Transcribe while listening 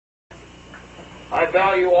I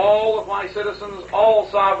value all of my citizens, all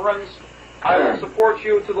sovereigns. I will support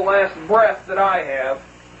you to the last breath that I have.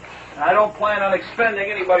 And I don't plan on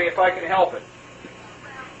expending anybody if I can help it.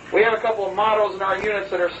 We have a couple of mottos in our units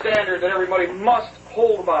that are standard that everybody must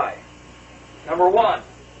hold by. Number one,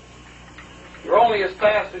 you're only as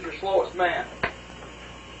fast as your slowest man.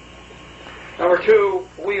 Number two,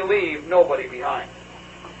 we leave nobody behind.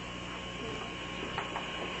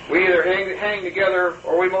 We either hang together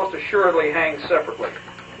or we most assuredly hang separately.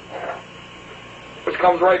 Which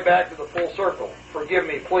comes right back to the full circle. Forgive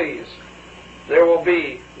me, please. There will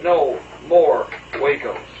be no more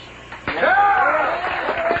Wacos.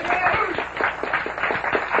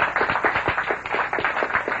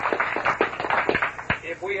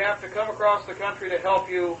 If we have to come across the country to help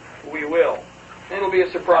you, we will. It'll be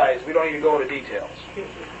a surprise. We don't need to go into details.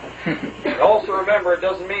 Also remember, it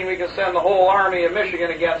doesn't mean we can send the whole army of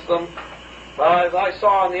Michigan against them. But as I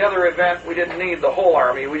saw in the other event, we didn't need the whole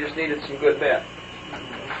army. We just needed some good men.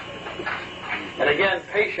 And again,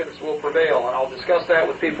 patience will prevail, and I'll discuss that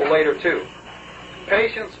with people later too.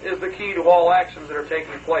 Patience is the key to all actions that are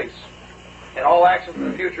taking place, and all actions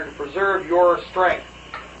in the future to preserve your strength.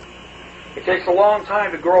 It takes a long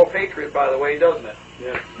time to grow a patriot, by the way, doesn't it?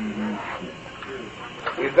 Yes.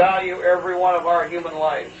 We value every one of our human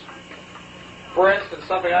lives. For instance,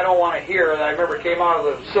 something I don't want to hear that I remember came out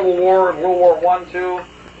of the Civil War and World War I, II.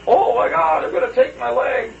 Oh my God, they're going to take my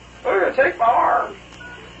leg. They're going to take my arm.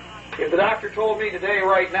 If the doctor told me today,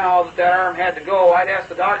 right now, that that arm had to go, I'd ask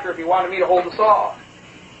the doctor if he wanted me to hold the saw.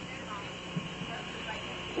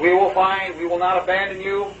 We will not abandon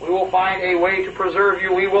you. We will find a way to preserve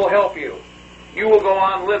you. We will help you. You will go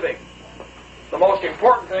on living. The most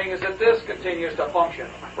important thing is that this continues to function.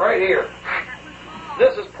 Right here.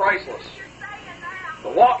 This is priceless. The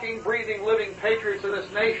walking, breathing, living patriots of this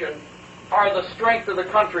nation are the strength of the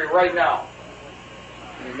country right now.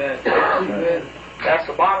 Amen. Amen. That's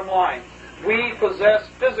the bottom line. We possess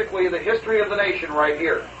physically the history of the nation right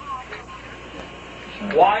here.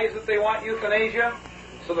 Why is it they want euthanasia?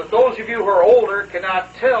 So that those of you who are older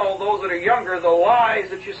cannot tell those that are younger the lies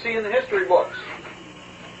that you see in the history books.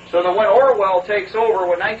 So that when Orwell takes over,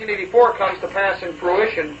 when 1984 comes to pass in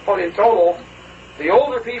fruition, in total, the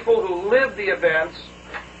older people who lived the events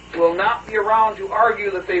will not be around to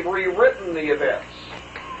argue that they've rewritten the events.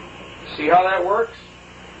 See how that works?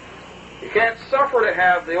 You can't suffer to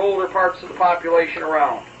have the older parts of the population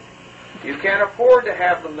around. You can't afford to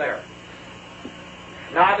have them there.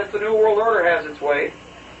 Not if the New World Order has its way.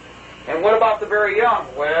 And what about the very young?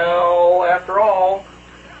 Well, after all,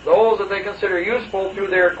 those that they consider useful through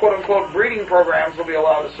their quote-unquote breeding programs will be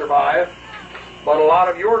allowed to survive, but a lot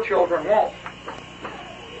of your children won't.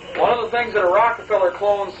 One of the things that a Rockefeller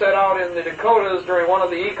clone said out in the Dakotas during one of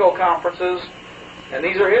the eco conferences, and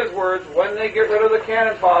these are his words, when they get rid of the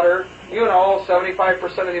cannon fodder, 75%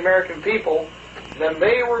 of the American people, then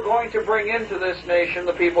they were going to bring into this nation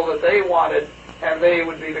the people that they wanted, and they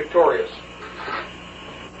would be victorious.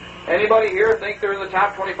 Anybody here think they're in the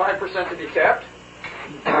top 25% to be kept?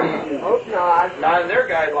 Hope not. Not in their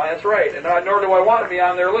guidelines, that's right. And nor do I want to be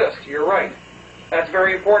on their list. You're right. That's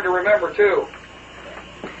very important to remember, too.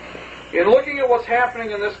 In looking at what's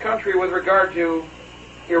happening in this country with regard to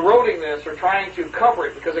eroding this or trying to cover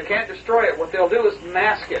it, because they can't destroy it, what they'll do is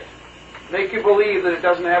mask it, make you believe that it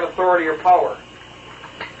doesn't have authority or power.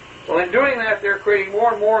 Well, in doing that, they're creating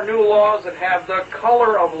more and more new laws that have the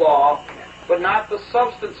color of law, but not the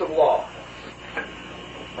substance of law.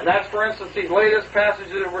 And that's, for instance, these latest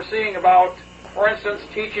passages that we're seeing about, for instance,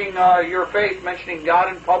 teaching your faith, mentioning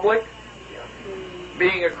God in public.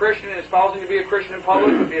 Being a Christian and espousing to be a Christian in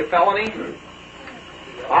public would be a felony.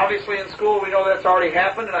 Obviously, in school, we know that's already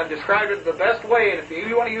happened, and I've described it the best way, and if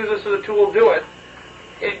you want to use this as a tool, do it.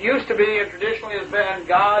 It used to be, and traditionally has been,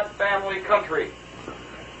 God, family, country.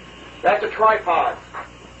 That's a tripod.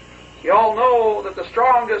 You all know that the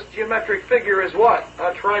strongest geometric figure is what?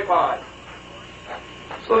 A tripod.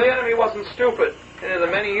 So the enemy wasn't stupid. And in the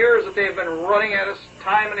many years that they've been running at us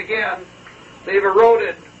time and again, they've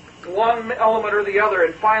eroded one element or the other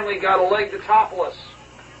and finally got a leg to topple us.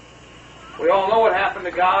 We all know what happened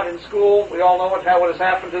to God in school. We all know what has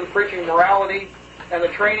happened to the preaching morality and the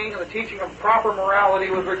training and the teaching of proper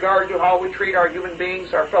morality with regard to how we treat our human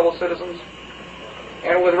beings, our fellow citizens.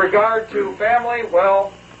 And with regard to family,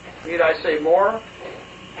 well, need I say more?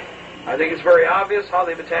 I think it's very obvious how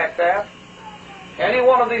they've attacked that. Any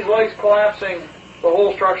one of these legs collapsing, the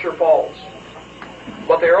whole structure falls.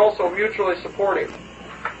 But they're also mutually supporting.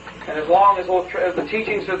 And as long as the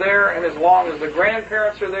teachings are there, and as long as the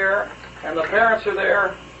grandparents are there, and the parents are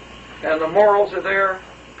there, and the morals are there,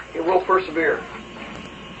 it will persevere.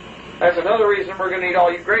 That's another reason we're going to need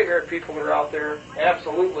all you gray-haired people that are out there,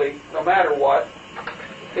 absolutely, no matter what,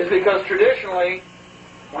 is because traditionally,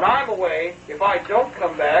 when I'm away, if I don't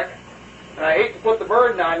come back, and I hate to put the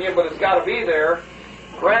burden on you, but it's got to be there,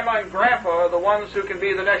 Grandma and Grandpa are the ones who can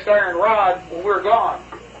be the next iron rod when we're gone.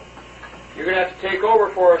 You're going to have to take over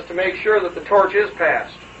for us to make sure that the torch is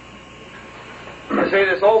passed. I say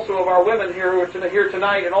this also of our women here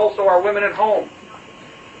tonight, and also our women at home.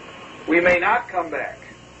 We may not come back.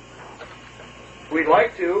 We'd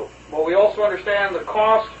like to, but we also understand the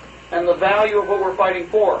cost and the value of what we're fighting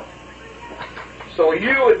for. So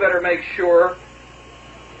you had better make sure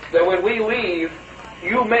that when we leave,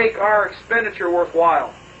 you make our expenditure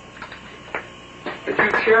worthwhile. That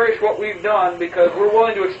you cherish what we've done because we're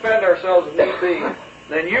willing to expend ourselves if need be.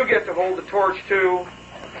 Then you get to hold the torch too,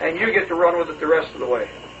 and you get to run with it the rest of the way.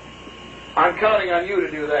 I'm counting on you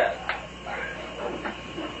to do that.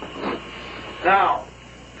 Now,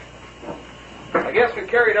 I guess we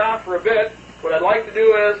carried on for a bit. What I'd like to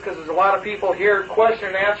do is, because there's a lot of people here, question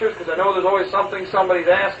and answers, because I know there's always something somebody's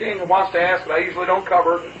asking and wants to ask that I usually don't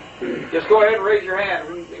cover. Just go ahead and raise your hand.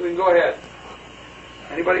 We can go ahead.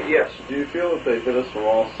 Anybody? Yes. Do you feel that they hit us from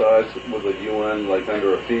all sides with the UN, like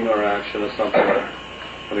under a FEMA action or something?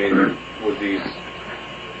 I mean, with these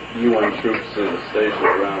UN troops stationed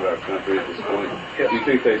around our country at this point, yes. Do you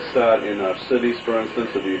think they start in our cities, for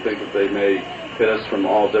instance, or do you think that they may hit us from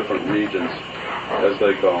all different regions, as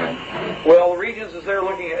they call them? Well, the regions as they're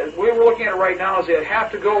looking at, we're looking at it right now, is they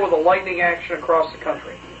have to go with a lightning action across the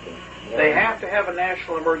country. They have to have a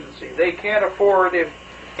national emergency. They can't afford, in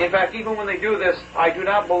fact, even when they do this, I do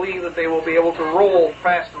not believe that they will be able to roll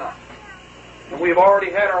fast enough. And we've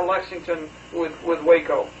already had our Lexington with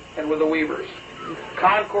Waco and with the Weavers.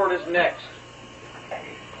 Concord is next.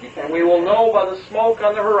 And we will know by the smoke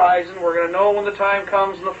on the horizon, we're going to know when the time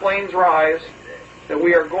comes and the flames rise, that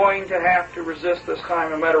we are going to have to resist this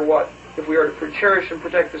time no matter what, if we are to cherish and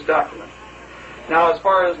protect this document. Now, as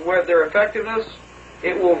far as their effectiveness,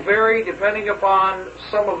 it will vary depending upon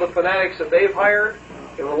some of the fanatics that they've hired.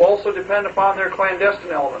 It will also depend upon their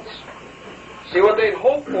clandestine elements. See, what they'd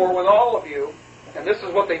hoped for with all of you, and this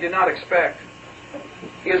is what they did not expect,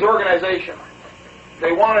 is organization.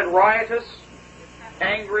 They wanted riotous,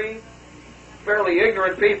 angry, fairly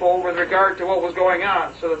ignorant people with regard to what was going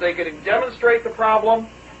on so that they could demonstrate the problem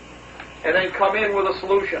and then come in with a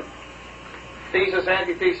solution. Thesis,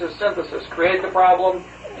 antithesis, synthesis. Create the problem,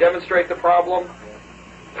 demonstrate the problem,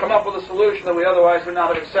 come up with a solution that we otherwise would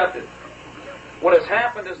not have accepted. What has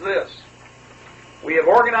happened is this. We have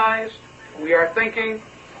organized, we are thinking,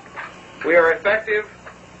 we are effective,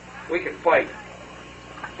 we can fight.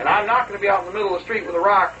 And I'm not going to be out in the middle of the street with a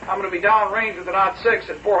rock. I'm going to be down range with an .06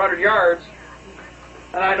 at 400 yards,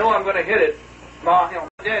 and I know I'm going to hit it. My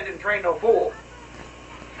dad didn't train no fool.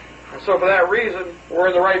 And so for that reason, we're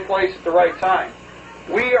in the right place at the right time.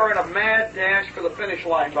 We are in a mad dash for the finish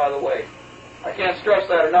line, by the way. I can't stress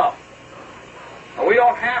that enough. Now, we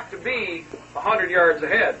don't have to be 100 yards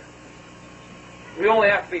ahead. We only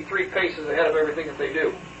have to be 3 paces ahead of everything that they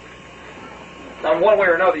do. Now, one way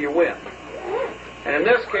or another, you win. And in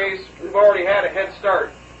this case, we've already had a head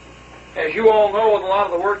start. As you all know, with a lot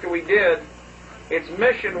of the work that we did, its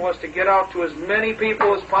mission was to get out to as many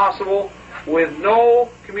people as possible with no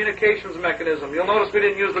communications mechanism. You'll notice we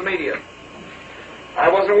didn't use the media. I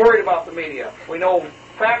wasn't worried about the media. We know,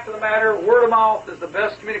 fact of the matter, word of mouth is the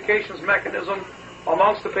best communications mechanism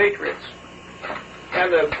amongst the Patriots.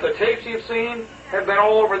 And the tapes you've seen have been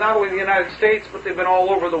all over not only the United States, but they've been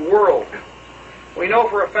all over the world. We know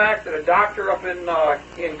for a fact that a doctor up in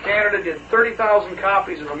Canada did 30,000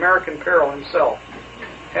 copies of American Peril himself.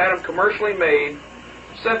 Had them commercially made,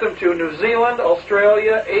 sent them to New Zealand,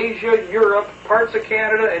 Australia, Asia, Europe, parts of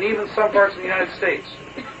Canada, and even some parts of the United States.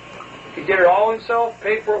 He did it all himself,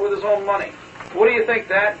 paid for it with his own money. What do you think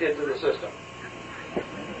that did to the system?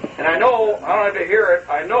 And I know, I don't have to hear it,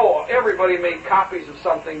 I know everybody made copies of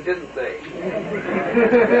something, didn't they?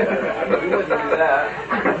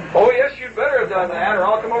 Oh yes, you'd better have done that, or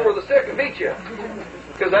I'll come over with a stick and beat you.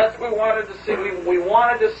 Because that's what we wanted to see. We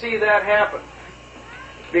wanted to see that happen.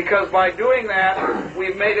 Because by doing that,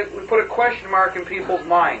 we put a question mark in people's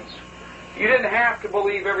minds. You didn't have to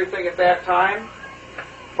believe everything at that time,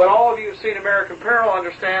 but all of you who've seen American Peril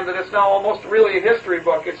understand that it's now almost really a history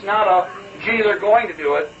book. It's not a, gee, they're going to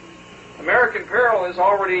do it. American Peril is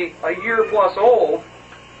already a year plus old,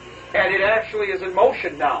 and it actually is in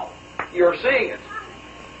motion now. You're seeing it.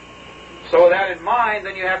 So with that in mind,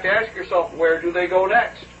 then you have to ask yourself, where do they go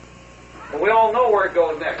next? Well, we all know where it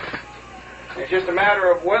goes next. It's just a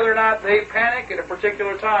matter of whether or not they panic at a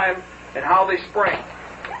particular time and how they spring.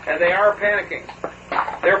 And they are panicking.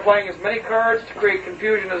 They're playing as many cards to create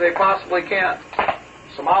confusion as they possibly can.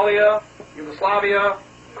 Somalia, Yugoslavia,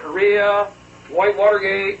 Korea, White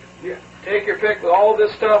Watergate, take your pick with all of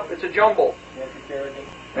this stuff. It's a jumble.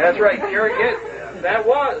 That's right, Koernke. That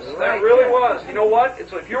really was. You know what?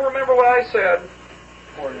 If you remember what I said,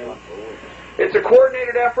 it's a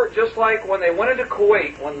coordinated effort, just like when they went into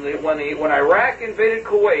Kuwait, when Iraq invaded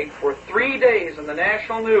Kuwait for 3 days in the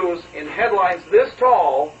national news in headlines this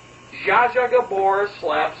tall, Zsa Zsa Gabor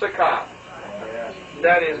slaps a cop.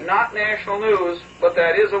 That is not national news, but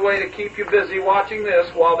that is a way to keep you busy watching this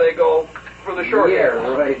while they go for the short hairs.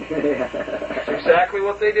 Right. That's exactly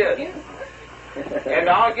what they did. And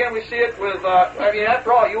now again we see it with,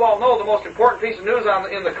 after all, you all know the most important piece of news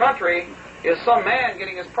in the country is some man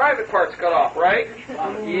getting his private parts cut off, right?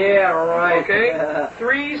 Yeah, right. Okay?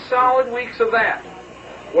 3 solid weeks of that.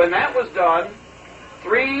 When that was done,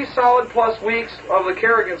 3 solid plus weeks of the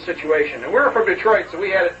Kerrigan situation. And we're from Detroit, so we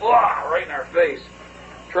had it right in our face.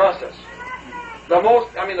 Trust us.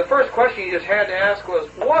 The first question you just had to ask was,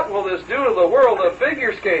 what will this do to the world of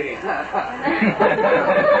figure skating?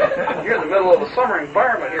 You're in the middle of a summer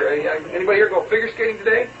environment here. Anybody here go figure skating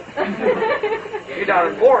today? You're down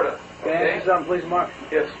in Florida. Can I ask you something, please, Mark?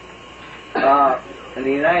 Yes. In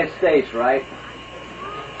the United States, right?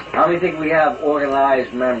 How many think we have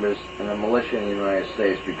organized members in the militia in the United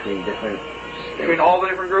States between different states? Between all the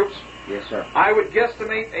different groups? Yes, sir. I would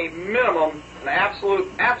guesstimate a minimum, an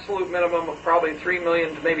absolute minimum of probably 3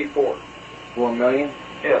 million to maybe 4. 4 million?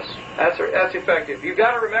 Yes, that's effective. You've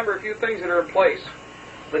got to remember a few things that are in place.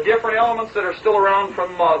 The different elements that are still around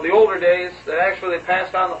from the older days that actually they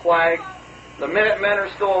passed on the flag. The Minutemen are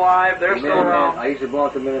still alive. They're still around. I used to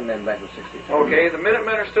belong to Minutemen back in '62. Okay, the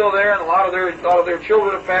Minutemen are still there, and a lot of their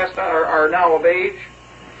children have passed on, are now of age.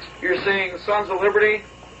 You're seeing the Sons of Liberty.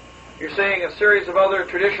 You're seeing a series of other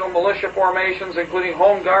traditional militia formations, including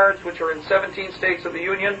Home Guards, which are in 17 states of the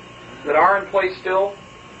Union, that are in place still.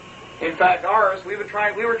 In fact, ours, we were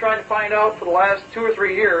trying to find out for the last 2 or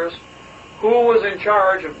 3 years who was in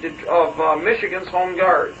charge of Michigan's Home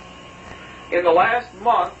Guard. In the last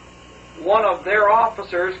month, one of their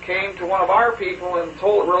officers came to one of our people and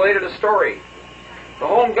related a story. The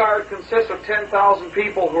Home Guard consists of 10,000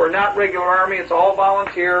 people who are not regular Army. It's all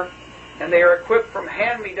volunteer, and they are equipped from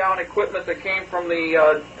hand-me-down equipment that came from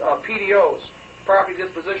the PDOs, property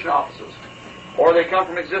disposition offices, or they come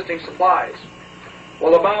from existing supplies.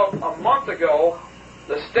 Well, about a month ago,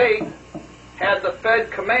 the state had the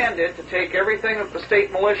Fed commanded to take everything that the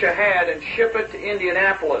state militia had and ship it to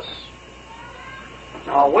Indianapolis.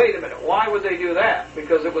 Now, wait a minute. Why would they do that?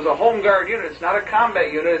 Because it was a Home Guard unit. It's not a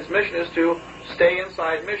combat unit. Its mission is to stay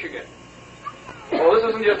inside Michigan. Well, this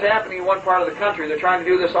isn't just happening in one part of the country. They're trying to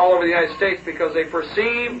do this all over the United States because they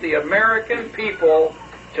perceive the American people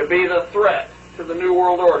to be the threat to the New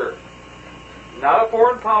World Order. Not a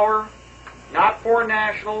foreign power, not foreign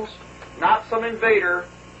nationals, not some invader.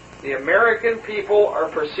 The American people are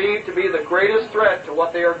perceived to be the greatest threat to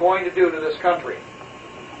what they are going to do to this country.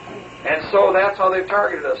 And so that's how they've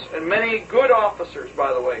targeted us. And many good officers,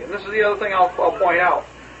 by the way, and this is the other thing I'll point out.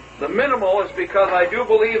 The minimal is because I do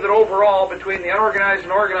believe that overall, between the unorganized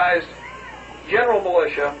and organized general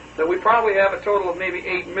militia, that we probably have a total of maybe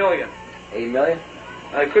 8 million. 8 million?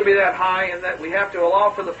 It could be that high, and that we have to allow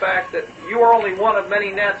for the fact that you are only one of many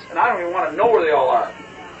nets, and I don't even want to know where they all are.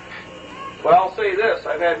 But I'll say this,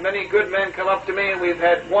 I've had many good men come up to me, and we've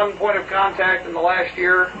had one point of contact in the last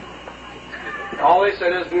year. All they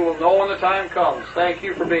said is, we will know when the time comes. Thank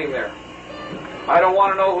you for being there. I don't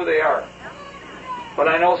want to know who they are. But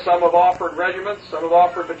I know some have offered regiments, some have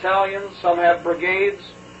offered battalions, some have brigades.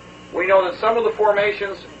 We know that some of the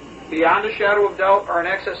formations, beyond a shadow of doubt, are in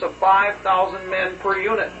excess of 5,000 men per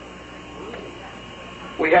unit.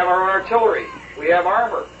 We have our own artillery. We have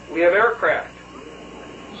armor. We have aircraft.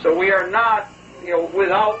 So we are not,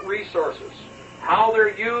 without resources. How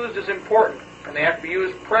they're used is important. And they have to be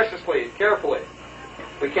used preciously and carefully.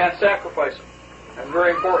 We can't sacrifice them. That's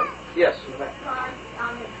very important. Yes?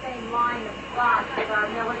 On the same line of thought with our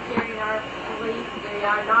military and our police, they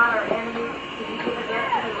are not our enemies. Could you give a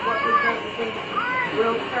guesstimate of what you think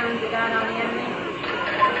will turn the gun on the enemy?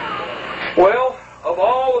 Well, of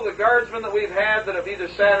all of the guardsmen that we've had that have either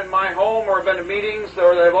sat in my home or been to meetings,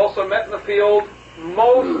 or they've also met in the field,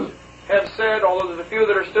 most have said, although there's a few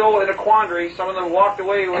that are still in a quandary, some of them walked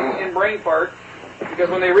away in brain fart, because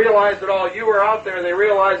when they realized that all you were out there, they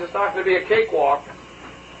realized it's not going to be a cakewalk.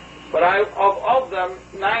 But of them,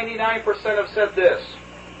 99% have said this: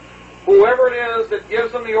 whoever it is that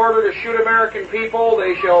gives them the order to shoot American people,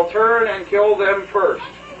 they shall turn and kill them first.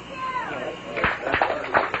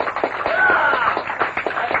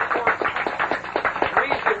 The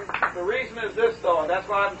reason the reason is this, though, and that's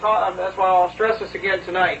why that's why I'll stress this again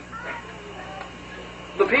tonight.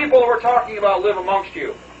 The people we're talking about live amongst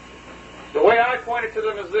you. The way I point it to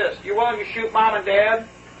them is this: you willing to shoot mom and dad?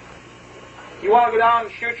 You want to go down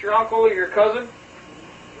and shoot your uncle or your cousin?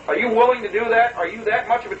 Are you willing to do that? Are you that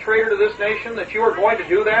much of a traitor to this nation that you are going to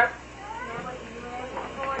do that?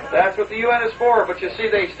 That's what the UN is for. But you see,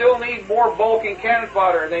 they still need more bulking cannon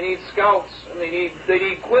fodder, and they need scouts, and they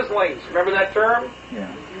need quislings. Remember that term?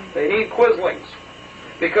 Yeah. They need quislings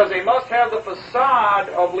because they must have the facade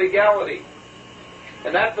of legality.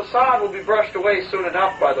 And that facade will be brushed away soon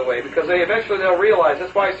enough, by the way, because they'll realize.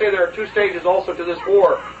 That's why I say there are two stages also to this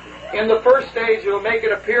war. In the first stage, it will make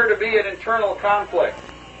it appear to be an internal conflict.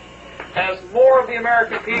 As more of the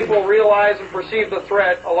American people realize and perceive the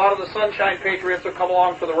threat, a lot of the Sunshine Patriots will come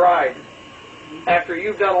along for the ride after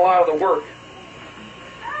you've done a lot of the work.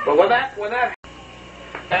 But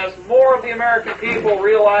as more of the American people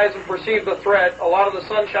realize and perceive the threat, a lot of the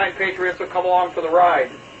Sunshine Patriots will come along for the ride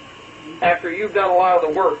after you've done a lot of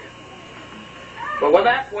the work. But when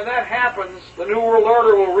that happens, the New World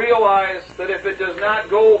Order will realize that if it does not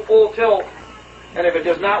go full tilt, and if it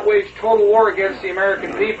does not wage total war against the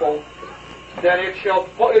American people, then it shall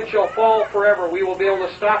fall forever. We will be able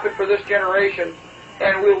to stop it for this generation,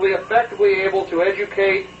 and we will be effectively able to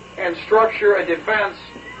educate and structure a defense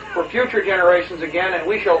for future generations again, and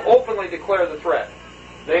we shall openly declare the threat.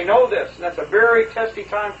 They know this, and that's a very testy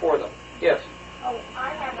time for them. Yes? Oh, I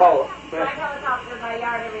have Follow. my helicopter in my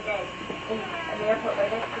yard every day, in the airport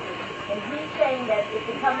right next to me. And he's saying that it's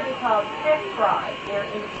a company called Tech-Try. They're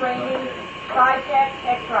in training,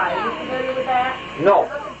 Tech-Try. Are you familiar with that? No.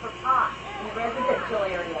 They're looking for pot in the residential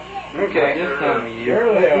area. Okay. This time of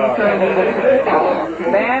year they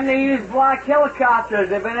are. Man, they use black helicopters.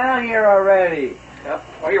 They've been out here already. Yep.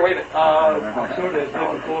 Oh, here, wait a minute. I'm sure that's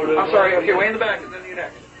difficult. I'm sorry. Okay, way in the back, and then you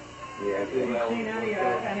next. Yeah. Have you seen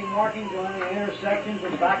any markings on any intersections or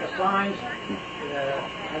back of signs?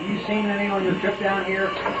 Have you seen any on your trip down here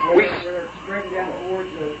where they're straight down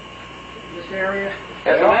towards this area?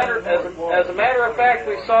 As a matter of fact,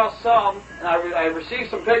 we saw some, and I received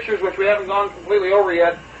some pictures which we haven't gone completely over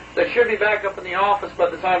yet, that should be back up in the office by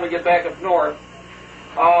the time we get back up north.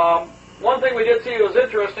 One thing we did see that was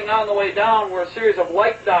interesting on the way down were a series of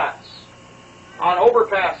light dots on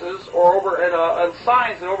overpasses or on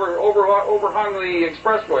signs that overhung the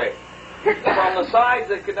expressway. From the sides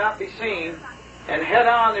that could not be seen, and head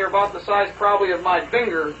on, they were about the size probably of my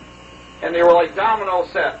finger, and they were like domino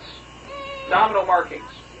sets, domino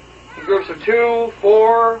markings, in groups of 2,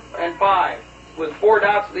 4, and 5, with 4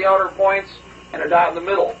 dots at the outer points and a dot in the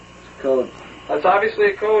middle. Code. That's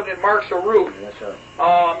obviously a code that marks a route. Yes, sir.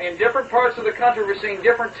 In different parts of the country, we're seeing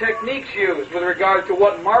different techniques used with regard to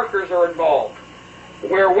what markers are involved.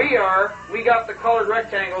 Where we are, we got the colored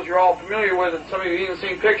rectangles you're all familiar with, and some of you have even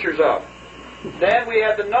seen pictures of. Then we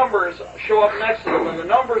had the numbers show up next to them, and the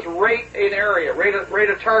numbers rate an area, rate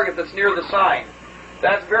a target that's near the sign.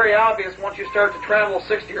 That's very obvious once you start to travel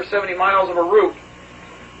 60 or 70 miles of a route.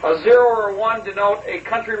 A 0 or a 1 denote a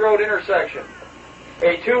country road intersection.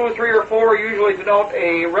 A 2, 3, or 4 usually denote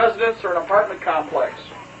a residence or an apartment complex.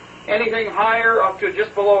 Anything higher, up to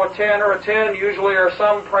just below a 10 or a 10, usually are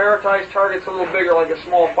some prioritized targets a little bigger, like a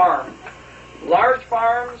small farm. Large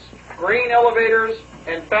farms, grain elevators,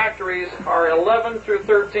 and factories are 11 through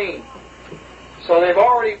 13. So they've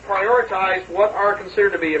already prioritized what are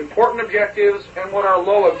considered to be important objectives and what are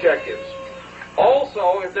low objectives.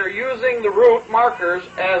 Also, if they're using the route markers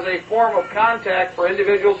as a form of contact for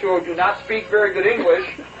individuals who do not speak very good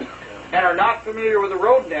English and are not familiar with the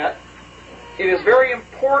road net, it is very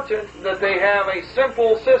important that they have a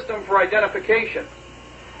simple system for identification.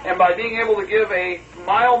 And by being able to give a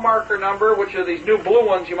mile marker number, which are these new blue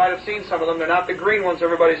ones, you might have seen some of them. They're not the green ones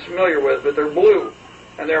everybody's familiar with, but they're blue.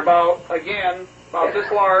 And they're about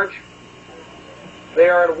this large. They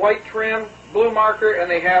are at a white trim, blue marker, and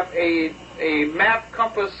they have a map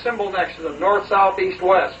compass symbol next to them, north, south, east,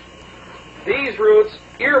 west. These routes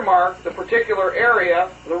earmark the particular area,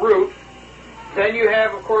 the route. Then you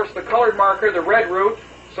have, of course, the colored marker, the red route.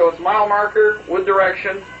 So it's mile marker with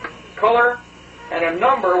direction, color, and a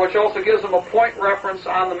number, which also gives them a point reference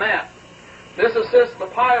on the map. This assists the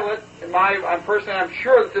pilot, I'm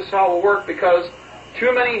sure that this is how it will work, because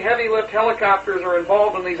too many heavy lift helicopters are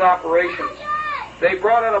involved in these operations. They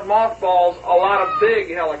brought out of mothballs a lot of big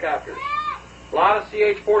helicopters. A lot of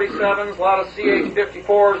CH-47s, a lot of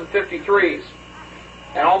CH-54s and 53s.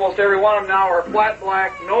 And almost every one of them now are flat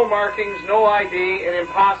black, no markings, no ID, and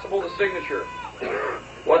impossible to signature.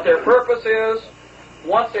 What their purpose is,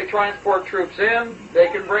 once they transport troops in, they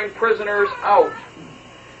can bring prisoners out.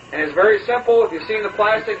 And it's very simple. If you've seen the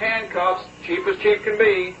plastic handcuffs, cheap as cheap can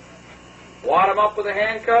be, wad them up with the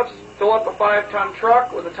handcuffs, fill up a 5-ton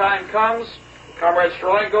truck. When the time comes, Comrade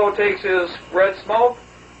Strolenko takes his red smoke,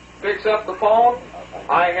 picks up the phone.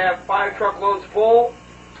 I have 5 truckloads full.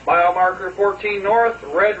 Biomarker 14 north,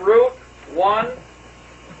 red route, 1.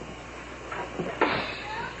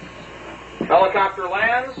 Helicopter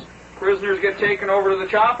lands. Prisoners get taken over to the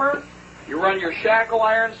chopper. You run your shackle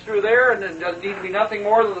irons through there, and it doesn't need to be nothing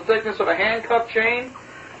more than the thickness of a handcuff chain.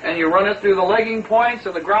 And you run it through the legging points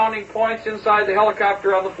and the grounding points inside the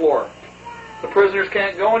helicopter on the floor. The prisoners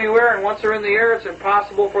can't go anywhere, and once they're in the air, it's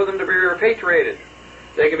impossible for them to be repatriated.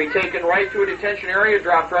 They can be taken right to a detention area,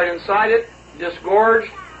 dropped right inside it,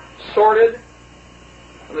 disgorged, sorted,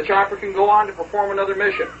 and the chopper can go on to perform another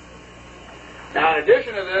mission. Now, in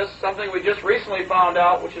addition to this, something we just recently found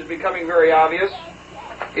out, which is becoming very obvious,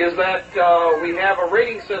 is that we have a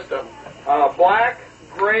rating system, black,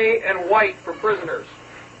 gray, and white for prisoners.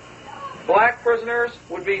 Black prisoners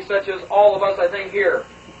would be such as all of us, I think, here.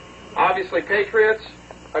 Obviously patriots,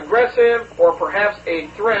 aggressive, or perhaps a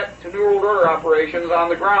threat to New World Order operations on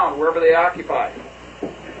the ground, wherever they occupy.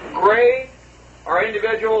 Gray are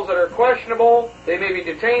individuals that are questionable. They may be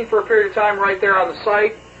detained for a period of time right there on the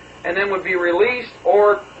site, and then would be released,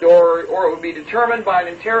 or it would be determined by an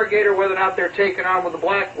interrogator whether or not they're taken on with the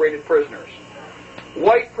black-rated prisoners.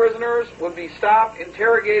 White prisoners would be stopped,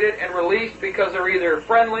 interrogated, and released because they're either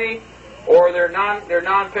friendly or they're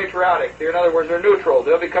non-patriotic. In other words, they're neutral.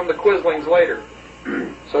 They'll become the Quislings later.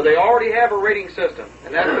 So they already have a rating system,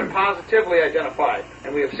 and that's been positively identified,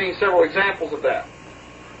 and we have seen several examples of that.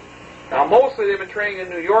 Now, mostly they've been training in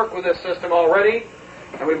New York with this system already,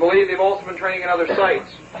 and we believe they've also been training in other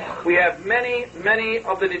sites. We have many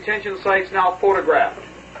of the detention sites now photographed,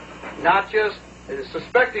 not just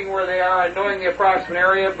suspecting where they are and knowing the approximate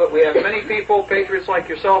area, but we have many people, patriots like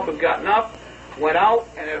yourself, who've gotten up, went out,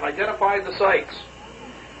 and have identified the sites.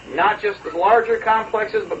 Not just the larger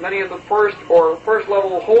complexes, but many of the first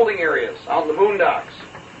level holding areas out in the boondocks.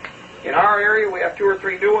 In our area, we have 2 or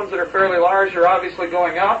 3 new ones that are fairly large. They're obviously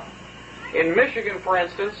going up. In Michigan, for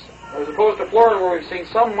instance, as opposed to Florida, where we've seen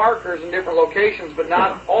some markers in different locations, but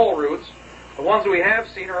not all routes, the ones that we have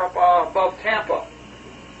seen are up above Tampa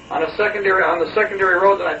on the secondary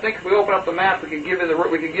road. And I think if we open up the map, we could give you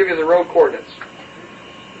the road coordinates.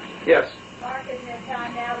 Yes. Mark, isn't it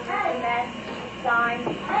time now to mention that sign?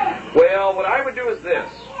 Well, what I would do is this.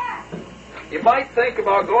 You might think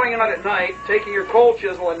about going out at night, taking your cold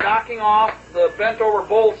chisel and knocking off the bent-over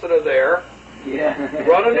bolts that are there. Yeah.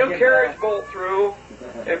 Run a new carriage bolt through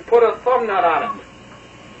and put a thumb nut on it.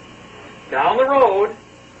 Down the road,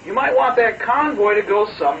 you might want that convoy to go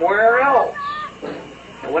somewhere else.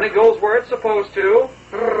 And when it goes where it's supposed to,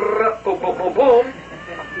 boom, boom, boom, boom,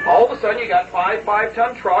 all of a sudden you got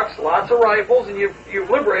 5-ton trucks, lots of rifles, and you've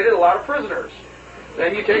liberated a lot of prisoners.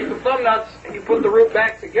 Then you take the thumb nuts and you put the route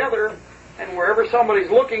back together, and wherever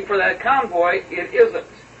somebody's looking for that convoy, it isn't.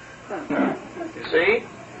 You see?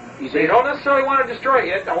 So you don't necessarily want to destroy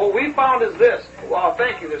it. Now what we found is this. Well,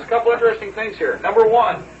 thank you. There's a couple interesting things here. Number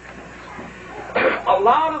one, a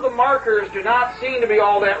lot of the markers do not seem to be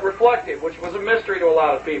all that reflective, which was a mystery to a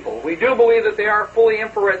lot of people. We do believe that they are fully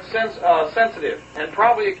infrared sensitive and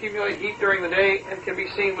probably accumulate heat during the day and can be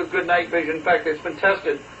seen with good night vision. In fact, it's been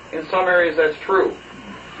tested in some areas that's true.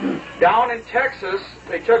 Down in Texas,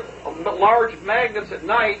 they took large magnets at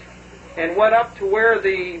night and went up to where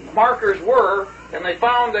the markers were, and they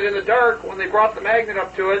found that in the dark, when they brought the magnet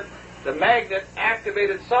up to it, the magnet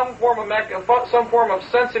activated some form of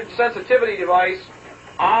sensitivity device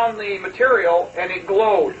on the material, and it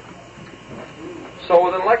glowed. So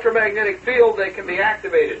with an electromagnetic field, they can be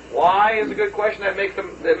activated. Why is a good question. That make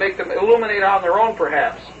them illuminate on their own,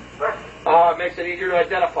 perhaps. It makes it easier to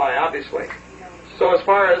identify, obviously. So as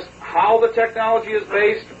far as how the technology is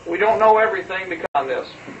based, we don't know everything because on this.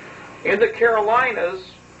 In the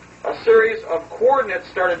Carolinas, a series of coordinates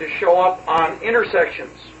started to show up on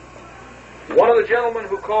intersections. One of the gentlemen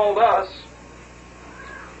who called us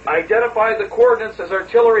identified the coordinates as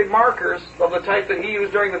artillery markers of the type that he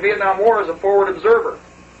used during the Vietnam War as a forward observer.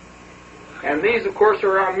 And these, of course,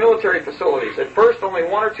 are around military facilities. At first, only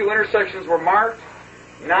 1 or 2 intersections were marked.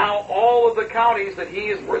 Now, all of the counties that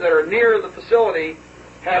are near the facility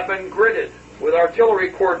have been gridded with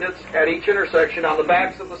artillery coordinates at each intersection on the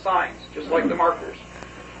backs of the signs, just like the markers.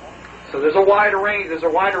 So there's a wide array.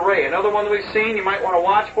 Another one that we've seen you might want to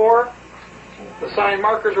watch for. The sign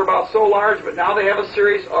markers are about so large, but now they have a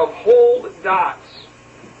series of hold dots.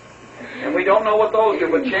 And we don't know what those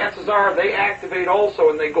do, but chances are they activate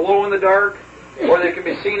also, and they glow in the dark, or they can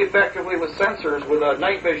be seen effectively with sensors, with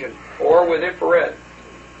night vision, or with infrared.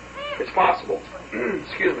 It's possible.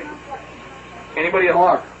 Excuse me. Anybody else?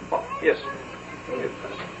 Mark. Oh, yes.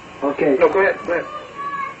 Okay. No, go ahead. Go ahead.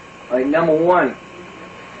 All right, number one.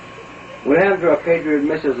 What happened to our Patriot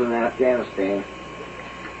missiles in Afghanistan?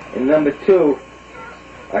 And number two,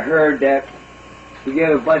 I heard that we gave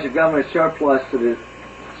a bunch of government surplus to the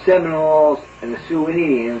Seminoles and the Sioux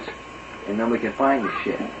Indians, and nobody can find this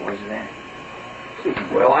shit. Where's it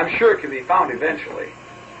at? Well, I'm sure it can be found eventually.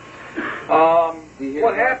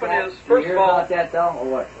 What happened is, first of all, about that though, or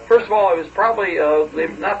what? First of all, it was probably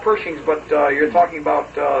not Pershings, but you're talking about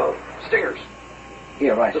Stingers.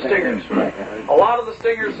 Yeah, right. The Stingers. Right. A lot of the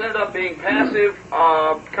Stingers ended up being passive,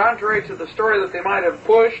 contrary to the story that they might have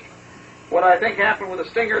pushed. What I think happened with the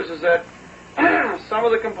Stingers is that some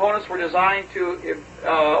of the components were designed to,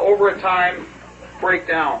 over a time, break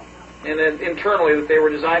down. And then internally, that they were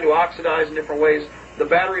designed to oxidize in different ways. The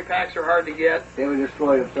battery packs are hard to get. They would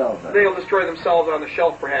destroy themselves. Huh? They'll destroy themselves on the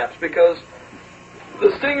shelf, perhaps, because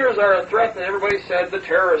the Stingers are a threat that everybody said the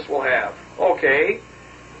terrorists will have. Okay.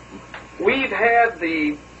 We've had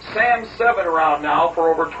the SAM-7 around now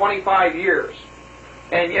for over 25 years,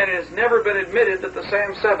 and yet it has never been admitted that the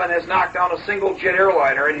SAM-7 has knocked down a single jet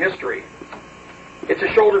airliner in history. It's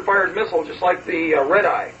a shoulder-fired missile, just like the Red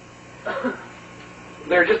Eye.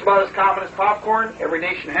 They're just about as common as popcorn. Every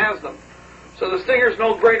nation has them. So the Stinger's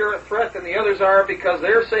no greater a threat than the others are because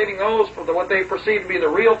they're saving those for what they perceive to be the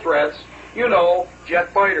real threats. You know,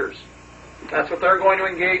 jet fighters. That's what they're going to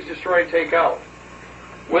engage, destroy, and take out.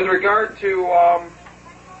 With regard to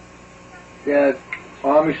the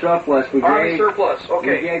Army surplus, Army surplus,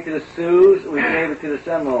 okay. We gave to the Sioux, we gave it to the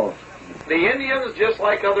Seminoles. The Indians, just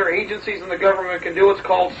like other agencies in the government, can do what's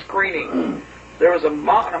called screening. There was an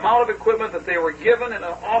amount of equipment that they were given and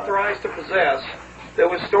authorized to possess that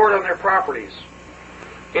was stored on their properties.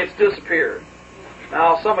 It's disappeared.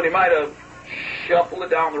 Now, somebody might have shuffled it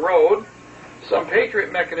down the road. Some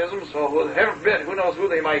Patriot mechanisms, so haven't been, who knows who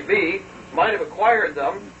they might be, might have acquired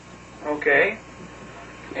them, okay?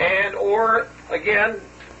 And, or, again,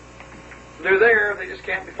 they're there, they just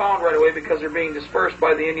can't be found right away because they're being dispersed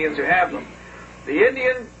by the Indians who have them. The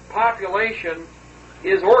Indian population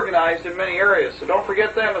is organized in many areas, so don't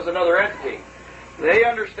forget them as another entity. They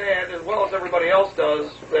understand, as well as everybody else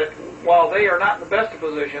does, that while they are not in the best of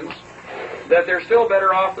positions, that they're still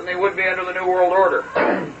better off than they would be under the New World Order,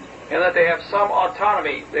 and that they have some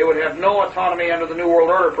autonomy. They would have no autonomy under the New World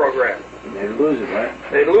Order program. They'd lose it,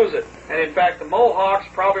 right? They'd lose it. And in fact, the Mohawks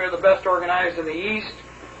probably are the best organized in the East.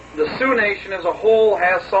 The Sioux Nation as a whole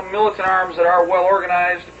has some militant arms that are well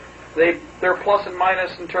organized. They're plus and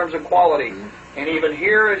minus in terms of quality. And even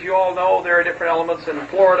here, as you all know, there are different elements in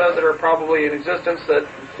Florida that are probably in existence that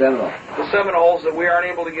the Seminoles that we aren't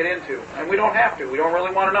able to get into. And we don't have to. We don't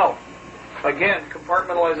really want to know. Again,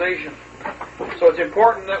 compartmentalization. So it's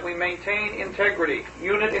important that we maintain integrity.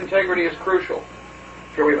 Unit integrity is crucial.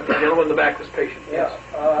 Here we have the gentleman in the back, this patient. Yeah,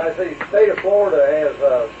 I see the state of Florida has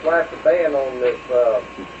slapped the ban on this,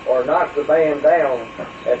 or knocked the ban down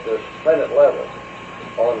at the Senate level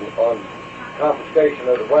on confiscation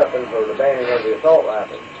of the weapons or the banning of the assault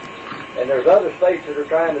rifles. And there's other states that are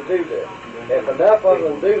trying to do this. If enough of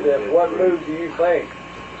them do this, what move do you think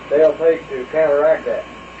they'll take to counteract that?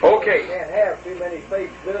 Okay. You can't have too many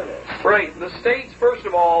states doing this. Right. The states, first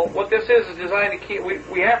of all, what this is designed to keep,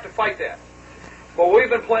 we have to fight that. But we've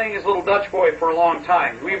been playing as little Dutch boy for a long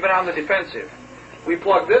time. We've been on the defensive. We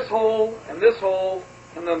plug this hole, and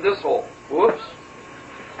then this hole. Whoops.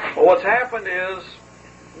 Well, what's happened is,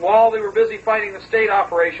 while they were busy fighting the state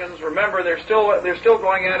operations, remember, they're still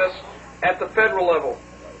going at us at the federal level.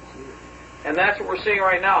 And that's what we're seeing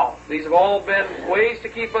right now. These have all been ways to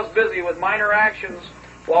keep us busy with minor actions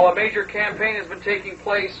while a major campaign has been taking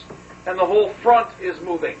place and the whole front is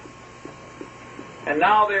moving. And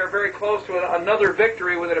now they are very close to another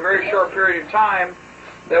victory within a very short period of time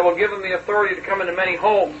that will give them the authority to come into many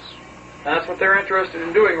homes. And that's what they're interested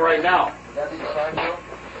in doing right now. That's the sign bill?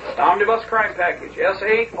 Omnibus Crime Package,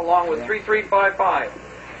 S8, along with 3355,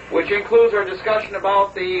 which includes our discussion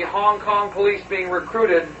about the Hong Kong police being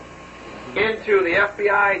recruited into the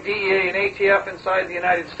FBI, DEA, and ATF inside the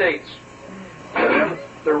United States.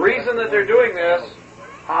 The reason that they're doing this,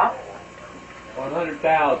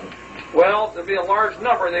 100,000. Well, there'll be a large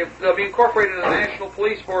number. They'll be incorporated in the National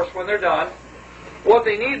Police Force when they're done. What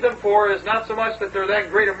they need them for is not so much that they're that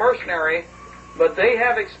great a mercenary, but they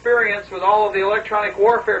have experience with all of the electronic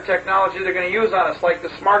warfare technology they're going to use on us, like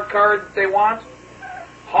the smart card that they want.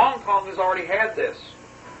 Hong Kong has already had this.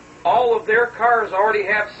 All of their cars already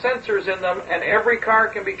have sensors in them, and every car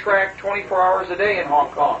can be tracked 24 hours a day in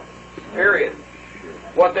Hong Kong, period.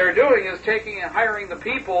 What they're doing is taking and hiring the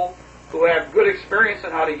people who have good experience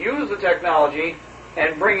in how to use the technology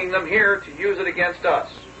and bringing them here to use it against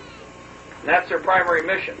us. And that's their primary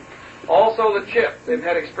mission. Also the chip. They've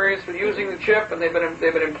had experience with using the chip, and they've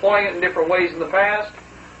been employing it in different ways in the past.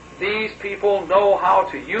 These people know how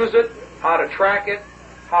to use it, how to track it,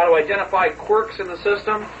 how to identify quirks in the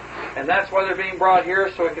system, and that's why they're being brought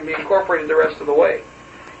here, so it can be incorporated the rest of the way.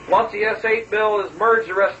 Once the S8 bill is merged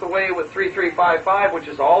the rest of the way with 3355, which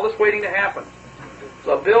is all that's waiting to happen,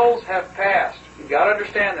 the bills have passed. You've got to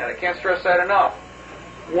understand that. I can't stress that enough.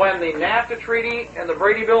 When the NAFTA treaty and the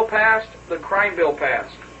Brady bill passed, the crime bill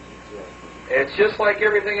passed. It's just like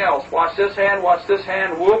everything else. Watch this hand,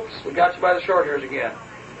 whoops, we got you by the short hairs again.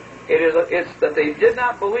 It's that they did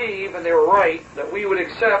not believe, and they were right, that we would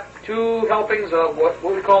accept 2 helpings of what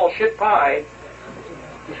we call shit pie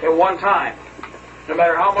at one time. No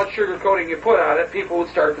matter how much sugar coating you put on it, people would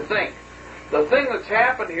start to think. The thing that's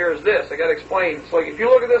happened here is this. I got to explain. So if you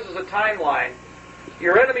look at this as a timeline,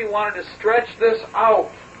 your enemy wanted to stretch this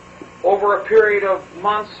out over a period of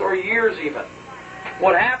months or years even.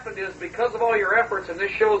 What happened is, because of all your efforts, and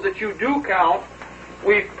this shows that you do count,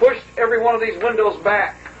 we've pushed every one of these windows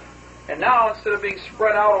back. And now, instead of being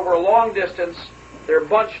spread out over a long distance, they're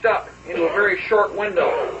bunched up into a very short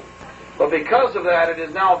window. But because of that, it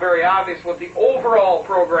is now very obvious what the overall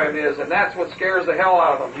program is, and that's what scares the hell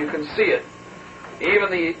out of them. You can see it.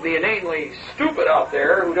 Even the inanely stupid out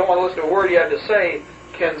there, who don't want to listen to a word you have to say,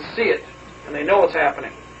 can see it. And they know what's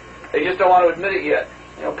happening. They just don't want to admit it yet.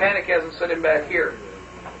 You know, panic hasn't sent him back here.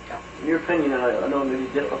 In your opinion, and I know it may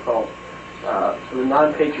be difficult, for the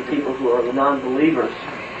non-patriot people who are the non-believers,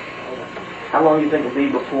 how long do you think it'll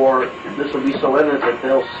be before this will be so evident that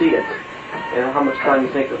they'll see it? And how much time do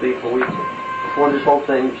you think it'll be before this whole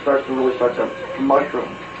thing starts to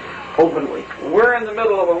mushroom openly? We're in the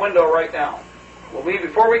middle of a window right now. Well,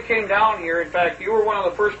 before we came down here, in fact, you were one of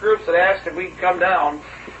the first groups that asked if we could come down,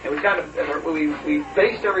 and we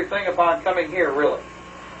based everything upon coming here, really.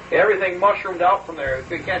 Everything mushroomed out from there.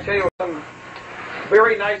 We can't tell you some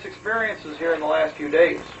very nice experiences here in the last few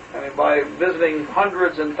days. I mean, by visiting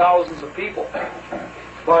hundreds and thousands of people.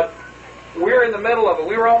 But we're in the middle of it.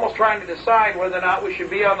 We were almost trying to decide whether or not we should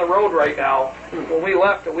be on the road right now when we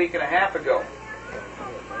left a week and a half ago.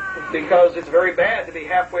 Because it's very bad to be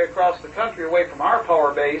halfway across the country away from our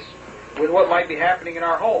power base with what might be happening in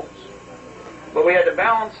our homes. But we had to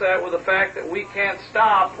balance that with the fact that we can't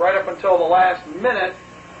stop right up until the last minute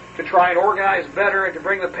to try and organize better and to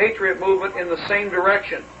bring the Patriot Movement in the same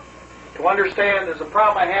direction. To understand, there's a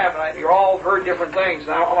problem I have, and you all heard different things,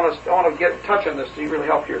 and I want to touch on this to really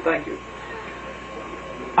help here. Thank you.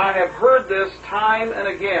 I have heard this time and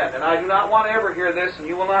again, and I do not want to ever hear this, and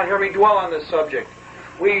you will not hear me dwell on this subject.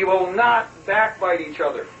 We will not backbite each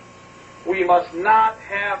other. We must not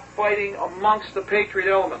have fighting amongst the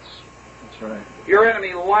Patriot elements. That's right. Your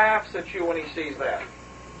enemy laughs at you when he sees that.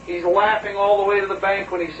 He's laughing all the way to the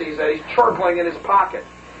bank when he sees that. He's chortling in his pocket.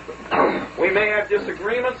 We may have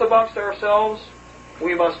disagreements amongst ourselves.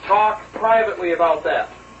 We must talk privately about that.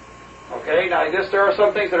 Okay? Now, there are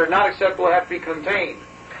some things that are not acceptable that have to be contained.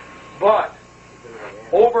 But,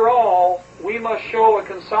 overall, we must show a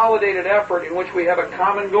consolidated effort in which we have a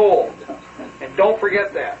common goal. And don't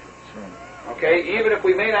forget that. Okay? Even if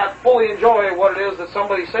we may not fully enjoy what it is that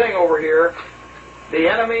somebody's saying over here, the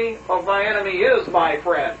enemy of my enemy is my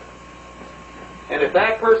friend. And if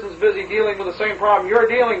that person's busy dealing with the same problem you're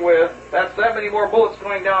dealing with, that's that many more bullets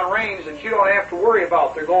going down range that you don't have to worry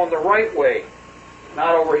about. They're going the right way,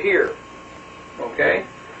 not over here. Okay?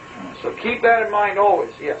 So keep that in mind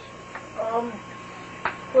always. Yes?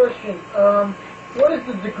 Question. What is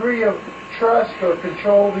the degree of trust or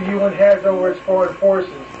control the UN has over its foreign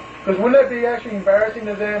forces? Because wouldn't that be actually embarrassing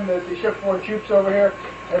to them that they ship foreign troops over here,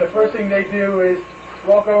 and the first thing they do is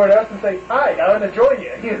walk over to us and say, "Hi, I want to join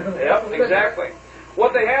you." Yep, exactly.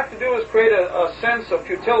 What they have to do is create a sense of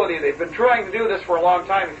futility. They've been trying to do this for a long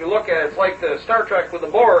time. If you look at it, it's like the Star Trek with the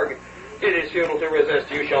Borg. It is futile to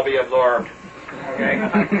resist. You shall be absorbed. Okay?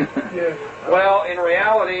 Yeah. Well, in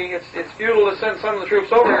reality, it's futile to send some of the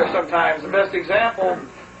troops over here sometimes. The best example,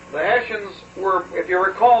 the Hessians were, if you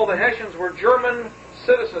recall, the Hessians were German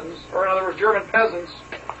citizens, or in other words, German peasants,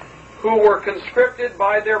 who were conscripted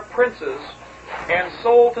by their princes and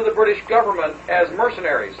sold to the British government as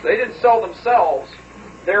mercenaries. They didn't sell themselves.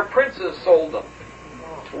 Their princes sold them.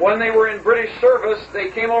 When they were in British service,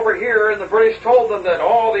 they came over here, and the British told them that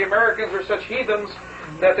all the Americans are such heathens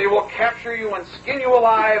that they will capture you and skin you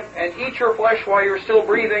alive and eat your flesh while you're still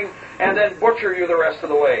breathing and then butcher you the rest of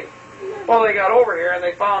the way. Well, they got over here and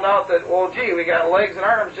they found out that, well, gee, we got legs and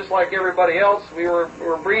arms just like everybody else. We were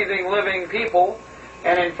breathing, living people,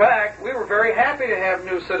 And in fact, we were very happy to have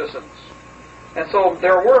new citizens. And so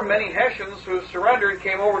there were many Hessians who surrendered,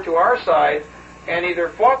 came over to our side, and either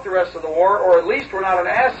fought the rest of the war, or at least were not an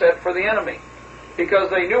asset for the enemy. Because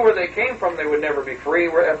they knew where they came from, they would never be free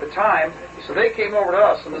at the time, so they came over to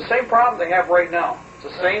us. And the same problem they have right now.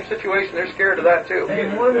 It's the same situation, they're scared of that too.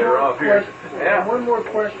 And one more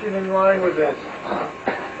question in line with this.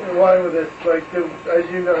 Like, as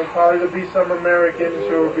you know, probably there'll be some Americans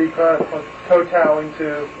who will be kowtowing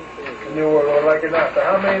to the New World Order, like or not. But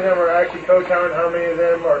how many of them are actually kowtowing? How many of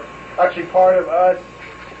them are actually part of us?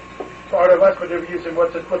 Part of us, but they're using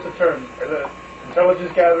what's the term? The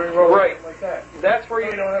intelligence gathering role, right? Something like that. That's where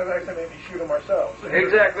we don't have to actually maybe shoot them ourselves.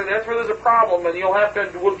 Exactly. That's where there's a problem, and you'll have to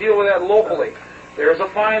deal with that locally. There's a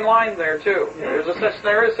fine line there too. Yeah.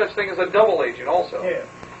 There is such thing as a double agent also. Yeah.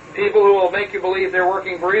 People who will make you believe they're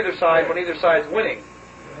working for either side when either side's winning.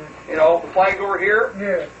 You know, the flag over here.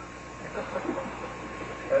 Yeah.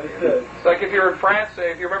 That is good. It's like if you're in France,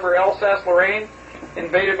 if you remember Alsace-Lorraine,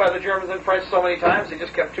 invaded by the Germans and French so many times, they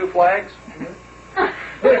just kept two flags.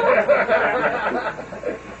 Here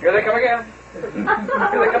they come again. Here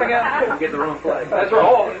they come again. Get the wrong flag. That's right.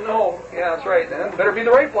 Oh, no. Yeah, that's right. Then better be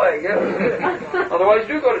the right flag. Yeah. Otherwise,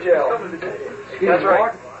 you do go to jail. That's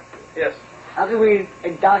right. Yes. How do we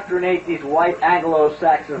indoctrinate these white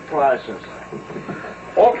Anglo-Saxon Protestants?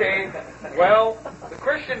 Okay. Well, the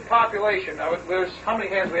Christian population. Now, there's how many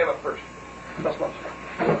hands we have up first? That's much.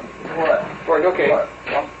 What? Okay.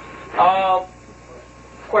 Well,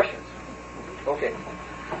 questions. Okay.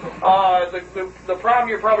 The problem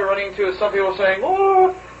you're probably running into is some people saying,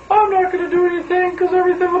 "Oh, I'm not going to do anything because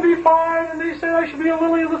everything will be fine," and they say I should be a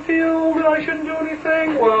lily of the field and I shouldn't do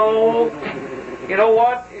anything. Well, you know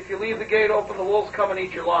what? If you leave the gate open, the wolves come and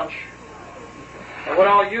eat your lunch. And what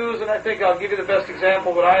I'll use, and I think I'll give you the best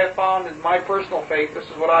example that I have found in my personal faith, this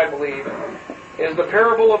is what I believe, is the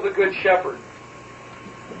parable of the Good Shepherd.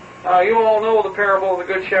 You all know the parable of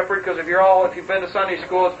the Good Shepherd because if you've been to Sunday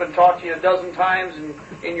school, it's been taught to you a dozen times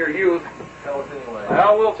in your youth.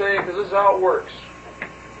 I will tell you because this is how it works.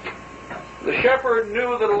 The shepherd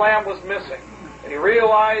knew that a lamb was missing, and he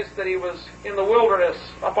realized that he was in the wilderness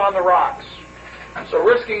up on the rocks. So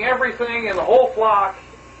risking everything in the whole flock,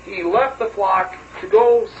 he left the flock to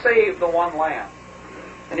go save the one lamb.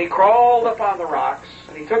 And he crawled up on the rocks,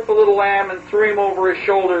 and he took the little lamb and threw him over his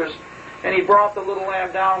shoulders, and he brought the little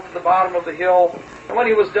lamb down to the bottom of the hill. And when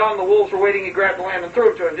he was done, the wolves were waiting. He grabbed the lamb and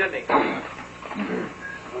threw it to him, didn't he?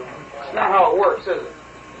 It's not how it works, is it?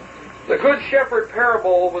 The Good Shepherd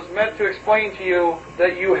parable was meant to explain to you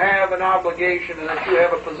that you have an obligation and that you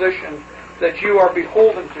have a position that you are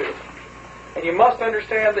beholden to. And you must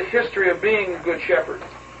understand the history of being a Good Shepherd.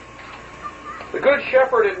 The Good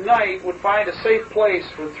Shepherd at night would find a safe place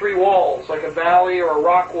with three walls, like a valley or a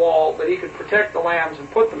rock wall, that he could protect the lambs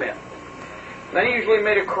and put them in. And then he usually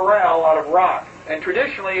made a corral out of rock. And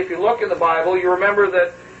traditionally, if you look in the Bible, you remember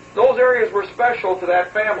that those areas were special to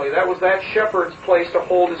that family. That was that shepherd's place to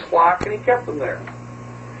hold his flock, and he kept them there.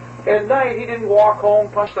 At night, he didn't walk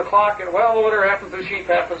home, punch the clock, and, well, whatever happens to the sheep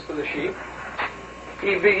happens to the sheep.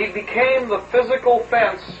 He became the physical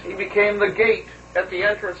fence. He became the gate at the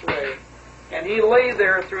entranceway. And he lay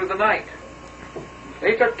there through the night.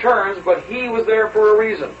 They took turns, but he was there for a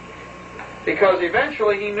reason. Because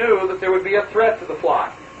eventually he knew that there would be a threat to the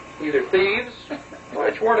flock. Either thieves,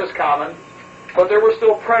 which weren't as common, but there were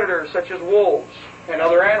still predators such as wolves and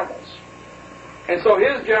other animals. And so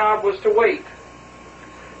his job was to wait.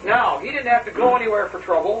 Now, he didn't have to go anywhere for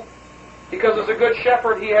trouble, because as a good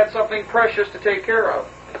shepherd he had something precious to take care of.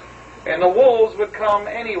 And the wolves would come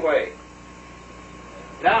anyway.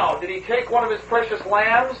 Now, did he take one of his precious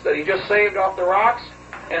lambs that he just saved off the rocks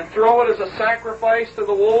and throw it as a sacrifice to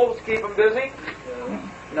the wolves to keep them busy?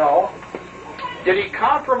 No. Did he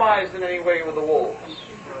compromise in any way with the wolves?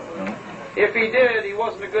 If he did, he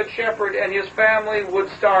wasn't a good shepherd, and his family would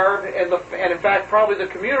starve, and in fact probably the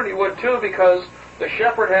community would too, because the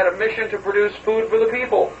shepherd had a mission to produce food for the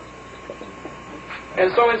people.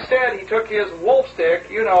 And so instead he took his wolf stick,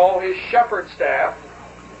 his shepherd staff,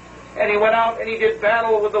 and he went out and he did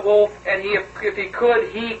battle with the wolf, and if he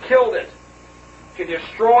could, he killed it to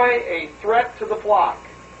destroy a threat to the flock.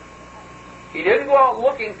 He didn't go out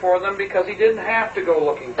looking for them because he didn't have to go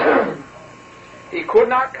looking for them. He could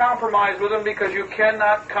not compromise with them because you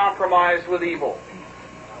cannot compromise with evil.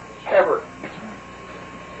 Ever.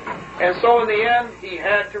 And so in the end, he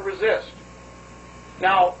had to resist.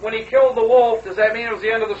 Now, when he killed the wolf, does that mean it was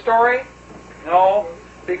the end of the story? No,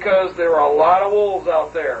 because there were a lot of wolves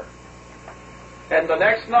out there. And the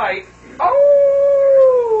next night,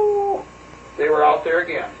 they were out there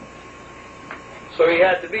again. So he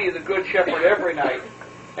had to be the good shepherd every night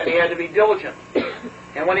and he had to be diligent.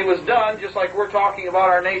 And when he was done, just like we're talking about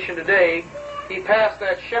our nation today, he passed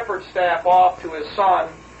that shepherd staff off to his son,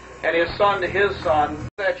 and his son to his son,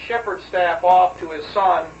 that shepherd staff off to his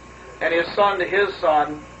son, and his son to his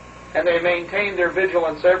son, and they maintained their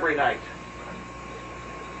vigilance every night.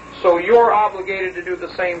 So you're obligated to do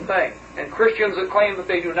the same thing. And Christians that claim that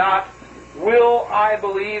they do not will, I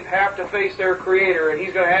believe, have to face their Creator, and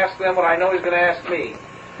He's going to ask them what I know He's going to ask me.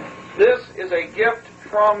 This is a gift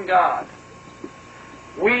from God.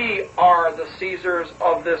 We are the Caesars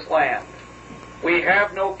of this land. We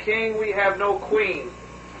have no king, we have no queen.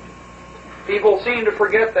 People seem to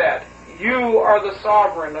forget that. You are the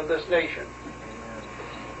sovereign of this nation.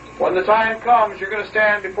 When the time comes, you're going to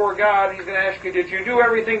stand before God, and He's going to ask you, did you do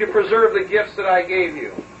everything to preserve the gifts that I gave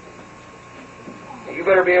you? You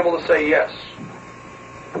better be able to say yes.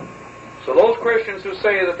 So those Christians who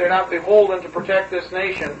say that they're not beholden to protect this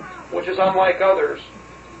nation, which is unlike others,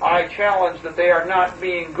 I challenge that they are not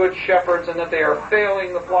being good shepherds and that they are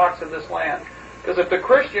failing the flocks of this land. Because if the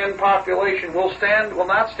Christian population will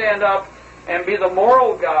not stand up and be the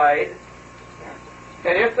moral guide,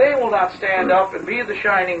 and if they will not stand up and be the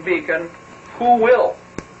shining beacon, who will?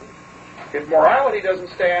 If morality doesn't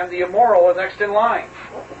stand, the immoral are next in line.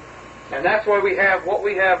 And that's why we have what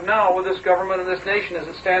we have now with this government and this nation as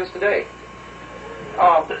it stands today. Is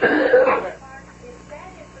that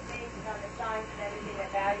information on the signs and everything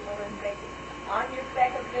valuable information on your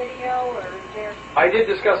second video, or is there... I did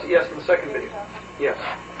discuss it, yes, in the second video. Yes.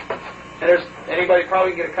 And there's anybody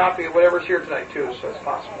probably can get a copy of whatever's here tonight, too, so it's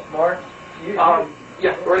possible. Mark, yeah,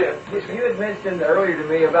 go ahead. You had mentioned earlier to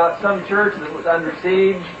me about some church that was under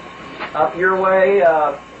siege up your way.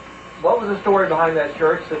 What was the story behind that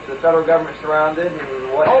church that the federal government surrounded,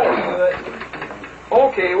 and what happened to it?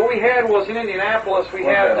 Okay, what we had was in Indianapolis, we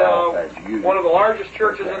had one of the largest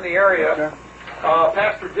churches in the area.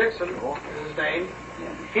 Pastor Dixon is his name.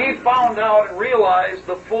 He found out and realized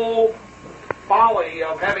the full folly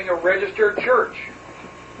of having a registered church.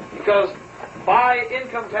 Because by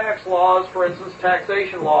income tax laws, for instance,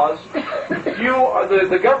 taxation laws,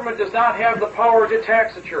 the government does not have the power to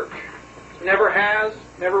tax a church. Never has,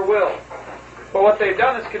 never will. But what they've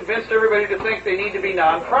done is convinced everybody to think they need to be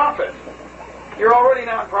non-profit. You're already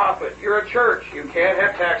non-profit. You're a church. You can't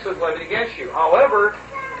have taxes levied against you. However,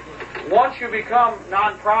 once you become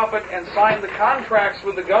non-profit and sign the contracts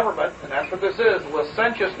with the government, and that's what this is,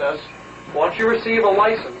 licentiousness, once you receive a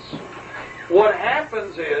license, what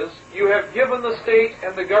happens is you have given the state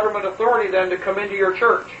and the government authority then to come into your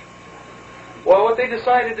church. Well, what they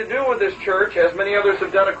decided to do with this church, as many others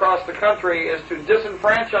have done across the country, is to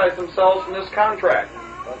disenfranchise themselves from this contract.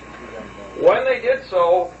 When they did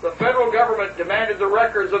so, the federal government demanded the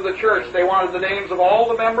records of the church. They wanted the names of all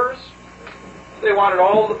the members. They wanted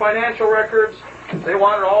all of the financial records. They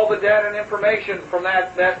wanted all the data and information from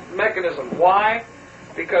that mechanism. Why?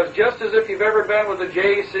 Because just as if you've ever been with the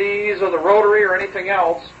JCs or the Rotary or anything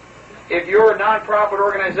else, if your nonprofit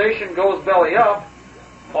organization goes belly up,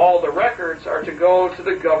 all the records are to go to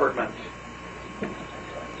the government.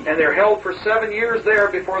 And they're held for 7 years there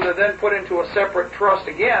before they're then put into a separate trust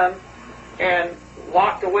again and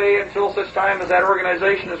locked away until such time as that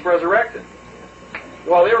organization is resurrected.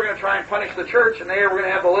 Well, they were going to try and punish the church, and they were going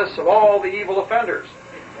to have the lists of all the evil offenders.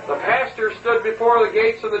 The pastor stood before the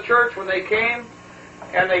gates of the church when they came,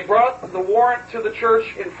 and they brought the warrant to the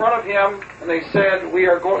church in front of him, and they said, we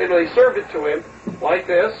are going, and they served it to him like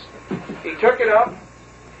this. He took it up,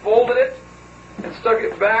 folded it, and stuck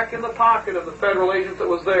it back in the pocket of the federal agent that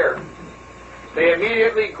was there. They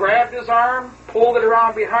immediately grabbed his arm, pulled it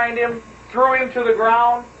around behind him, threw him to the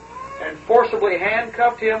ground, and forcibly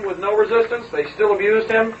handcuffed him with no resistance. They still abused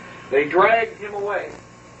him. They dragged him away.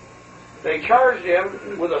 They charged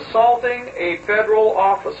him with assaulting a federal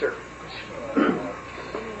officer.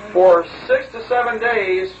 For 6 to 7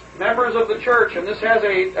 days, members of the church, and this has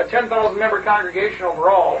a 10,000 member congregation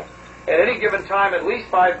overall, at any given time at least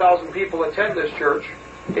 5,000 people attend this church.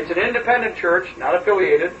 It's an independent church, not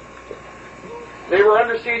affiliated. They were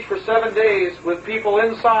under siege for 7 days with people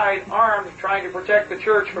inside armed trying to protect the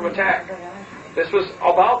church from attack. This was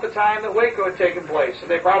about the time that Waco had taken place,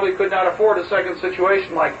 and they probably could not afford a second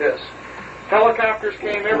situation like this. Helicopters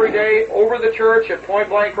came every day over the church at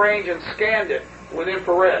point-blank range and scanned it with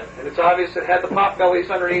infrared. And it's obvious it had the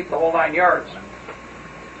potbellies underneath, the whole 9 yards.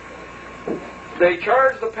 They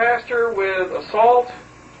charged the pastor with assault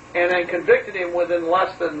and then convicted him within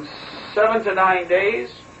less than 7 to 9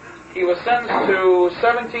 days. He was sentenced to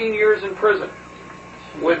 17 years in prison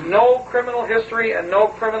with no criminal history and no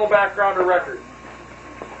criminal background or record.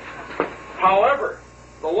 However,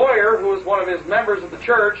 the lawyer, who was one of his members of the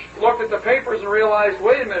church, looked at the papers and realized,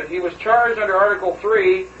 wait a minute, he was charged under Article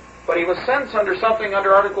 3, but he was sentenced under something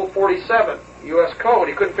under Article 47, U.S. Code.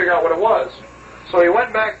 He couldn't figure out what it was. So he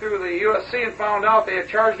went back through the USC and found out they had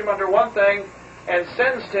charged him under one thing and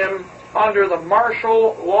sentenced him under the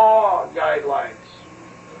martial law guidelines.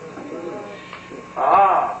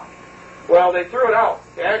 Well, they threw it out.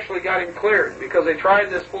 They actually got him cleared because they tried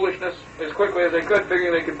this foolishness as quickly as they could,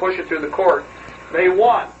 figuring they could push it through the court. They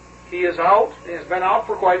won. He is out. He has been out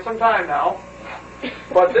for quite some time now.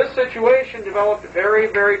 But this situation developed very,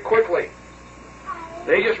 very quickly.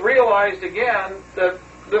 They just realized again that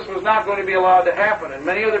this was not going to be allowed to happen. And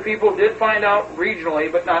many other people did find out regionally,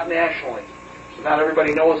 but not nationally. So not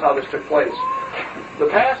everybody knows how this took place. The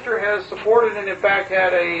pastor has supported and in fact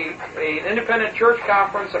had an independent church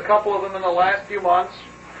conference, a couple of them in the last few months,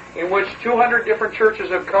 in which 200 different churches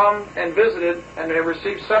have come and visited and have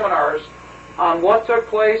received seminars on what took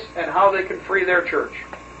place and how they can free their church.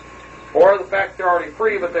 Or the fact they're already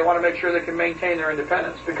free, but they want to make sure they can maintain their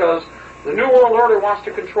independence. Because the New World Order wants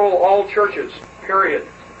to control all churches, period.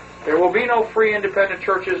 There will be no free independent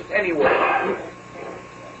churches anywhere.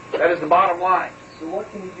 That is the bottom line. So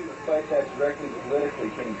what can you do to fight that directly politically?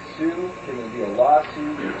 Can you sue? Can there be a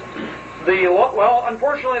lawsuit? Well,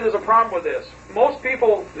 unfortunately, there's a problem with this. Most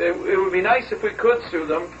people, it would be nice if we could sue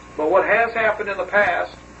them, but what has happened in the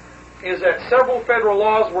past is that several federal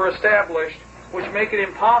laws were established which make it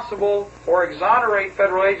impossible or exonerate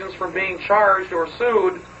federal agents from being charged or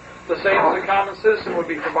sued the same as a common citizen would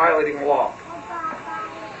be for violating the law.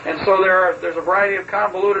 And so there's a variety of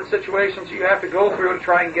convoluted situations you have to go through to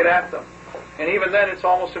try and get at them. And even then, it's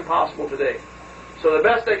almost impossible today. So the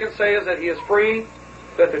best they can say is that he is free,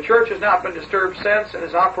 that the church has not been disturbed since and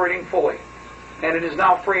is operating fully. And it is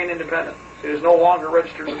now free and independent. It is no longer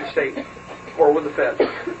registered with the state or with the feds.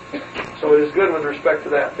 So it is good with respect to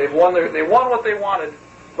that. They won what they wanted,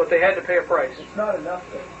 but they had to pay a price. It's not enough,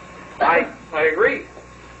 though. I agree.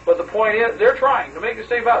 But the point is, they're trying to make a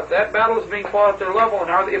statement about it. That battle is being fought at their level,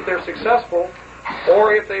 and if they're successful,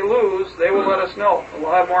 or if they lose, they will let us know.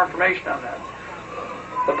 We'll have more information on that.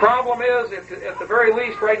 The problem is, at the very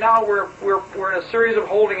least, right now we're in a series of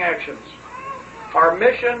holding actions. Our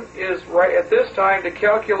mission is right at this time to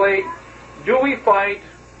calculate: do we fight,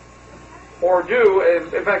 or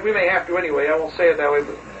in fact, we may have to anyway. I won't say it that way,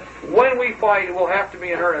 but when we fight, it will have to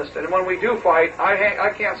be in earnest. And when we do fight,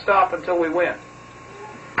 I can't stop until we win.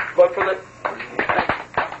 But for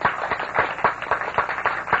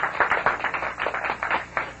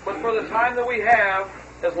the time that we have,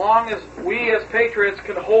 as long as we as patriots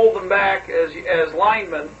can hold them back as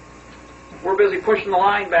linemen, we're busy pushing the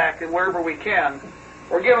line back and wherever we can.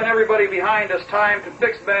 We're giving everybody behind us time to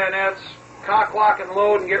fix bayonets, cock, lock, and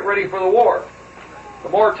load, and get ready for the war. The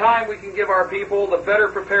more time we can give our people, the better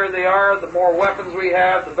prepared they are, the more weapons we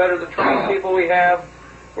have, the better the trained people we have.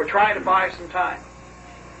 We're trying to buy some time.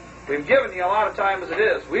 We've given you a lot of time as it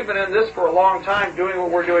is. We've been in this for a long time doing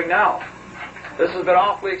what we're doing now. This has been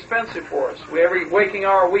awfully expensive for us. Every waking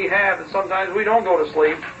hour we have, and sometimes we don't go to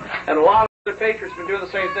sleep, and a lot of other patriots have been doing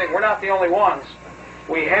the same thing. We're not the only ones.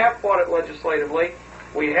 We have fought it legislatively,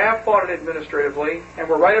 we have fought it administratively, and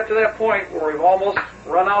we're right up to that point where we've almost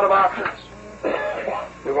run out of options.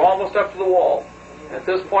 We're almost up to the wall. At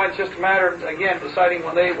this point, it's just a matter of, again, deciding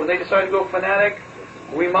when they decide to go fanatic,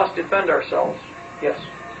 we must defend ourselves. Yes?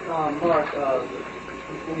 Mark,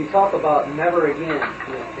 when you talk about never again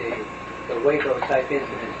with the Waco type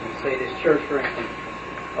incidents, you say this church, for instance,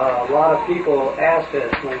 a lot of people asked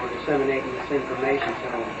us when we're disseminating this information to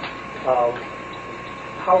them,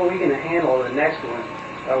 how are we going to handle the next one?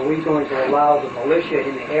 Are we going to allow the militia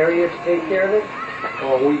in the area to take care of it?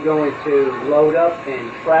 Or are we going to load up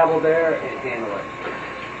and travel there and handle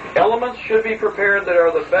it? Elements should be prepared that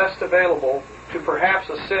are the best available to perhaps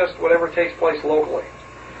assist whatever takes place locally.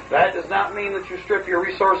 That does not mean that you strip your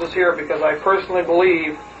resources here, because I personally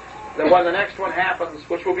believe that when the next one happens,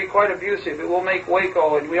 which will be quite abusive, it will make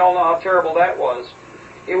Waco, and we all know how terrible that was,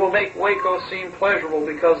 it will make Waco seem pleasurable,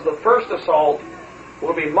 because the first assault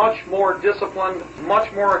will be much more disciplined,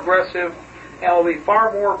 much more aggressive, and will be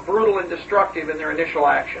far more brutal and destructive in their initial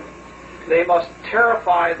action. They must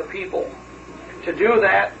terrify the people. To do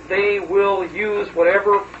that, they will use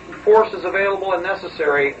whatever force is available and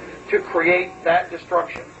necessary to create that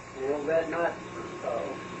destruction. Will that not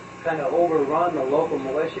kind of overrun the local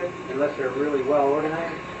militia unless they're really well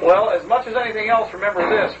organized? Well, as much as anything else, remember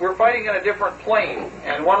this: we're fighting in a different plane.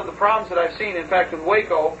 And one of the problems that I've seen, in fact, with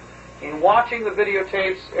Waco, in watching the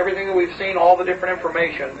videotapes, everything that we've seen, all the different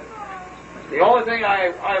information, The only thing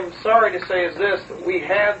I'm sorry to say is this, that we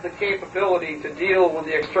had the capability to deal with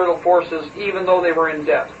the external forces even though they were in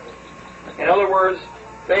depth. In other words,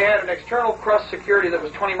 they had an external crust security that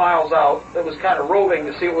was 20 miles out, that was kind of roving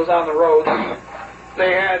to see what was on the road.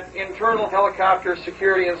 They had internal helicopter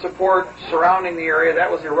security and support surrounding the area.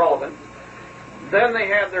 That was irrelevant. Then they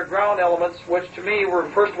had their ground elements, which to me were,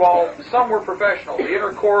 first of all, some were professional. The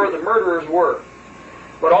inner core of the murderers were.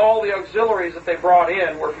 But all the auxiliaries that they brought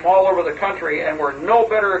in were from all over the country and were no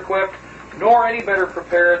better equipped nor any better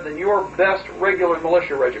prepared than your best regular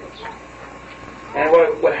militia regiments. And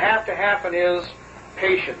what would have to happen is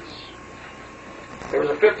patience. There was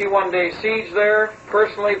a 51-day siege there.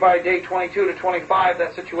 Personally, by day 22 to 25,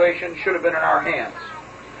 that situation should have been in our hands.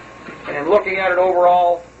 And in looking at it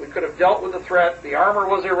overall, we could have dealt with the threat. The armor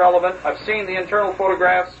was irrelevant. I've seen the internal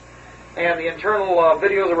photographs and the internal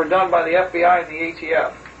videos that were done by the FBI and the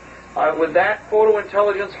ATF. With that photo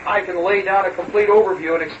intelligence, I can lay down a complete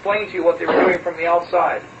overview and explain to you what they were doing from the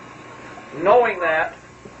outside. Knowing that,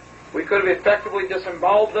 we could have effectively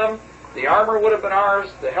disemboweled them. The armor would have been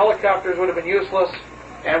ours. The helicopters would have been useless.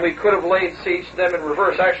 And we could have laid siege to them in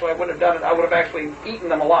reverse. Actually, I wouldn't have done it. I would have actually eaten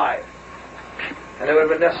them alive. And it would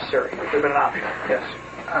have been necessary. It would have been an option. Yes.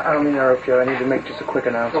 I don't mean to interrupt you. I need to make just a quick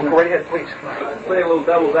announcement. No, go right ahead, please. Play a little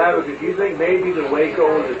devil's advocate. Do you think maybe the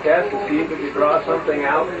Waco was a test to see if we could draw something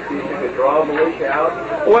out, to see if we could draw a militia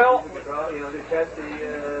out? Well, to test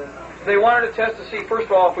the... They wanted to test to see, first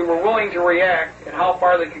of all, if we were willing to react and how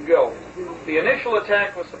far they could go. The initial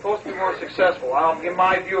attack was supposed to be more successful. I'll give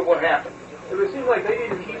my view of what happened. It seemed like they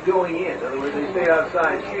didn't keep going in. In other words, they stayed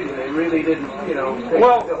outside shooting. They really didn't,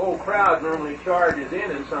 the whole crowd normally charges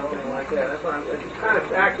in and something like that. That's why it kind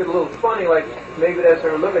of acted a little funny, like maybe that's what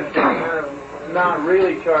they're looking for, kind of not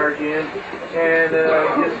really charge in and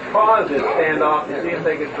just cause this standoff to see if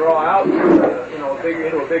they could draw out, a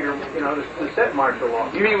bigger, to set march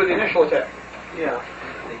along. You mean with the initial attack? Yeah.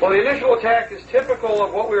 Well, the initial attack is typical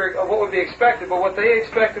of what would be expected, but what they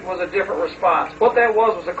expected was a different response. What that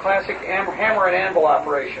was a classic hammer and anvil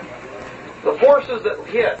operation. The forces that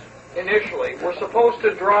hit initially were supposed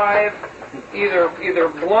to drive either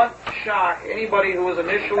blunt shock anybody who was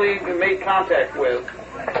initially made contact with,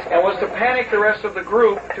 and was to panic the rest of the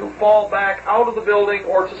group to fall back out of the building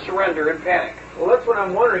or to surrender in panic. Well, that's what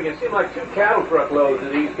I'm wondering. It seemed like 2 cattle truck loads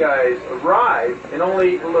of these guys arrived, and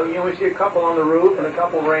only see a couple on the roof, and a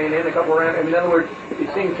couple ran in, a couple ran. I mean, in other words,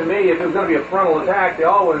 it seemed to me if it was going to be a frontal attack, they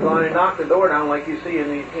all would have gone and knocked the door down like you see in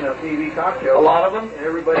the TV talk shows. A lot of them. And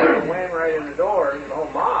everybody went right in the door, and the whole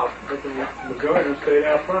mob. But the majority stayed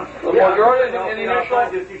out front. The majority in the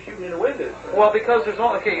initial just shooting in the windows. Well, because there's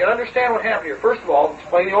only you understand what happened here. First of all,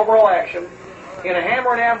 explain the overall action. In a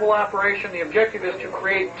hammer and anvil operation, the objective is to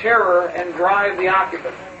create terror and drive the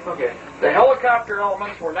occupant. Okay. The helicopter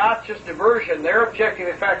elements were not just diversion. Their objective,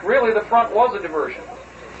 in fact, really the front was a diversion.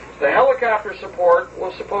 The helicopter support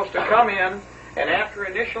was supposed to come in, and after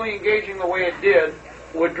initially engaging the way it did,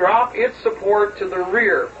 would drop its support to the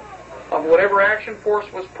rear of whatever action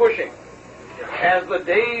force was pushing. As the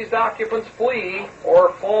dazed occupants flee,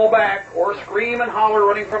 or fall back, or scream and holler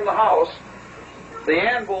running from the house, the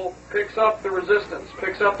anvil picks up the resistance,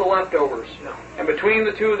 picks up the leftovers. And between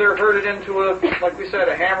the two, they're herded into like we said,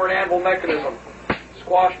 a hammer and anvil mechanism,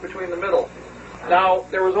 squashed between the middle. Now,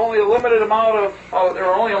 there was only a limited there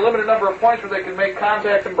were only a limited number of points where they could make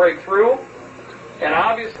contact and break through. And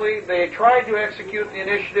obviously, they tried to execute the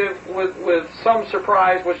initiative with some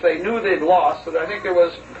surprise, which they knew they'd lost. So I think there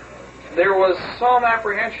was some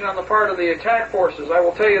apprehension on the part of the attack forces. I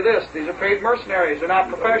will tell you this, these are paid mercenaries, they're not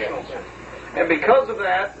professionals. And because of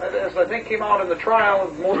that, as I think came out in the trial,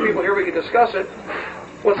 and most people here we could discuss it,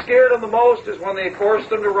 what scared them the most is when they forced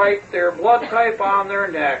them to write their blood type on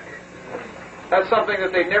their neck. That's something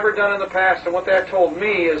that they'd never done in the past, and what that told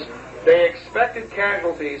me is they expected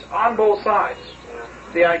casualties on both sides.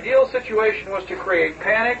 The ideal situation was to create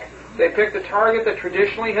panic. They picked a target that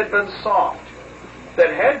traditionally had been soft,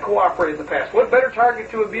 that had cooperated in the past. What better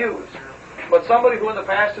target to abuse? But somebody who in the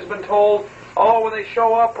past has been told, oh, when they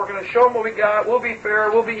show up, we're going to show them what we got, we'll be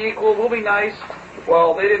fair, we'll be equal, we'll be nice.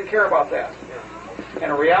 Well, they didn't care about that.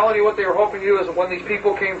 And in reality, what they were hoping to do is that when these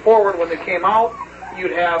people came forward, when they came out,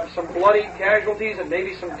 you'd have some bloody casualties and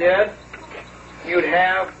maybe some dead. You'd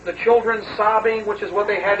have the children sobbing, which is what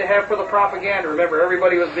they had to have for the propaganda. Remember,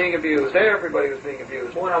 everybody was being abused. Everybody was being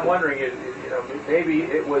abused. What I'm wondering is, maybe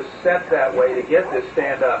it was set that way to get this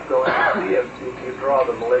stand-up going to see if you draw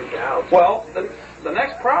the militia out. Well, the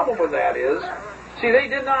next problem with that is, see, they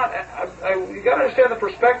did not. You got to understand the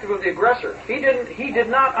perspective of the aggressor. He did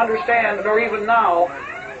not understand, nor even now.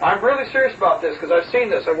 I'm really serious about this because I've seen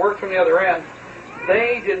this. I've worked from the other end.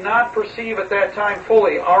 They did not perceive at that time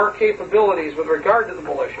fully our capabilities with regard to the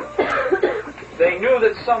militia. They knew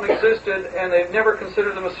that some existed, and they've never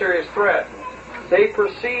considered them a serious threat. They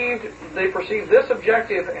perceived this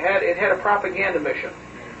objective had a propaganda mission.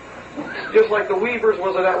 Just like the Weavers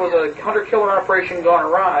was a hunter-killer operation gone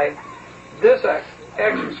awry. This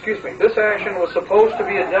action was supposed to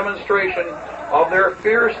be a demonstration of their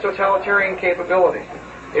fierce totalitarian capability.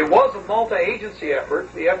 It was a multi-agency effort.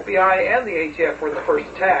 The FBI and the ATF were in the first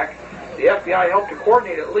attack. The FBI helped to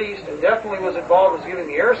coordinate at least, and definitely was involved in giving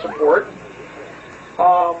the air support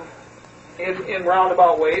in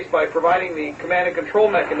roundabout ways by providing the command and control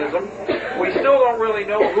mechanism. We still don't really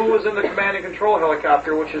know who was in the command and control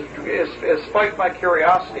helicopter, which has spiked my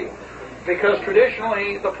curiosity, because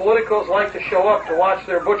traditionally the politicos like to show up to watch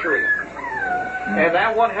their butchery. And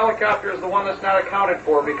that one helicopter is the one that's not accounted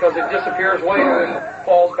for because it disappears later and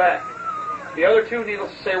falls back. The other two,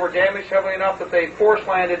 needless to say, were damaged heavily enough that they force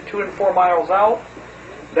landed 2 and 4 miles out.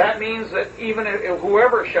 That means that even if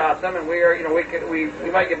whoever shot them, and we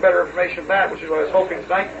might get better information of that, which is what I was hoping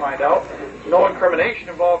tonight to find out. No incrimination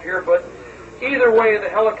involved here, but either way, the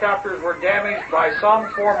helicopters were damaged by some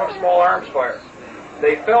form of small arms fire.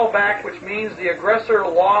 They fell back, which means the aggressor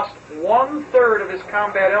lost 1/3 of his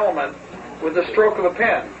combat element with the stroke of a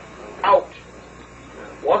pen. Out.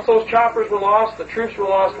 Once those choppers were lost, the troops were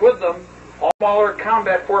lost with them. All smaller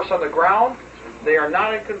combat force on the ground. They are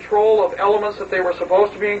not in control of elements that they were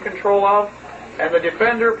supposed to be in control of, and the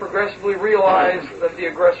defender progressively realized that the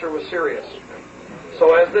aggressor was serious.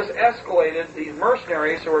 So as this escalated, these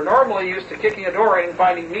mercenaries, who are normally used to kicking a door in and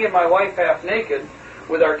finding me and my wife half naked,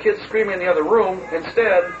 with our kids screaming in the other room,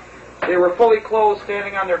 instead, they were fully clothed,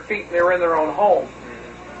 standing on their feet, and they were in their own home.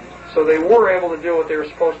 So they were able to do what they were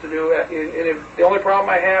supposed to do. And the only problem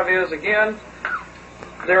I have is, again,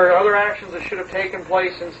 there are other actions that should have taken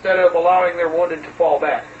place instead of allowing their wounded to fall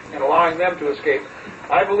back and allowing them to escape.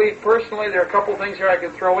 I believe personally there are a couple things here I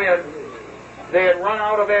could throw in. They had run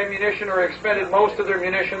out of ammunition or expended most of their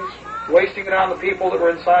munitions, wasting it on the people that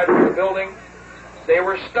were inside of the building. They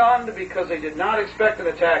were stunned because they did not expect an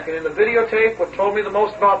attack. And in the videotape, what told me the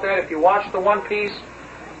most about that, if you watch the one piece,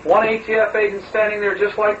 one ATF agent standing there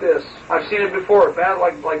just like this. I've seen it before,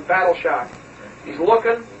 like battle shock. He's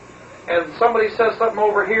looking, and somebody says something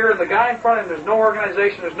over here, and the guy in front of him, there's no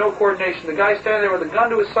organization, there's no coordination. The guy's standing there with a gun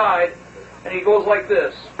to his side, and he goes like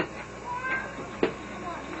this.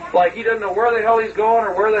 Like he doesn't know where the hell he's going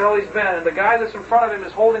or where the hell he's been. And the guy that's in front of him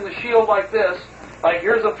is holding the shield like this, like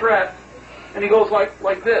here's a threat, and he goes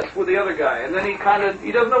like this with the other guy. And then he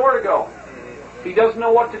doesn't know where to go. He doesn't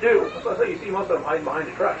know what to do. So you see most of them hiding behind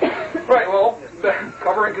a truck. Right, well,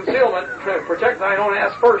 cover and concealment, protect thine own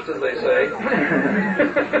ass first, as they say.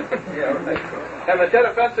 Yeah, right. And the dead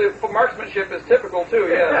offensive marksmanship is typical, too,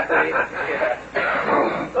 yes.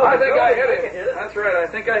 I think I hit him. That's right, I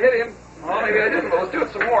think I hit him. Well, maybe I didn't, but let's do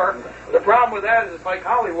it some more. The problem with that is it's like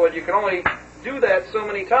Hollywood. You can only do that so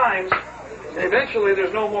many times, and eventually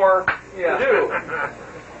there's no more to do.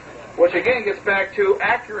 Which again gets back to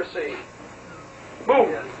accuracy. Boom.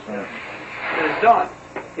 It is done.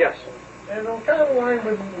 Yes. And I'm kind of line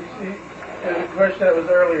with the question that was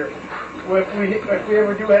earlier. If we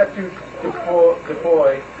ever do have to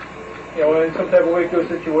deploy, in some type of way to a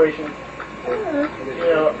situation,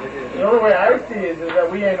 the only way I see it is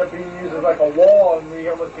that we end up being used as like a wall, and we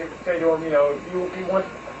almost say to them, if you want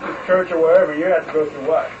this church or wherever, you have to go through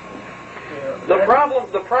what? The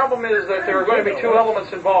problem is that there are going to be two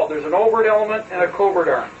elements involved. There's an overt element and a covert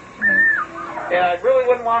arm. And I really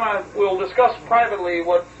wouldn't want to. We'll discuss privately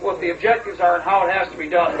what the objectives are and how it has to be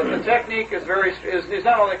done. But the technique is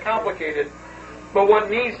not only complicated, but what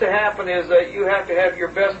needs to happen is that you have to have your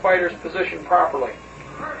best fighters positioned properly.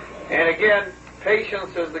 And again,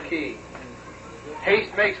 patience is the key.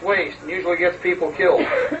 Haste makes waste and usually gets people killed.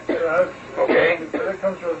 Okay? That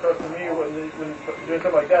comes across to me when doing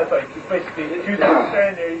something like that. It's like you basically choose to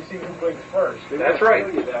stand there, you see who blinks first. That's right.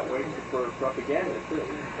 You that way for propaganda too.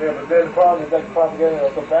 Yeah, but then the problem is that the propaganda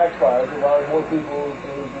also backfires, allowing more people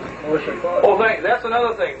to militia cause. Oh, that's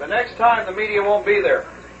another thing. The next time the media won't be there.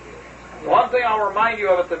 One thing I'll remind you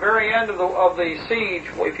of at the very end of the siege,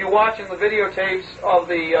 if you watch in the videotapes of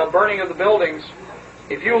the burning of the buildings,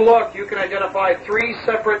 if you look, you can identify 3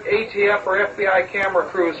 separate ATF or FBI camera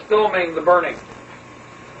crews filming the burning.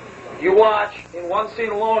 If you watch, in one scene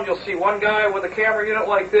alone, you'll see one guy with a camera unit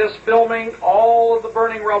like this filming all of the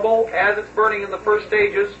burning rubble as it's burning in the first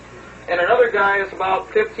stages, and another guy is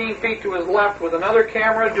about 15 feet to his left with another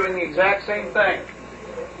camera doing the exact same thing,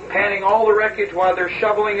 panning all the wreckage while they're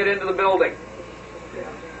shoveling it into the building.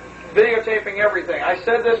 Videotaping everything. I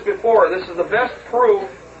said this before, this is the best proof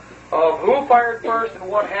of who fired first and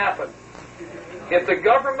what happened. If the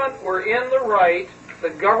government were in the right, the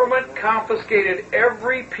government confiscated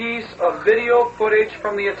every piece of video footage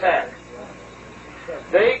from the attack.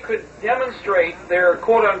 They could demonstrate their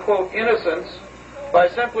quote-unquote innocence by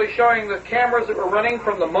simply showing the cameras that were running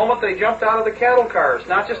from the moment they jumped out of the cattle cars,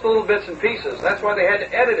 not just little bits and pieces. That's why they had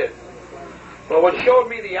to edit it. But what showed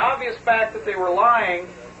me the obvious fact that they were lying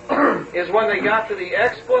is when they got to the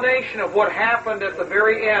explanation of what happened at the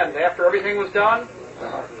very end, after everything was done.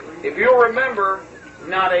 If you'll remember,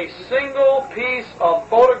 not a single piece of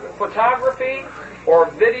photography or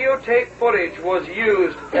videotape footage was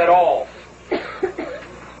used at all.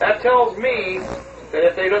 That tells me that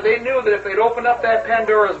if they knew that if they'd opened up that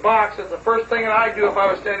Pandora's box, that's the first thing that I'd do if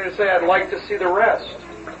I was standing there and say, I'd like to see the rest.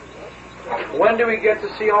 When do we get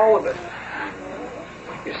to see all of it?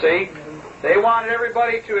 You see, they wanted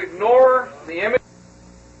everybody to ignore the image.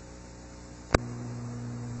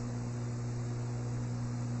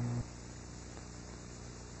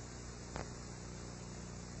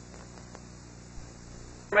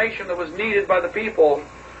 Information that was needed by the people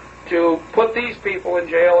to put these people in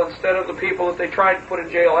jail instead of the people that they tried to put in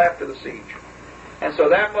jail after the siege. And so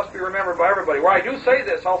that must be remembered by everybody. Where I do say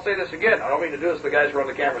this, I'll say this again. I don't mean to do this to the guys who run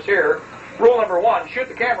the cameras here. Rule number 1, shoot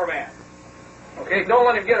the cameraman. Okay, don't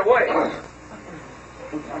let him get away.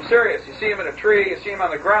 I'm serious. You see him in a tree, you see him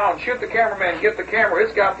on the ground, shoot the cameraman, get the camera,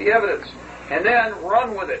 it's got the evidence. And then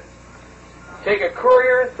run with it. Take a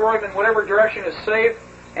courier, throw him in whatever direction is safe,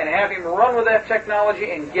 and have him run with that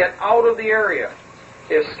technology and get out of the area.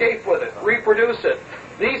 Escape with it. Reproduce it.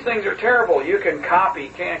 These things are terrible. You can copy,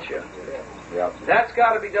 can't you? Yep. That's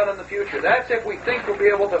got to be done in the future. That's if we think we'll be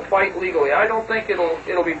able to fight legally. I don't think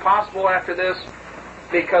it'll be possible after this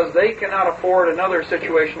because they cannot afford another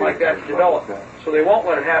situation like that to develop. So they won't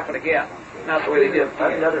let it happen again. Not the way they did. I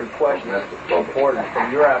have another question that's important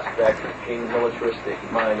from your aspect of being militaristic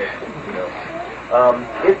minded.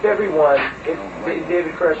 If David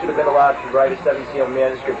Koerner should have been allowed to write a 7-seal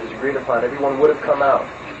manuscript as agreed upon, everyone would have come out.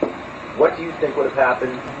 What do you think would have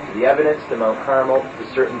happened to the evidence, to Mount Carmel,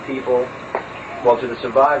 to certain people, well, to the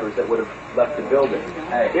survivors that would have left the building?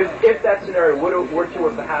 If that scenario were to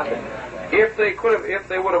have happened. If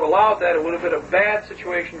they would have allowed that, it would have been a bad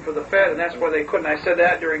situation for the Fed, and that's why they couldn't. I said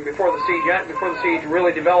that before the siege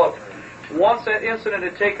really developed. Once that incident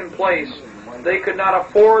had taken place, they could not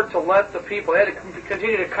afford to let the people. They had to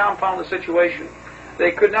continue to compound the situation.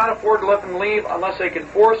 They could not afford to let them leave unless they could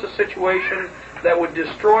force a situation that would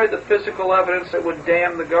destroy the physical evidence that would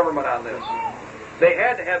damn the government on this. They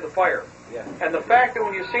had to have the fire. Yeah. And the fact that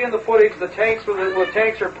when you see in the footage the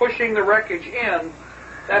tanks are pushing the wreckage in,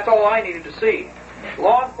 that's all I needed to see.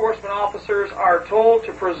 Law enforcement officers are told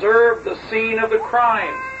to preserve the scene of the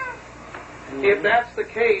crime. If that's the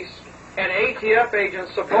case, and ATF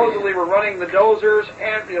agents supposedly were running the dozers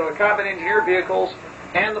and the combat engineer vehicles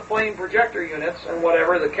and the flame projector units and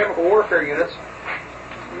whatever, the chemical warfare units,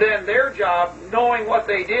 then their job, knowing what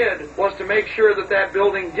they did, was to make sure that that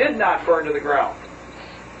building did not burn to the ground.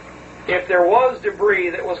 If there was debris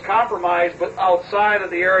that was compromised but outside of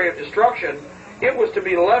the area of destruction, it was to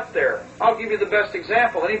be left there. I'll give you the best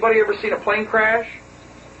example. Anybody ever seen a plane crash?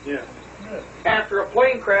 Yeah. After a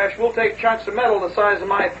plane crash, we'll take chunks of metal the size of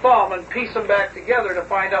my thumb and piece them back together to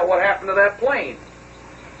find out what happened to that plane.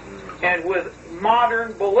 And with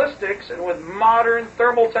modern ballistics and with modern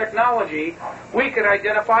thermal technology, we can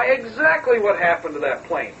identify exactly what happened to that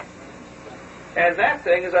plane. And that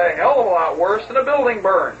thing is a hell of a lot worse than a building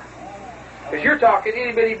burn. Because you're talking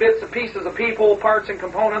itty-bitty bits and pieces of people, parts and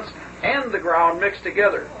components, and the ground mixed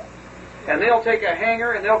together. And they'll take a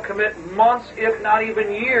hangar and they'll commit months, if not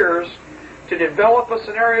even years, to develop a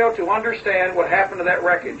scenario to understand what happened to that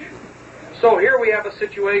wreckage. So here we have a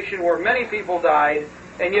situation where many people died,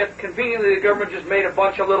 and yet conveniently the government just made a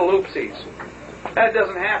bunch of little oopsies. That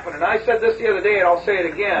doesn't happen. And I said this the other day, and I'll say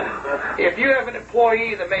it again. If you have an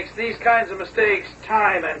employee that makes these kinds of mistakes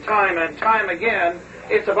time and time and time again,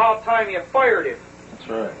 it's about time you fired him. That's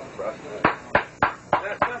right.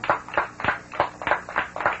 That's simple.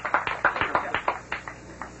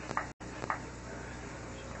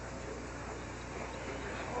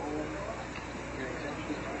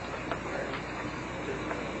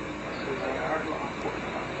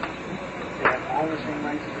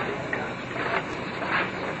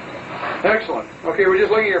 Excellent. Okay, we're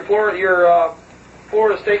just looking at your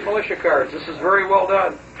Florida State Militia cards. This is very well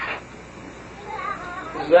done.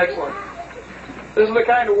 This is excellent. This is the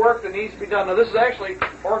kind of work that needs to be done. Now, this is actually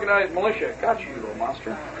organized militia. Got you, little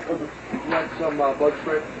monster. You want some bug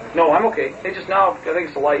spray? No, I'm okay. They just now, I think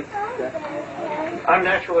it's the light. Okay. I'm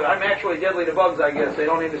naturally deadly to bugs, I guess. They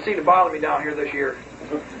don't even seem to bother me down here this year.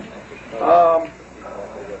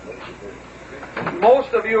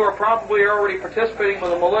 Most of you are probably already participating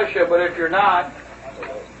with the militia, but if you're not,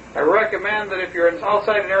 I recommend that if you're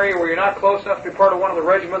outside an area where you're not close enough to be part of one of the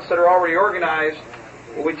regiments that are already organized,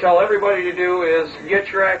 what we tell everybody to do is get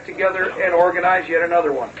your act together and organize yet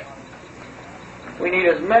another one. We need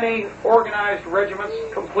as many organized regiments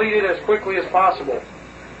completed as quickly as possible.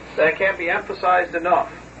 That can't be emphasized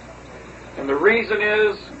enough. And the reason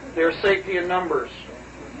is there's safety in numbers.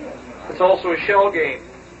 It's also a shell game.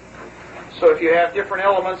 So if you have different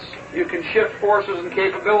elements, you can shift forces and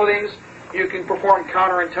capabilities. You can perform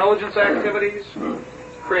counterintelligence activities,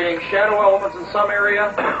 creating shadow elements in some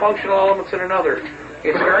area, functional elements in another.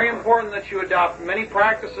 It's very important that you adopt many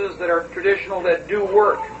practices that are traditional, that do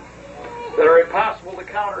work, that are impossible to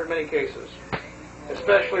counter in many cases,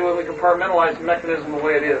 especially when we compartmentalize the mechanism the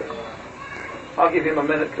way it is. I'll give him a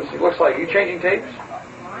minute because it looks like you changing tapes?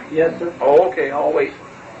 Yes, sir. Oh, okay. I'll wait.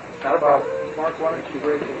 Not a problem. Mark, why don't you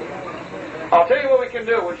break it? I'll tell you what we can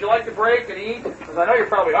do. Would you like to break and eat? Because I know you're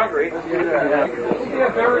probably hungry. Yeah,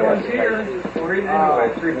 if everyone's here, we're eating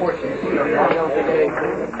anyway. 3:14.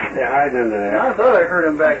 They're hiding under there. I thought I heard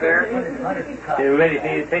him back there. They're ready for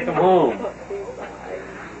you to take them home.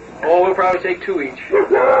 Oh, we'll probably take 2 each.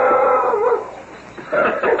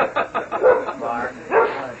 Mark, you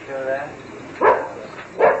want to show that?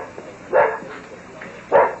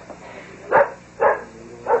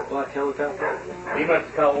 Black helicopter? He must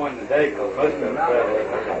have caught one today, because most of them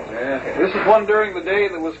fell. Yeah. This is one during the day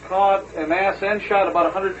that was caught en masse and shot about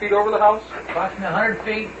 100 feet over the house. Approximately 100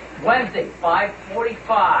 feet, Wednesday,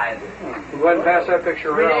 5:45. We'll go ahead and pass that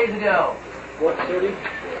picture 3 around. days ago. What city?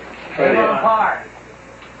 Avon Park.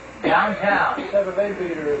 Downtown. 7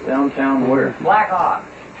 meters. Downtown where? Black Hawk.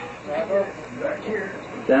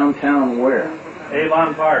 Downtown where?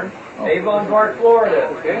 Avon Park. Avon Park, Florida.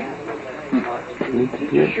 Okay.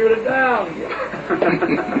 Just shoot it down.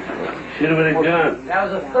 Shoot it with a gun. That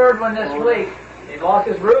was the third one this week. He lost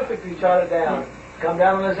his roof if he shot it down. Come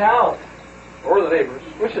down on his house. Or the neighbors,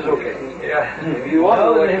 which is okay. Yeah. If you want to,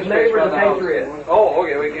 No, like, his space neighbor's around a the house. patriot. Oh,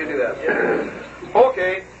 okay, we can do that.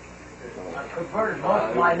 Okay. I converted most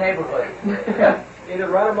of my neighborhood. Either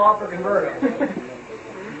run him off or convert him.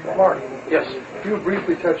 Mark, Yes. you were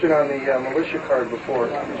briefly touching on the militia card before.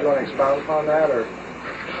 Did you want to expound upon that, or?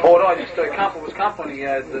 Oh, no, I just was complimenting.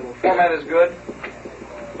 The format is good.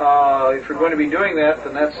 If you're going to be doing that,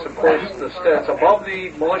 then that's, of course, that's above the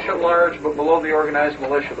militia at large, but below the organized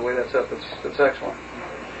militia, the way that's set. That's excellent.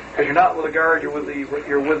 Because you're not with the Guard, you're with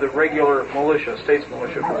the regular militia, state's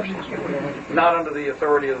militia forces. Not under the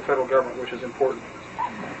authority of the federal government, which is important.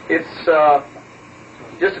 It's,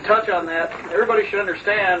 just to touch on that, everybody should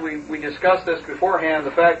understand, we discussed this beforehand,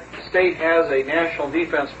 the fact that the state has a national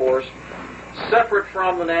defense force separate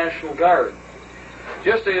from the National Guard.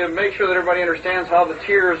 Just to make sure that everybody understands how the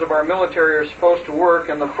tiers of our military are supposed to work,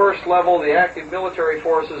 and the first level, the active military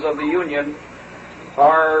forces of the Union,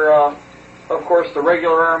 are, of course, the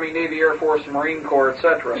regular Army, Navy, Air Force, Marine Corps,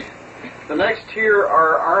 etc. The next tier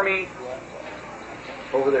are Army,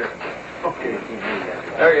 over there. Okay.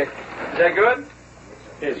 Okay. Is that good?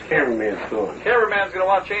 His cameraman's going. Cameraman's going to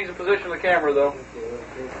want to change the position of the camera, though.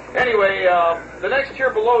 Anyway, the next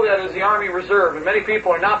tier below that is the Army Reserve, and many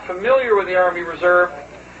people are not familiar with the Army Reserve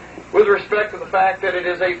with respect to the fact that it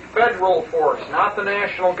is a federal force, not the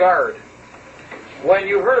National Guard. When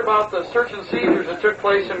you heard about the search and seizures that took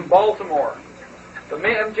place in Baltimore, the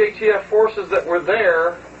MJTF forces that were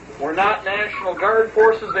there were not National Guard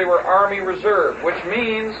forces, they were Army Reserve, which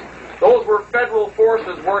means those were federal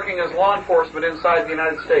forces working as law enforcement inside the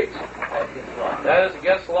United States. That is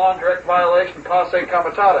against the law in direct violation posse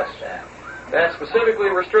comitatus. That specifically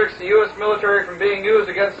restricts the U.S. military from being used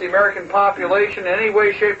against the American population in any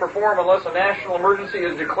way, shape, or form unless a national emergency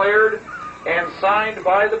is declared and signed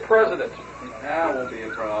by the President. That won't be a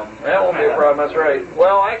problem. That won't be a problem, that's right.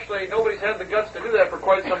 Well, actually, nobody's had the guts to do that for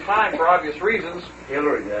quite some time for obvious reasons.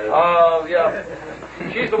 Hillary does. Yeah.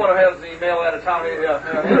 She's the one who has the male anatomy,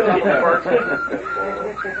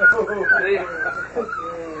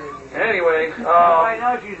 Anyway, I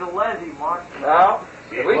know she's a lesbian, Mark. well,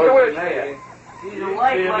 at least I wish, maybe. She's a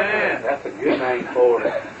lake lesbian. That's a good name for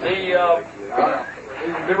it.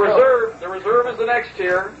 The reserve is the next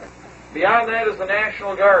tier. Beyond that is the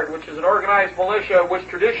National Guard, which is an organized militia which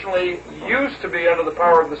traditionally used to be under the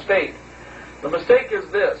power of the state. The mistake is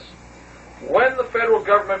this. When the federal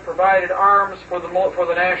government provided arms for the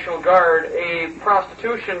National Guard, a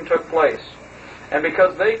prostitution took place. And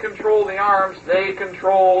because they control the arms, they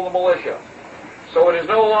control the militia. So it is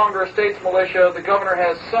no longer a state's militia. The governor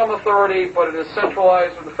has some authority, but it is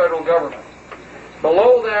centralized with the federal government.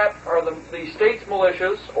 Below that are the state's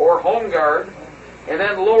militias, or home guard, and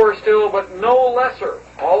then lower still, but no lesser,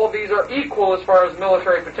 all of these are equal as far as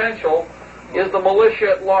military potential, is the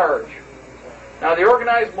militia at large. Now, the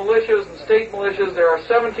organized militias and state militias, there are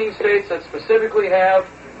 17 states that specifically have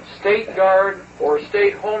state guard, or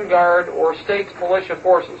state home guard, or state militia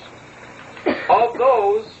forces. Of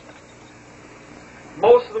those,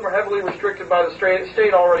 most of them are heavily restricted by the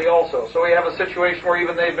state already also, so we have a situation where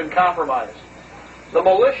even they've been compromised. The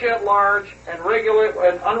militia at large and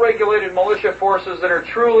unregulated militia forces that are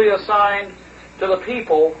truly assigned to the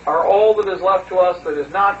people are all that is left to us that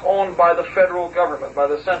is not owned by the federal government, by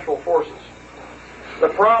the central forces. The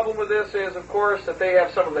problem with this is, of course, that they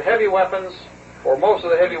have some of the heavy weapons, or most of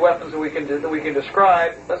the heavy weapons that we can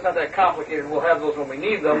describe. That's not that complicated. We'll have those when we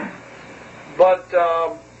need them. But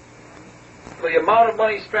the amount of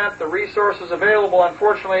money spent, the resources available,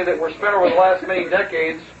 unfortunately, that were spent over the last many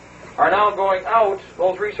decades, are now going out.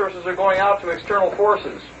 Those resources are going out to external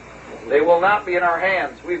forces. They will not be in our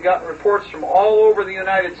hands. We've gotten reports from all over the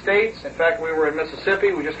United States. In fact, we were in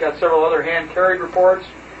Mississippi. We just got several other hand-carried reports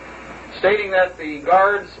stating that the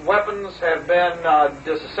Guards' weapons have been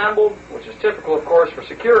disassembled, which is typical, of course, for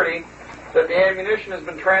security, that the ammunition has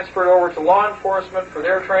been transferred over to law enforcement for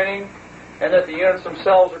their training, and that the units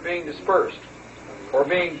themselves are being dispersed or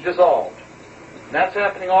being dissolved. And that's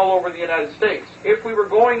happening all over the United States. If we were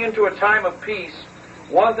going into a time of peace,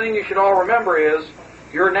 one thing you should all remember is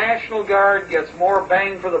your National Guard gets more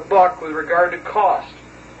bang for the buck with regard to cost.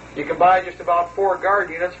 You can buy just about 4 Guard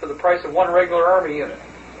units for the price of 1 regular Army unit.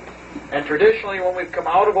 And traditionally, when we've come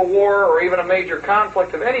out of a war or even a major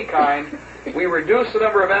conflict of any kind, we reduce the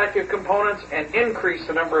number of active components and increase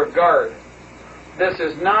the number of Guard. This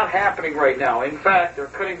is not happening right now. In fact, they're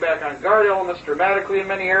cutting back on Guard elements dramatically in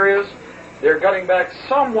many areas. They're cutting back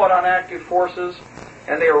somewhat on active forces,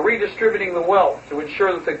 and they are redistributing the wealth to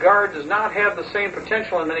ensure that the Guard does not have the same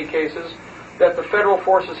potential in many cases that the federal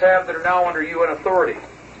forces have that are now under UN authority.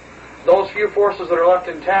 Those few forces that are left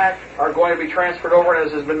intact are going to be transferred over, and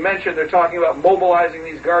as has been mentioned, they're talking about mobilizing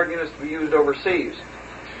these Guard units to be used overseas.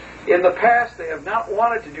 In the past, they have not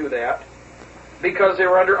wanted to do that because they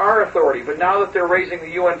were under our authority, but now that they're raising the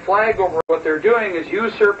UN flag over, what they're doing is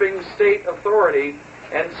usurping state authority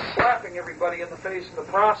and slapping everybody in the face in the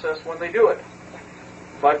process when they do it,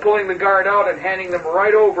 by pulling the Guard out and handing them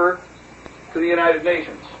right over to the United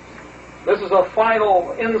Nations. This is a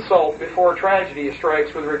final insult before tragedy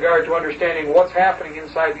strikes with regard to understanding what's happening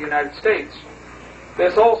inside the United States.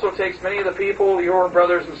 This also takes many of the people, your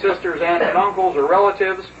brothers and sisters, aunts and uncles, or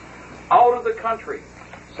relatives, out of the country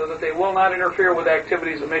so that they will not interfere with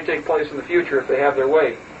activities that may take place in the future if they have their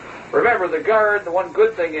way. Remember, the Guard, the one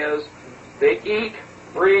good thing is, they eat,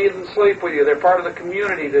 breathe, and sleep with you. They're part of the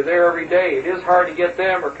community. They're there every day. It is hard to get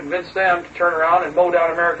them or convince them to turn around and mow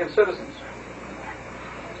down American citizens.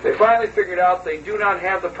 They finally figured out they do not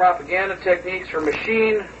have the propaganda techniques or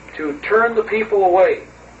machine to turn the people away.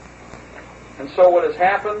 And so what has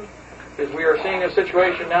happened is we are seeing a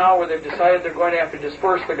situation now where they've decided they're going to have to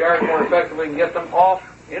disperse the Guard more effectively and get them off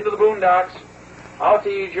into the boondocks, out to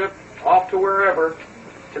Egypt, off to wherever,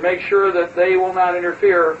 to make sure that they will not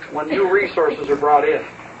interfere when new resources are brought in.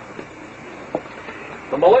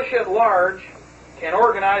 The militia at large can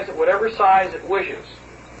organize at whatever size it wishes,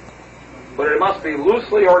 but it must be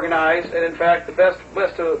loosely organized, and in fact the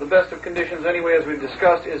best of conditions anyway, as we've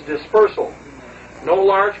discussed, is dispersal. No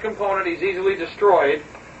large component is easily destroyed.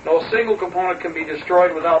 No single component can be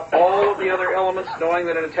destroyed without all of the other elements knowing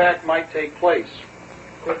that an attack might take place.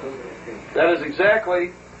 That is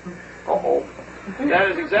exactly what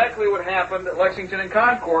happened at Lexington and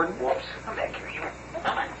Concord. Whoops. Come back here.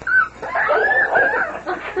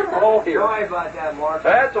 Oh, here. Sorry about that, Mark.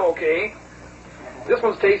 That's okay. This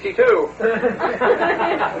one's tasty too.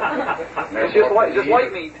 It's just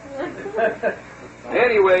light meat.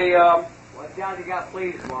 Anyway, Well, John, you got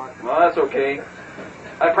pleased, Mark. well, that's okay.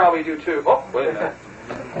 I probably do too. Oh, wait a minute.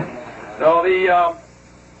 No, the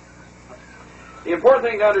important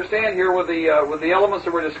thing to understand here with the elements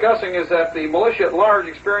that we're discussing is that the militia at large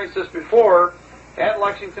experienced this before at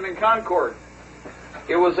Lexington and Concord.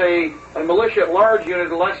 It was a militia at large unit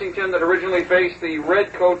in Lexington that originally faced the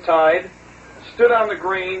redcoat tide, stood on the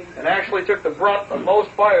green, and actually took the brunt of most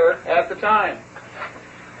fire at the time.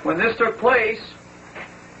 When this took place,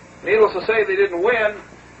 needless to say, they didn't win,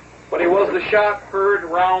 but it was the shot heard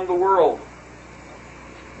around the world.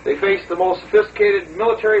 They faced the most sophisticated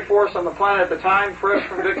military force on the planet at the time, fresh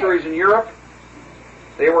from victories in Europe.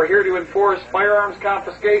 They were here to enforce firearms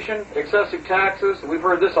confiscation, excessive taxes. We've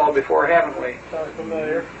heard this all before, haven't we? Sounds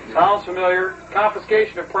familiar. Sounds familiar.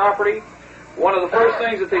 Confiscation of property, One of the first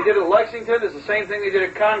things that they did at Lexington is the same thing they did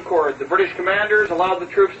at Concord. The British commanders allowed the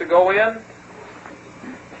troops to go in,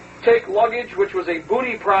 take luggage, which was a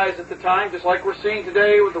booty prize at the time, just like we're seeing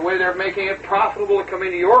today with the way they're making it profitable to come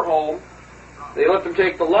into your home. They let them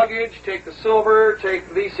take the luggage, take the silver, take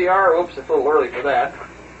the VCR. Oops, it's a little early for that.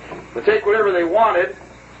 But take whatever they wanted,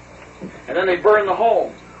 and then they burned the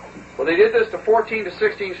home. Well, they did this to 14 to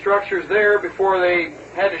 16 structures there before they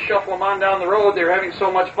had to shuffle them on down the road. They were having so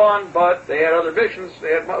much fun, but they had other missions,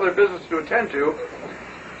 they had other business to attend to.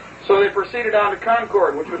 So they proceeded on to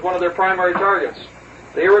Concord, which was one of their primary targets.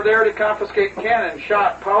 They were there to confiscate cannon,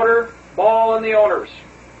 shot, powder, ball, and the owners.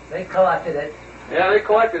 They collected it. Yeah, they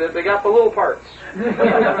collected it. They got the little parts.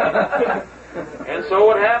 And so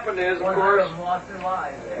what happened is, of course, lost their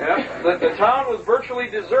lives. yeah, the town was virtually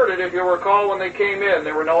deserted, if you'll recall, when they came in.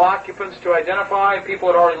 There were no occupants to identify. People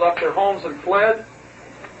had already left their homes and fled.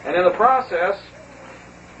 And in the process,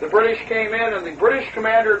 the British came in, and the British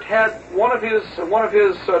commander had one of his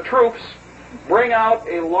troops bring out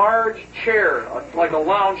a large chair, like a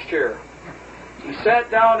lounge chair. He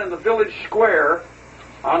sat down in the village square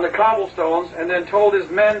on the cobblestones and then told his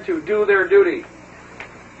men to do their duty.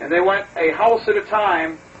 And they went a house at a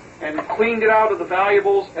time and cleaned it out of the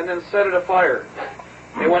valuables and then set it afire.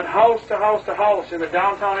 They went house to house to house in the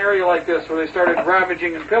downtown area like this, where they started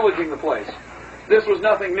ravaging and pillaging the place. This was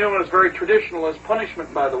nothing new, and it was very traditional as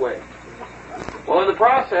punishment, by the way. Well, in the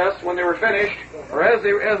process, when they were finished, or as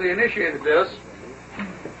they initiated this,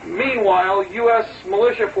 meanwhile, U.S.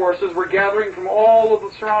 militia forces were gathering from all of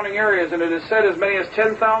the surrounding areas, and it is said as many as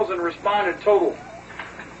 10,000 responded total.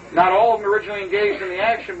 Not all of them originally engaged in the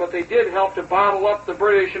action, but they did help to bottle up the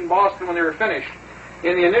British in Boston when they were finished.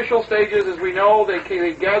 In the initial stages, as we know, they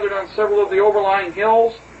gathered on several of the overlying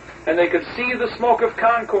hills, and they could see the smoke of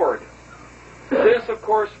Concord. This, of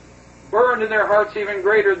course, burned in their hearts even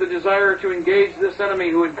greater the desire to engage this enemy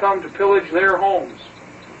who had come to pillage their homes.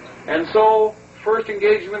 And so, first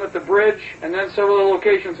engaging them at the bridge, and then several other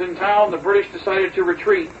locations in town, the British decided to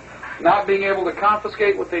retreat, not being able to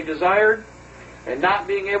confiscate what they desired, and not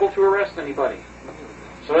being able to arrest anybody.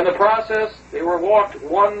 So in the process, they were walked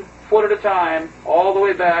 1 foot at a time, all the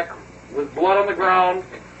way back, with blood on the ground,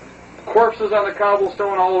 corpses on the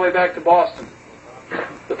cobblestone, all the way back to Boston.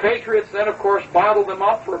 The Patriots then, of course, bottled them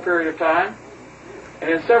up for a period of time, and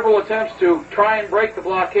in several attempts to try and break the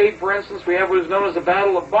blockade, for instance, we have what is known as the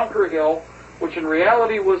Battle of Bunker Hill, which in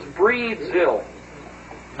reality was Breed's Hill.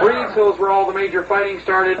 Breed's Hill is where all the major fighting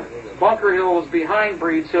started. Bunker Hill was behind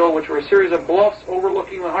Breed's Hill, which were a series of bluffs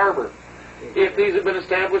overlooking the harbor. If these had been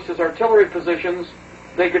established as artillery positions,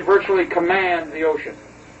 they could virtually command the ocean.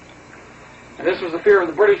 And this was the fear of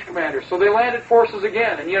the British commanders. So they landed forces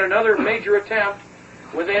again, and yet another major attempt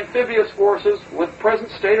with amphibious forces, with present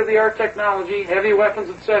state-of-the-art technology, heavy weapons,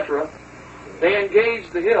 etc. They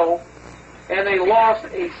engaged the hill, and they lost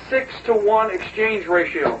a 6-to-1 exchange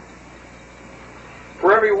ratio.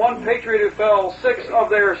 For every one Patriot who fell, 6 of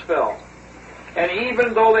theirs fell. And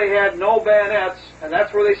even though they had no bayonets, and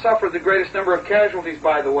that's where they suffered the greatest number of casualties,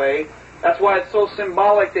 by the way, that's why it's so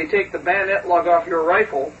symbolic they take the bayonet lug off your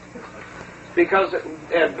rifle, because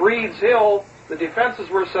at Breed's Hill, the defenses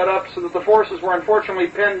were set up so that the forces were unfortunately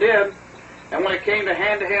penned in, and when it came to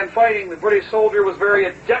hand-to-hand fighting, the British soldier was very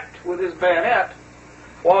adept with his bayonet,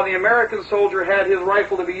 while the American soldier had his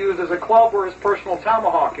rifle to be used as a club or his personal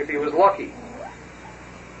tomahawk, if he was lucky.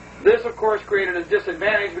 This, of course, created a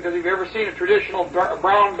disadvantage, because if you've ever seen a traditional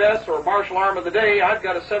brown bess or martial arm of the day, I've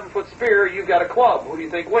got a 7-foot spear, you've got a club. Who do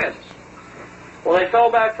you think wins? Well, they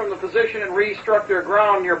fell back from the position and re-struck their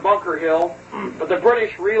ground near Bunker Hill, but the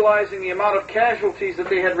British, realizing the amount of casualties that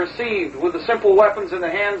they had received with the simple weapons in the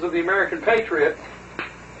hands of the American Patriot,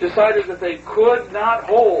 decided that they could not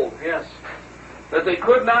hold, that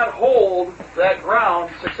that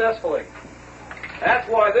ground successfully. That's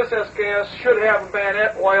why this SKS should have a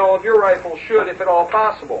bayonet, why all of your rifles should, if at all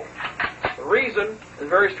possible. The reason is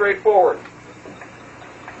very straightforward.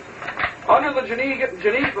 Under the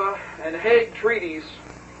Geneva and Hague treaties,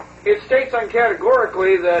 it states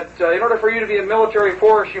uncategorically that in order for you to be a military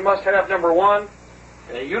force, you must have, number 1,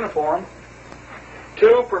 a uniform,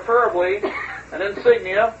 2, preferably, an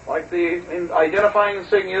insignia, like the identifying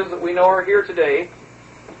insignias that we know are here today,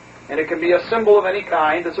 and it can be a symbol of any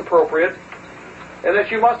kind that's appropriate, and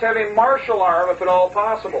that you must have a martial arm if at all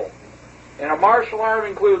possible. And a martial arm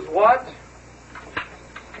includes what?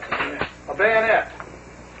 A bayonet.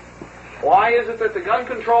 Why is it that the Gun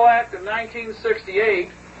Control Act of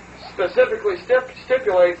 1968 specifically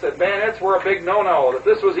stipulates that bayonets were a big no-no, that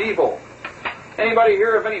this was evil? Anybody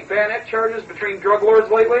hear of any bayonet charges between drug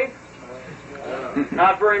lords lately?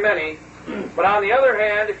 Not very many. But on the other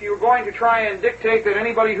hand, if you were going to try and dictate that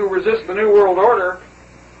anybody who resists the New World Order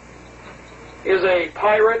is a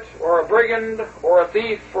pirate or a brigand or a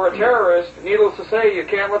thief or a terrorist, needless to say, you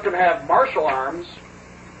can't let them have martial arms,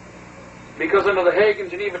 because under the Hague and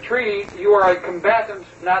Geneva Treaty, you are a combatant,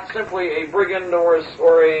 not simply a brigand or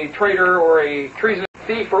a traitor or a treasonous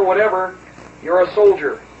thief or whatever. You're a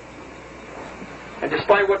soldier. And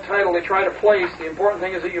despite what title they try to place, the important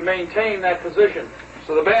thing is that you maintain that position.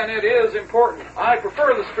 So the bayonet is important. I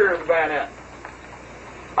prefer the spirit of the bayonet.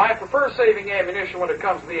 I prefer saving ammunition when it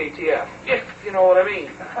comes to the ATF, if you know what I mean.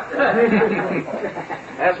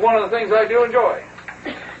 That's one of the things I do enjoy.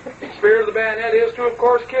 The spirit of the bayonet is to, of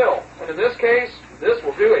course, kill. And in this case, this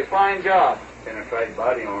will do a fine job. Penetrate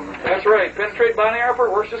body armor. That's right. Penetrate body armor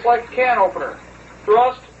works just like a can opener.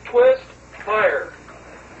 Thrust, twist, fire.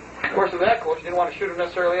 Of course, with that close, you didn't want to shoot him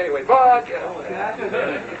necessarily anyway, but, you know.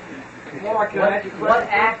 What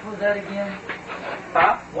act was that again?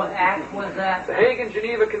 Huh? What act was that? The Hague and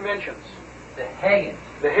Geneva Conventions. The Hague.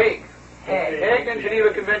 The Hague. Hague and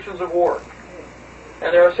Geneva Conventions of War.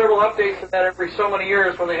 And there are several updates to that every so many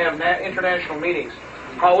years when they have international meetings.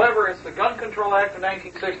 However, it's the Gun Control Act of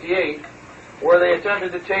 1968 where they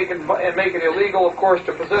attempted to take and make it illegal, of course,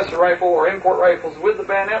 to possess a rifle or import rifles with the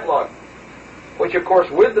bayonet lug, which, of course,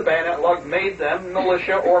 with the bayonet lug made them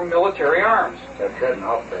militia or military arms. They're cutting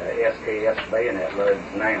off the SKS bayonet lugs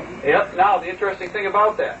now. Yep. Now, the interesting thing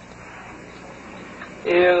about that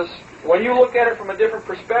is when you look at it from a different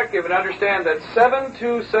perspective and understand that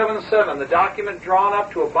 7277, the document drawn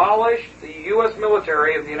up to abolish the U.S.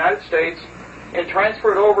 military of the United States and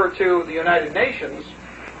transfer it over to the United Nations,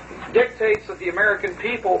 dictates that the American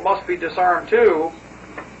people must be disarmed too,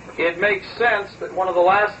 it makes sense that one of the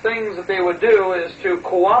last things that they would do is to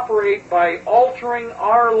cooperate by altering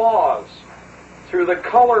our laws through the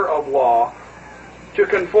color of law to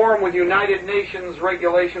conform with United Nations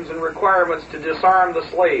regulations and requirements to disarm the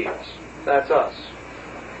slaves. That's us.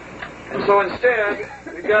 And so instead,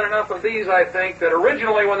 we've got enough of these, I think, that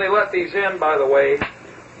originally when they let these in, by the way,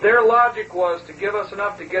 their logic was to give us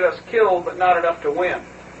enough to get us killed, but not enough to win.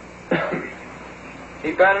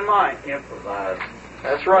 Keep that in mind. Improvise.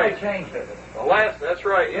 That's right. Changed it. That's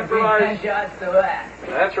right. Improvise. 10 shots to that.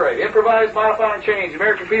 That's right. Improvise, modify, and change.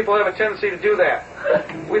 American people have a tendency to do that.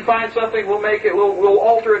 We find something, we'll make it, we'll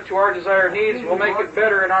alter it to our desired needs, we'll make it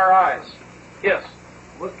better in our eyes. Yes.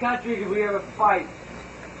 What country did we ever fight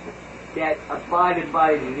that abided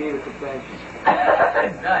by the Geneva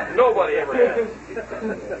Convention? Nobody ever has.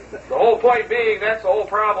 The whole point being, that's the whole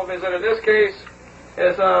problem, is that in this case,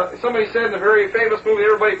 as somebody said in a very famous movie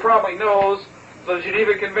everybody probably knows, the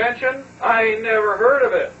Geneva Convention, I never heard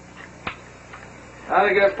of it. I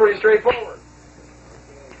think that's pretty straightforward.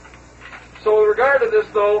 So with regard to this,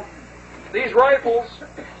 though, these rifles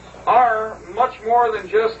are much more than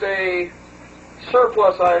just a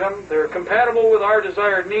surplus item. They're compatible with our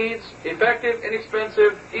desired needs, effective,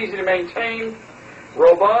 inexpensive, easy to maintain,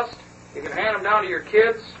 robust. You can hand them down to your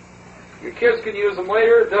kids. Your kids can use them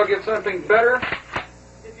later. They'll get something better.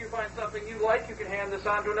 If you find something you like, you can hand this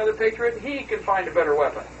on to another patriot. He can find a better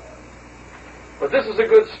weapon. But this is a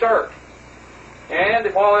good start. And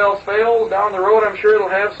if all else fails, down the road, I'm sure it'll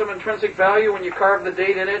have some intrinsic value when you carve the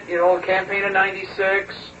date in it. You know, the campaign of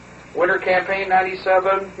 96, winter campaign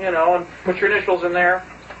 97, you know, and put your initials in there.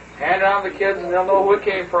 Hand it on to the kids, and they'll know who it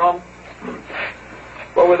came from.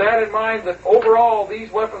 But with that in mind, that overall,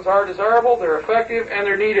 these weapons are desirable, they're effective, and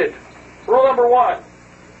they're needed. Rule number one.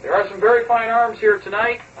 There are some very fine arms here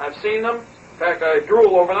tonight. I've seen them. In fact, I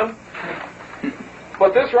drool over them.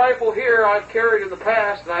 But this rifle here I've carried in the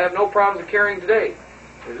past, and I have no problems with carrying today.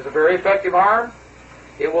 It is a very effective arm.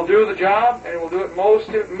 It will do the job, and it will do it most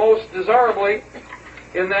desirably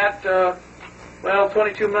in that,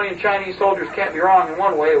 22 million Chinese soldiers can't be wrong in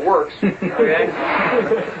one way. It works. Okay?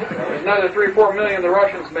 There's another 3 or 4 million the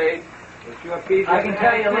Russians made. I can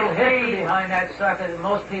tell you a little history behind that sucker that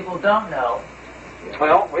most people don't know.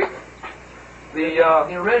 Well, wait.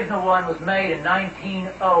 The original one was made in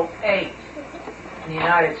 1908 in the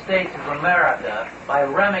United States of America by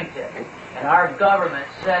Remington. And our government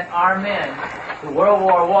sent our men to World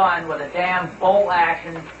War I with a damn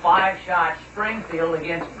bolt-action 5-shot Springfield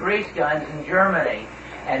against grease guns in Germany.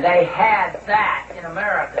 And they had that in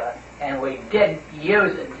America, and we didn't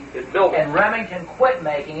use it. And Remington quit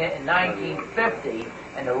making it in 1950,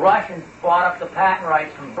 and the Russians bought up the patent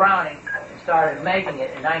rights from Browning and started making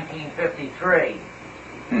it in 1953.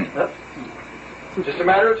 Just a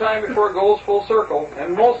matter of time before it goes full circle,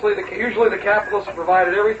 and usually the capitalists have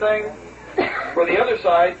provided everything for the other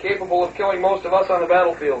side capable of killing most of us on the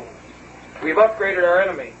battlefield. We've upgraded our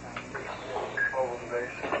enemy.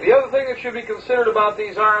 The other thing that should be considered about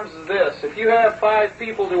these arms is this. If you have 5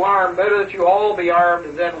 people to arm, better that you all be armed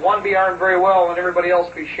and then one be armed very well and everybody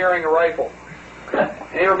else be sharing a rifle.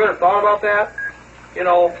 Any ever been a thought about that? You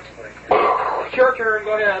know, sure, Karen,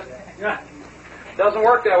 go ahead. Doesn't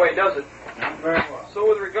work that way, does it? Very well. So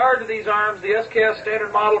with regard to these arms, the SKS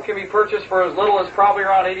standard model can be purchased for as little as probably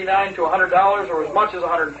around $89 to $100 or as much as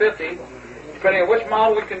 $150, depending on which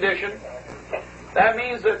model and condition. That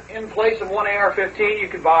means that in place of one AR-15, you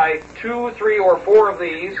could buy 2, 3, or 4 of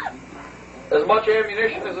these, as much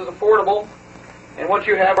ammunition as is affordable, and what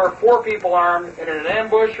you have are 4 people armed, and in an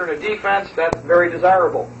ambush or in a defense, that's very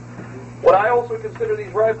desirable. What I also consider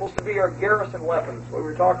these rifles to be are garrison weapons, what we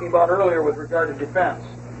were talking about earlier with regard to defense.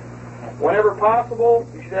 Whenever possible,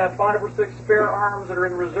 you should have 5 or 6 spare arms that are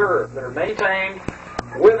in reserve, that are maintained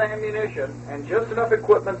with ammunition and just enough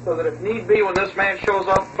equipment so that if need be, when this man shows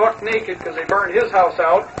up buck naked because they burned his house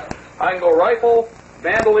out, I can go rifle,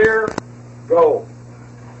 bandolier, go.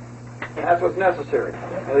 And that's what's necessary.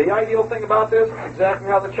 Now, the ideal thing about this is exactly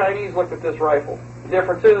how the Chinese looked at this rifle. The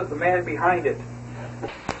difference is the man behind it.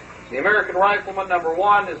 The American rifleman, number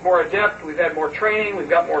one, is more adept. We've had more training. We've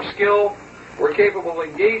got more skill. We're capable of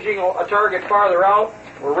engaging a target farther out.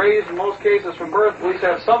 We're raised, in most cases, from birth, at least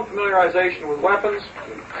have some familiarization with weapons.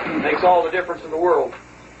 It makes all the difference in the world.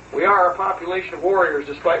 We are a population of warriors,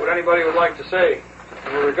 despite what anybody would like to say.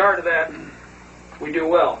 And with regard to that, we do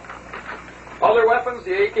well. Other weapons,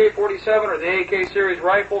 the AK-47 or the AK series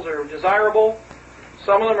rifles are desirable.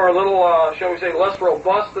 Some of them are a little, shall we say, less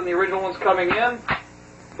robust than the original ones coming in.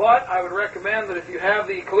 But I would recommend that if you have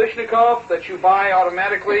the Kalashnikov, that you buy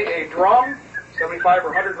automatically a drum, 75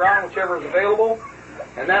 or 100 round, whichever is available.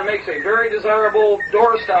 And that makes a very desirable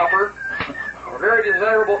door stopper, or a very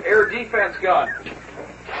desirable air defense gun.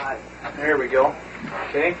 There we go.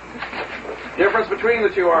 Okay. Difference between the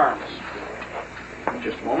two arms.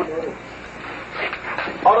 Just a moment.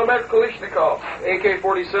 Automatic Kalashnikov,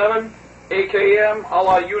 AK-47, AKM, a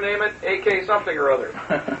la you name it, AK something or other.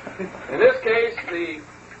 In this case, the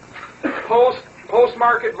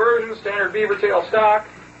post-market version, standard beaver tail stock,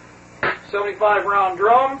 75 round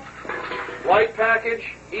drum, light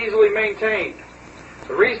package, easily maintained.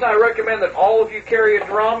 The reason I recommend that all of you carry a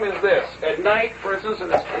drum is this. At night, for instance,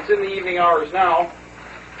 and it's in the evening hours now,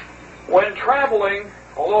 when traveling,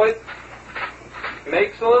 although it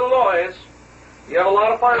makes a little noise, you have a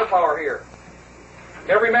lot of firepower here.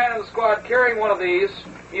 Every man in the squad carrying one of these,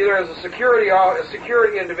 either as a security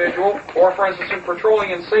individual, or for instance in patrolling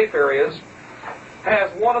in safe areas,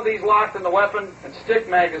 has one of these locked in the weapon and stick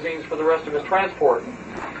magazines for the rest of his transport.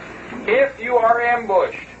 If you are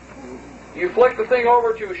ambushed, you flick the thing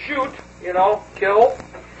over to shoot, kill,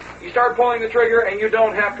 you start pulling the trigger and you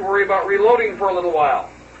don't have to worry about reloading for a little while.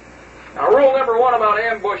 Now, rule number one about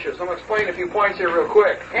ambushes, I'm going to explain a few points here real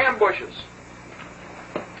quick. Ambushes.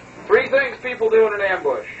 3 things people do in an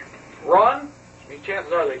ambush. Run, which means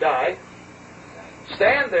chances are they die.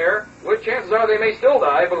 Stand there, which chances are they may still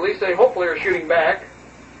die, but at least they hopefully are shooting back.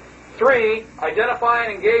 3, identify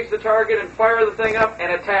and engage the target and fire the thing up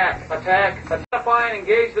and attack. Attack. Identify and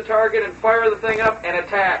engage the target and fire the thing up and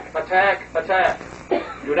attack. Attack. Attack.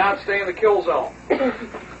 Do not stay in the kill zone.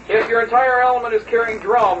 If your entire element is carrying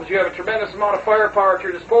drums, you have a tremendous amount of firepower at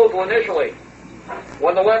your disposal initially.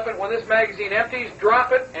 When this magazine empties,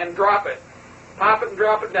 drop it and drop it. Pop it and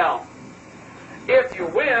drop it down. If you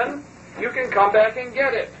win, you can come back and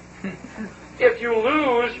get it. If you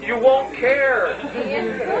lose, you won't care.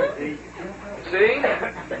 See?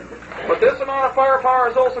 But this amount of firepower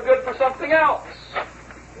is also good for something else.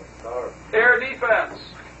 Air defense.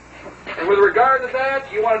 And with regard to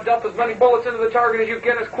that, you want to dump as many bullets into the target as you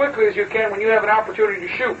can as quickly as you can when you have an opportunity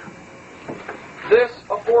to shoot. This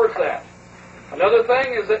affords that. Another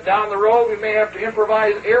thing is that down the road we may have to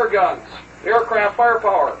improvise air guns, aircraft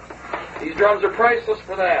firepower. These drums are priceless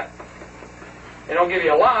for that. They don't give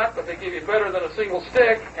you a lot, but they give you better than a single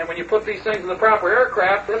stick, and when you put these things in the proper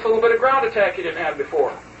aircraft, that's a little bit of ground attack you didn't have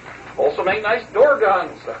before. Also make nice door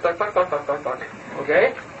guns.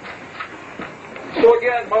 Okay? So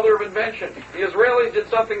again, mother of invention. The Israelis did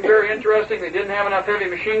something very interesting. They didn't have enough heavy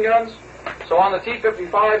machine guns. So on the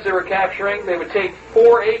T-55s they were capturing, they would take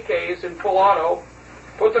 4 AKs in full auto,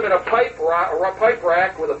 put them in a pipe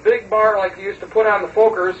rack with a big bar like they used to put on the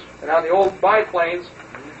Fokkers and on the old biplanes.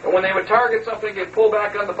 And when they would target something, they'd pull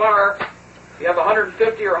back on the bar. You have a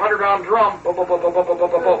 150 or 100 round drum,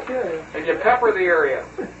 and you pepper the area.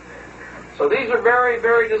 So these are very,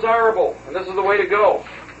 very desirable, and this is the way to go.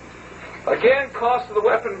 Again, cost of the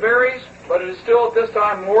weapon varies, but it is still at this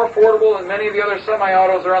time more affordable than many of the other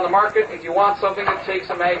semi-autos that are on the market if you want something that takes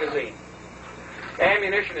a magazine.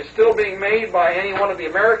 Ammunition is still being made by any one of the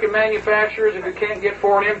American manufacturers if you can't get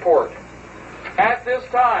foreign import. At this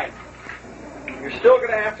time, you're still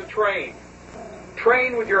going to have to train.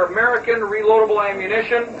 Train with your American reloadable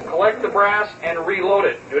ammunition, collect the brass, and reload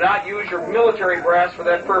it. Do not use your military brass for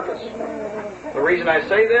that purpose. The reason I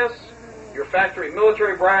say this, your factory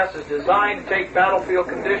military brass is designed to take battlefield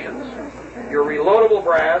conditions. Your reloadable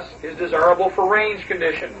brass is desirable for range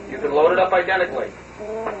condition. You can load it up identically.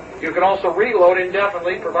 You can also reload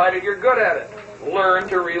indefinitely, provided you're good at it. Learn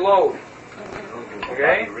to reload.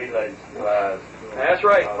 Okay? Reloading supplies. That's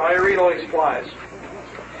right, buy reloading supplies.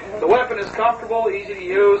 The weapon is comfortable, easy to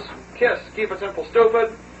use. KISS, keep it simple,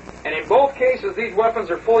 stupid. And in both cases, these weapons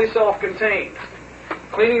are fully self-contained.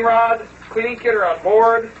 Cleaning rod, cleaning kit are on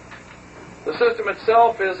board. The system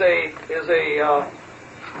itself is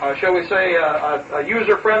shall we say, a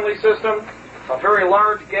user-friendly system, a very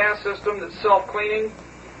large gas system that's self-cleaning.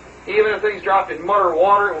 Even if things drop in mud or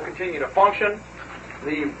water, it will continue to function.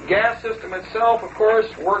 The gas system itself, of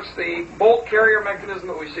course, works the bolt carrier mechanism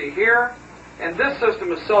that we see here. And this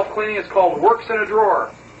system is self-cleaning. It's called works in a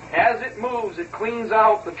drawer. As it moves, it cleans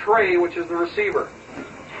out the tray, which is the receiver.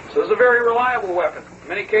 So it's a very reliable weapon. In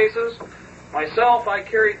many cases, myself, I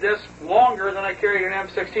carried this longer than I carried an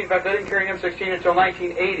M16. In fact, I didn't carry an M16 until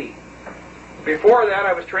 1980. Before that,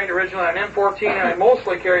 I was trained originally on an M14, and I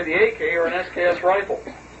mostly carried the AK or an SKS rifle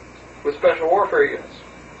with special warfare units.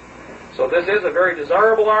 So this is a very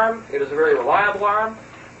desirable arm. It is a very reliable arm.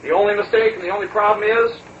 The only mistake and the only problem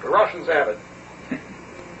is the Russians have it.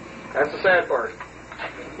 That's the sad part.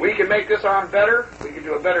 We can make this arm better. We can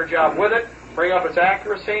do a better job with it, bring up its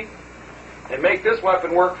accuracy, and make this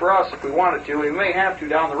weapon work for us if we wanted to. We may have to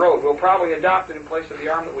down the road. We'll probably adopt it in place of the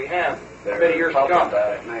arm that we have many years to come.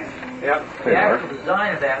 Yep. The actual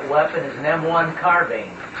design of that weapon is an M1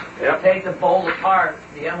 carbine. Yep. You take the bolt apart,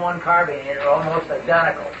 the M1 carbine, and they're almost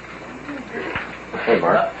identical. Hey,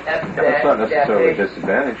 Mark, that's not necessarily a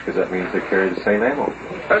disadvantage because that means they carry the same ammo.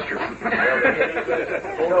 That's true.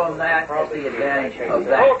 Show them that as the advantage of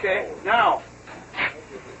that. Okay, now,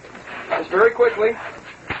 just very quickly.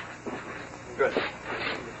 Good.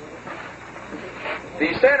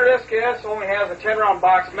 The standard SKS only has a 10-round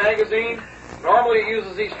box magazine. Normally it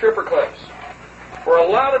uses these stripper clips. For a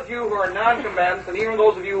lot of you who are non-combatants, and even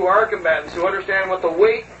those of you who are combatants who understand what the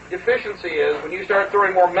weight deficiency is, when you start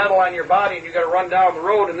throwing more metal on your body and you've got to run down the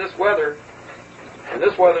road in this weather, and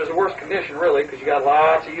this weather is the worst condition really because you got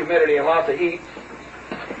lots of humidity and lots of heat.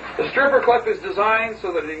 The stripper clip is designed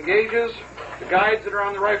so that it engages the guides that are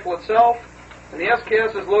on the rifle itself, and the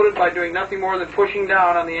SKS is loaded by doing nothing more than pushing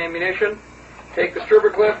down on the ammunition. Take the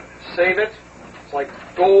stripper clip, save it. It's like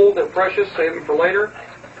gold, they're precious, save them for later.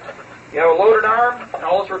 You have a loaded arm, and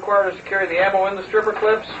all it's required is to carry the ammo in the stripper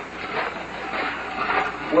clips.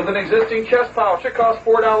 With an existing chest pouch, it costs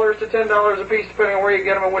 $4 to $10 a piece, depending on where you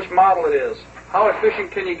get them and which model it is. How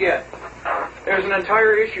efficient can you get? There's an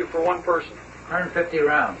entire issue for one person. 150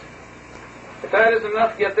 rounds. If that isn't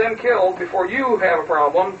enough to get them killed before you have a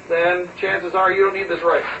problem, then chances are you don't need this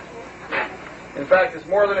rifle. In fact, it's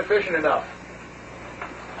more than efficient enough.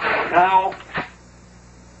 Now,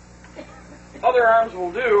 other arms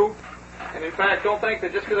will do, and in fact, don't think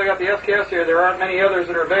that just because I got the SKS here, there aren't many others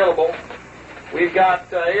that are available. We've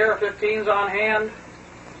got AR-15s on hand,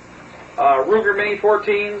 Ruger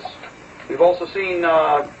Mini-14s. We've also seen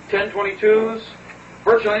 10-22s.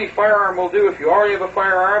 Virtually any firearm will do. If you already have a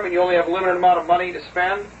firearm and you only have a limited amount of money to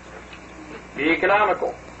spend, be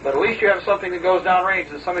economical. But at least you have something that goes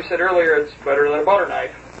downrange. As somebody said earlier, it's better than a butter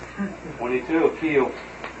knife. 22 a kill.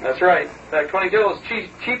 That's right. In fact, 22 is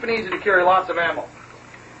cheap and easy to carry lots of ammo.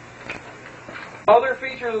 Other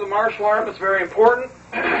features of the martial arm that's very important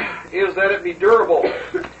is that it be durable.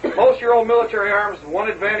 Most of your old military arms, one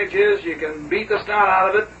advantage is you can beat the snot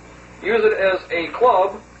out of it, use it as a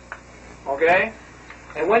club, okay?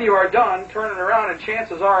 And when you are done, turn it around and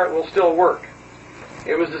chances are it will still work.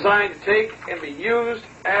 It was designed to take and be used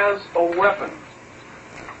as a weapon.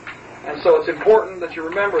 And so it's important that you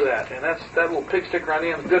remember that. And that little pig sticker on the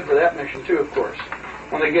end is good for that mission too, of course,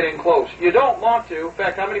 when they get in close. You don't want to. In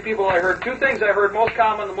fact, how many people I heard? Two things I heard most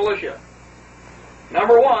common in the militia.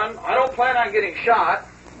 Number one, I don't plan on getting shot.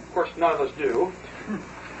 Of course, none of us do.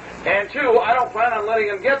 And two, I don't plan on letting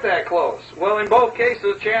them get that close. Well, in both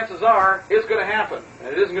cases, chances are it's going to happen. And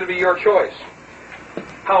it isn't going to be your choice.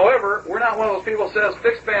 However, we're not one of those people who says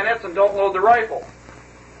fix bayonets and don't load the rifle.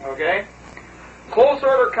 Okay? Close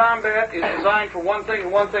order combat is designed for one thing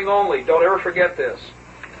and one thing only. Don't ever forget this.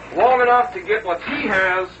 Long enough to get what he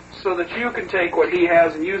has so that you can take what he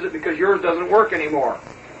has and use it because yours doesn't work anymore.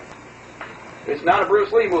 It's not a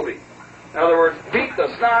Bruce Lee movie. In other words, beat the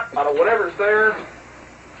snot out of whatever's there,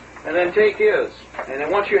 and then take his. And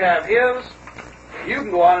then once you have his, you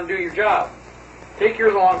can go on and do your job. Take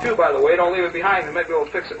yours along too, by the way. Don't leave it behind. We might be able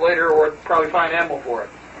to fix it later, or probably find ammo for it.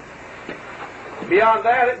 Beyond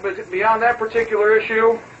that particular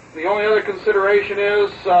issue, the only other consideration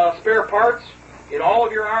is spare parts in all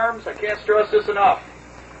of your arms. I can't stress this enough.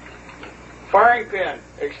 Firing pin,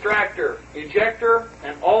 extractor, ejector,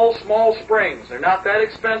 and all small springs. They're not that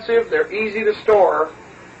expensive. They're easy to store,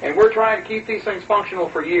 and we're trying to keep these things functional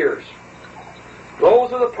for years.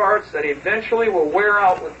 Those are the parts that eventually will wear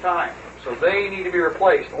out with time, so they need to be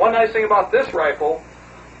replaced. One nice thing about this rifle,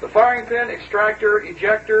 the firing pin, extractor,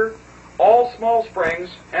 ejector, all small springs,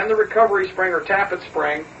 and the recovery spring or tappet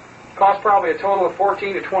spring cost probably a total of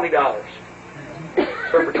 $14 to $20.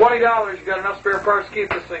 So for $20, you've got enough spare parts to keep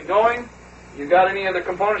this thing going. You've got any other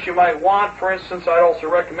components you might want. For instance, I'd also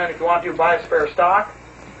recommend, if you want to, buy a spare stock.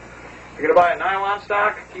 If you're going to buy a nylon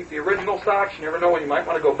stock, keep the original stocks. You never know when you might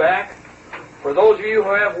want to go back. For those of you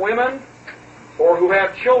who have women or who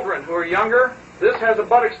have children who are younger, this has a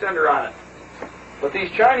butt extender on it. But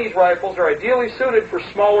these Chinese rifles are ideally suited for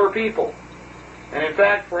smaller people. And in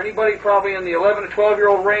fact, for anybody probably in the 11 to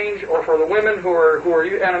 12-year-old range, or for the women who are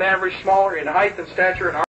at an average smaller in height and stature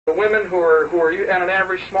and arm, at an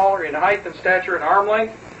average smaller in height and stature and arm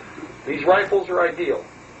length, these rifles are ideal.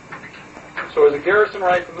 So as a garrison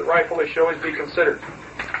rifle, they should always be considered.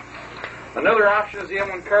 Another option is the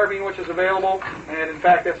M1 carbine, which is available, and in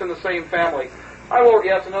fact, that's in the same family.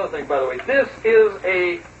 That's another thing, by the way. This is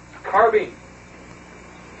a carbine.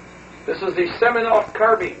 This is the Semenov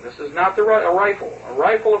carbine. This is not a rifle. A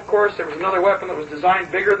rifle, of course, there was another weapon that was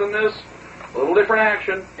designed bigger than this, a little different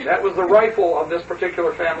action. That was the rifle of this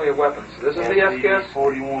particular family of weapons. This is the SKS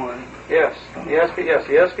 41. Yes, the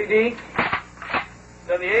SPD.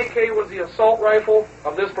 Then the AK was the assault rifle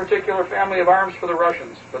of this particular family of arms for the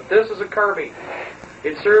Russians. But this is a carbine.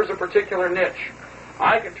 It serves a particular niche.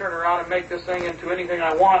 I can turn around and make this thing into anything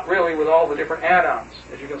I want, really, with all the different add-ons.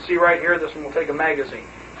 As you can see right here, this one will take a magazine.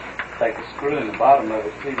 Take a screw in the bottom of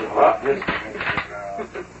it, see what this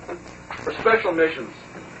for special missions.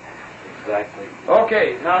 Exactly.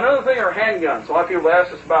 Okay, now another thing are handguns. A lot of people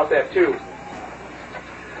ask us about that too.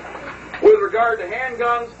 With regard to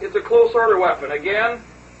handguns, it's a close order weapon. Again,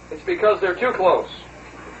 it's because they're too close.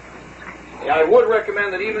 I would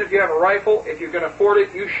recommend that even if you have a rifle, if you can afford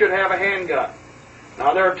it, you should have a handgun.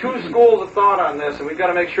 Now there are two schools of thought on this, and we've got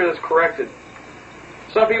to make sure that's corrected.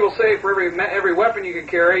 Some people say for every weapon you can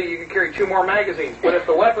carry 2 more magazines. But if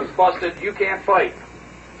the weapon's busted, you can't fight.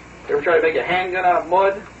 You ever try to make a handgun out of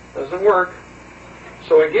mud? Doesn't work.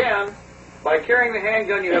 So again, by carrying the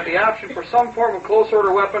handgun, you have the option for some form of close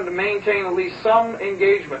order weapon to maintain at least some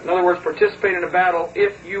engagement. In other words, participate in a battle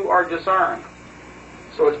if you are disarmed.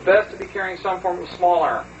 So it's best to be carrying some form of small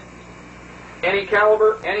arm. Any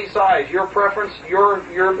caliber, any size, your preference,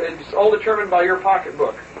 it's all determined by your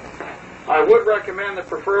pocketbook. I would recommend that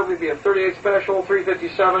preferably be a 38 Special,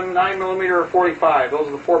 357, 9mm, or 45. Those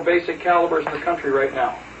are the 4 basic calibers in the country right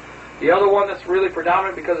now. The other one that's really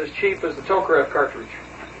predominant because it's cheap is the Tokarev cartridge.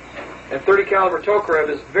 And 30 caliber Tokarev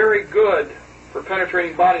is very good for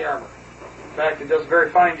penetrating body armor. In fact, it does a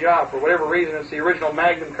very fine job. For whatever reason, it's the original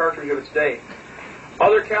Magnum cartridge of its day.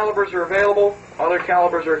 Other calibers are available. Other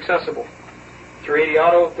calibers are accessible. 380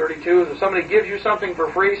 Auto, 32s. If somebody gives you something for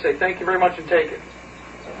free, say thank you very much and take it.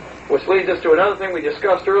 Which leads us to another thing we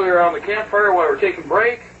discussed earlier around the campfire while we were taking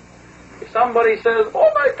break. If somebody says,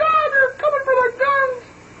 oh my God, they're coming for their guns,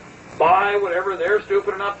 buy whatever they're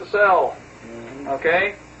stupid enough to sell.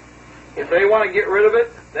 Okay? If they want to get rid of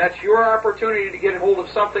it, that's your opportunity to get hold of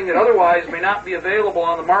something that otherwise may not be available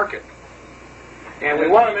on the market. And we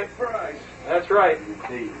want to make price. That's right.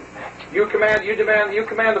 You command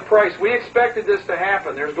the price. We expected this to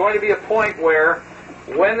happen. There's going to be a point where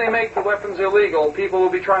when they make the weapons illegal, people will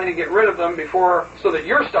be trying to get rid of them so that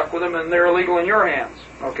you're stuck with them and they're illegal in your hands.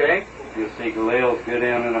 Okay? You'll see Galil's go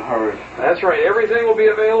down in a hurry. That's right. Everything will be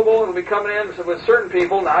available. It'll be coming in with certain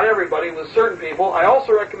people, not everybody, with certain people. I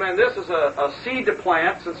also recommend this as a seed to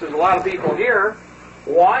plant, since there's a lot of people here.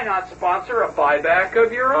 Why not sponsor a buyback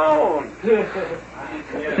of your own?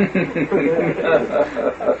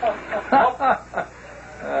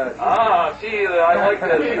 I like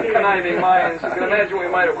this. Conniving minds. You can imagine what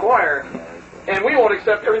we might acquire. And we won't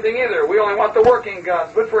accept everything either. We only want the working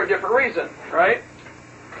guns, but for a different reason, right?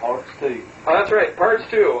 Parts 2. Oh, that's right, parts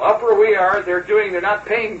 2. Up where we are, they're not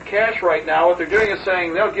paying cash right now. What they're doing is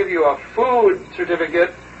saying they'll give you a food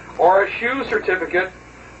certificate or a shoe certificate.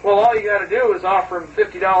 Well, all you got to do is offer them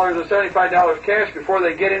 $50 or $75 cash before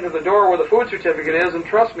they get into the door where the food certificate is, and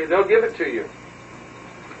trust me, they'll give it to you.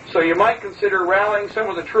 So you might consider rallying some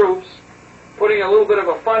of the troops, putting a little bit of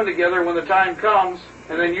a fund together when the time comes,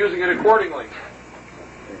 and then using it accordingly.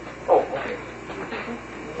 Oh, okay.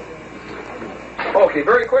 Okay,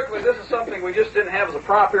 very quickly, this is something we just didn't have as a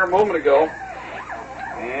prop here a moment ago.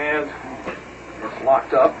 And it's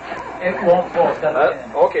locked up. It won't fall. It's got a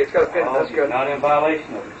pin. Okay, it's got a pin. That's good. Not in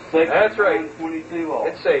violation of it. That's right. 22 law.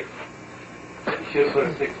 It's safe. You should put a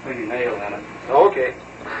 6-penny nail in it. Okay.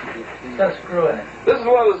 It's got a screw in it. This is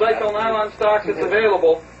one of the Zytel nylon stocks that's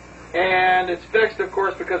available, and it's fixed, of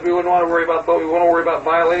course, because we wouldn't want to worry about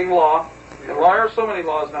violating law. And there are so many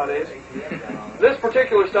laws nowadays. This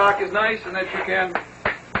particular stock is nice in that you can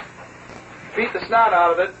beat the snot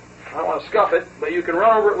out of it. I don't want to scuff it, but you can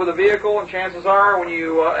run over it with a vehicle, and chances are, when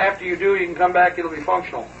you after you do, you can come back. It'll be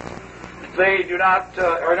functional. They do not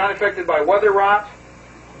are not affected by weather rot.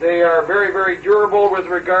 They are very, very durable with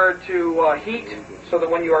regard to heat, so that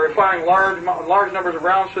when you are firing large numbers of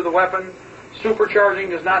rounds through the weapon, supercharging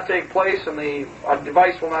does not take place, and the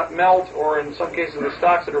device will not melt, or in some cases, the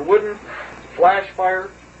stocks that are wooden, flash fire.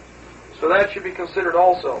 So that should be considered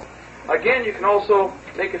also. Again, you can also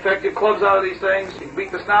make effective clubs out of these things. You can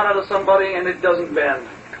beat the snot out of somebody, and it doesn't bend.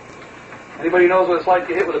 Anybody who knows what it's like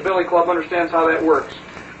to hit with a billy club understands how that works.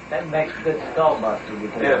 That makes a good skull buster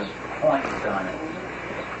because Yes. there's points on it.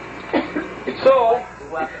 So,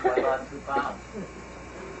 The weapon by about 2 pounds.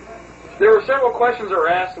 there were several questions that were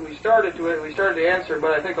asked, and we started to answer,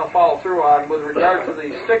 but I think I'll follow through on with regard to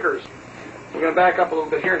the stickers. We're going to back up a little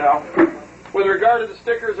bit here now. With regard to the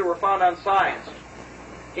stickers that were found on signs,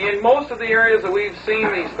 in most of the areas that we've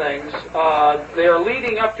seen these things, they are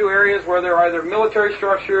leading up to areas where there are either military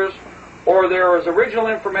structures or there is original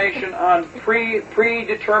information on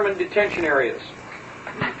predetermined detention areas.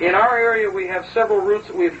 In our area, we have several routes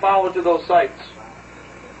that we've followed to those sites.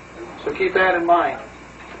 So keep that in mind.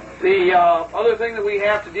 The other thing that we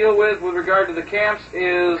have to deal with regard to the camps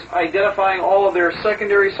is identifying all of their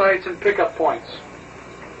secondary sites and pickup points.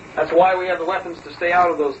 That's why we have the weapons to stay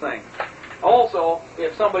out of those things. Also,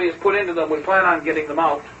 if somebody is put into them, we plan on getting them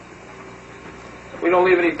out. We don't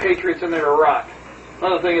leave any patriots in there to rot.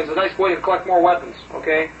 Another thing is a nice way to collect more weapons,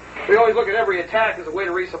 okay? We always look at every attack as a way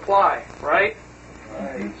to resupply, right?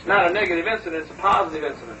 It's not a negative incident, it's a positive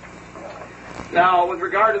incident. Now, with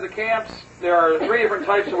regard to the camps, there are 3 different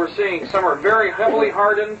types that we're seeing. Some are very heavily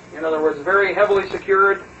hardened, in other words, very heavily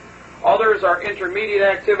secured. Others are intermediate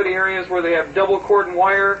activity areas where they have double cordon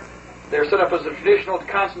wire. They're set up as the traditional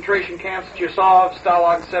concentration camps that you saw of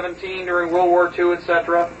Stalag 17 during World War II,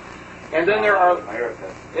 etc. And then there are...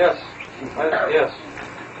 Yes. Yes.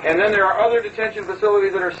 And then there are other detention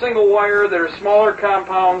facilities that are single wire, that are smaller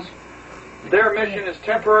compounds. Their mission is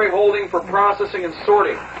temporary holding for processing and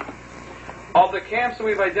sorting. Of the camps that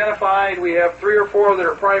we've identified, we have 3 or 4 that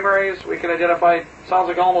are primaries. We can identify, sounds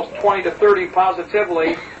like almost 20 to 30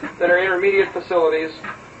 positively, that are intermediate facilities.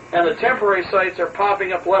 And the temporary sites are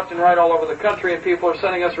popping up left and right all over the country, and people are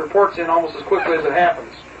sending us reports in almost as quickly as it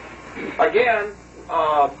happens. Again,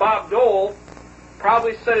 Bob Dole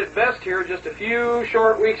probably said it best here just a few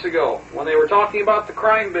short weeks ago when they were talking about the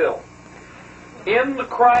crime bill. In the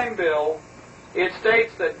crime bill, it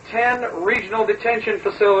states that 10 regional detention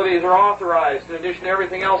facilities are authorized in addition to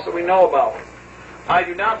everything else that we know about. I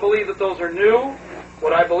do not believe that those are new.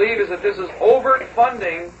 What I believe is that this is overt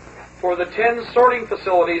funding for the 10 sorting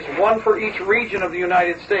facilities, 1 for each region of the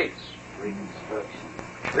United States.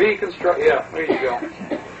 Reconstruction, yeah, there you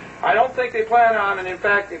go. I don't think they plan on, and in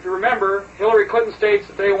fact, if you remember, Hillary Clinton states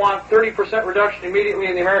that they want 30% reduction immediately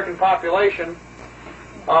in the American population.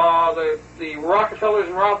 The Rockefellers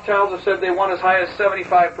and Rothschilds have said they want as high as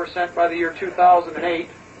 75% by the year 2008.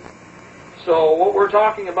 So what we're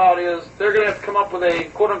talking about is they're going to have to come up with a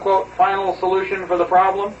quote-unquote final solution for the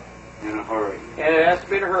problem. In a hurry. And it has to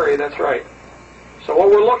be in a hurry, that's right. So what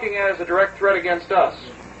we're looking at is a direct threat against us.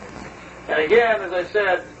 And again, as I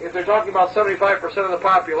said, if they're talking about 75% of the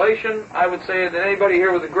population, I would say that anybody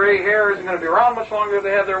here with a gray hair isn't going to be around much longer if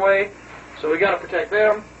they have their way, so we got to protect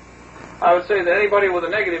them. I would say that anybody with a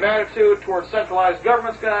negative attitude towards centralized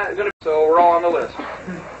government's going to, so we're all on the list.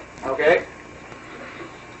 Okay?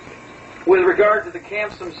 With regard to the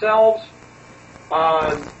camps themselves,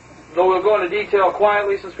 though we'll go into detail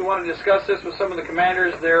quietly since we want to discuss this with some of the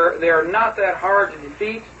commanders, they are not that hard to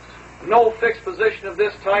defeat. No fixed position of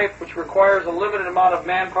this type, which requires a limited amount of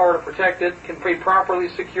manpower to protect it, can be properly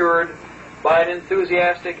secured by an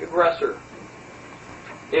enthusiastic aggressor.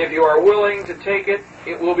 If you are willing to take it,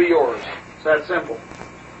 it will be yours. It's that simple.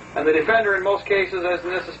 And the defender, in most cases, as in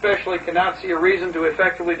this especially, cannot see a reason to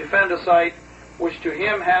effectively defend a site which to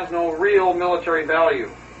him has no real military value.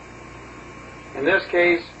 In this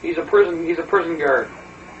case, he's a prison guard.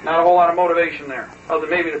 Not a whole lot of motivation there, other than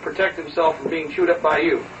maybe to protect himself from being chewed up by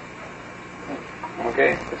you.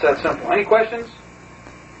 Okay, it's that simple. Any questions?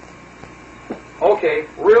 Okay,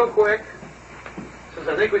 real quick, since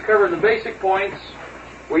I think we covered the basic points,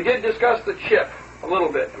 we did discuss the chip a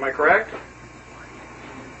little bit. Am I correct?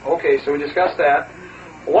 Okay, so we discussed that.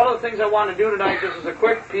 One of the things I wanted to do tonight, just as a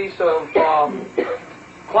quick piece of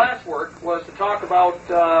classwork, was to talk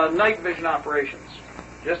about night vision operations.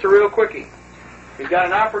 Just a real quickie. We've got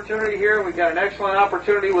an opportunity here. We've got an excellent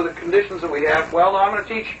opportunity with the conditions that we have. Well, I'm going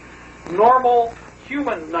to teach normal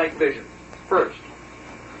human night vision first.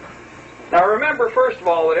 Now remember, first of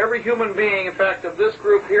all, that every human being, in fact, of this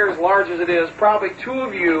group here, as large as it is, probably 2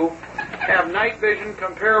 of you have night vision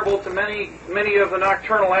comparable to many of the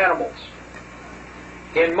nocturnal animals.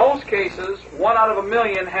 In most cases, 1 out of 1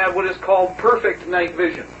 million have what is called perfect night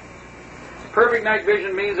vision. Perfect night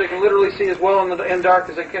vision means they can literally see as well in dark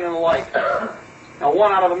as they can in the light. Now,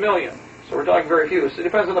 1 out of 1 million. So we're talking very few. So it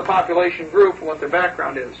depends on the population group and what their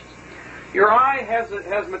background is. Your eye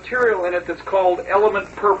has material in it that's called element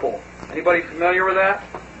purple. Anybody familiar with that?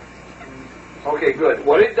 Okay, good.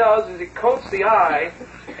 What it does is it coats the eye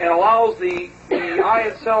and allows the eye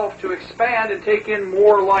itself to expand and take in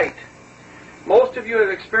more light. Most of you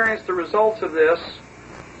have experienced the results of this.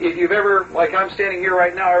 If you've ever, like I'm standing here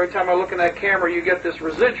right now, every time I look in that camera, you get this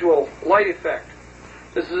residual light effect.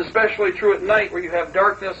 This is especially true at night where you have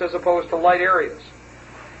darkness as opposed to light areas.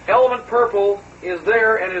 Element purple is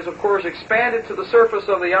there and is, of course, expanded to the surface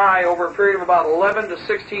of the eye over a period of about 11 to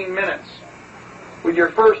 16 minutes with your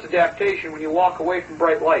first adaptation when you walk away from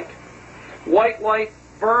bright light. White light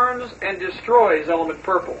burns and destroys element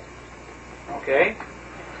purple. Okay?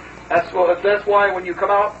 That's why when you come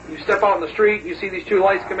out, you step out in the street, you see these 2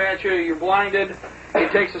 lights come at you, you're blinded.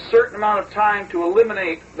 It takes a certain amount of time to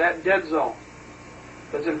eliminate that dead zone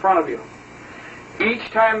that's in front of you.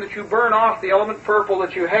 Each time that you burn off the element purple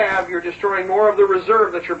that you have, you're destroying more of the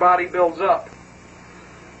reserve that your body builds up.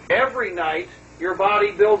 Every night, your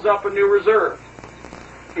body builds up a new reserve.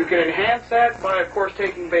 You can enhance that by, of course,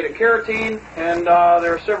 taking beta-carotene, and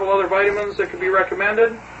there are several other vitamins that can be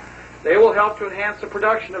recommended. They will help to enhance the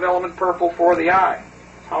production of element purple for the eye.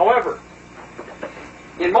 However,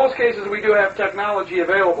 in most cases, we do have technology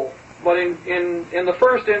available. But in the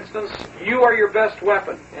first instance, you are your best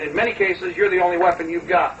weapon. And in many cases, you're the only weapon you've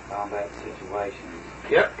got. Combat situations.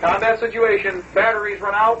 Yep, combat situation. Batteries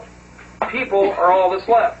run out. People are all that's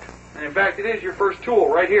left. And in fact, it is your first tool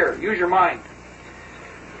right here. Use your mind.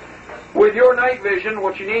 With your night vision,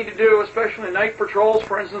 what you need to do, especially in night patrols,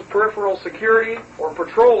 for instance, peripheral security or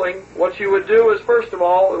patrolling, what you would do is, first of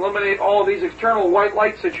all, eliminate all of these external white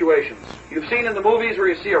light situations. You've seen in the movies where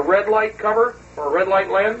you see a red light cover or a red light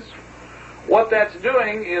lens. What that's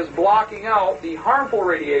doing is blocking out the harmful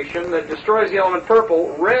radiation that destroys the element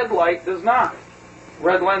purple. Red light does not.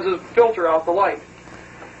 Red lenses filter out the light.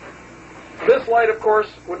 This light, of course,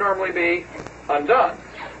 would normally be undone.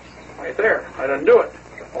 Right there. I'd undo it.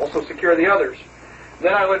 Also secure the others.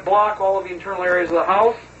 Then I would block all of the internal areas of the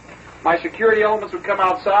house. My security elements would come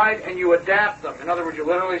outside, and you adapt them. In other words, you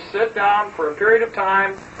literally sit down for a period of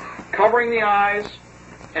time, covering the eyes,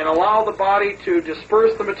 and allow the body to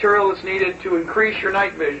disperse the material that's needed to increase your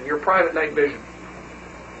night vision, your private night vision.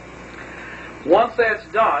 Once that's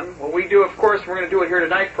done, what we do, of course, we're going to do it here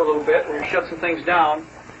tonight for a little bit. We're going to shut some things down.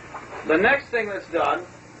 The next thing that's done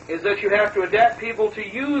is that you have to adapt people to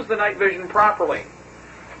use the night vision properly.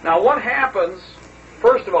 Now, what happens,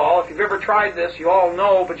 first of all, if you've ever tried this, you all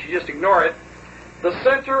know, but you just ignore it. The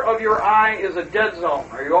center of your eye is a dead zone.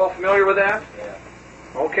 Are you all familiar with that? Yeah.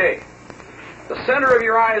 Okay. The center of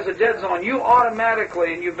your eye is a dead zone. You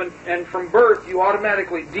automatically, and from birth, you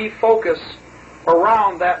automatically defocus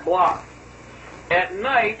around that block. At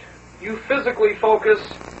night, you physically focus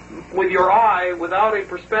with your eye without a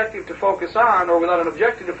perspective to focus on, or without an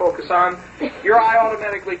objective to focus on. Your eye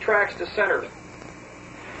automatically tracks to center.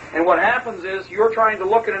 And what happens is you're trying to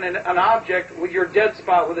look at an object with your dead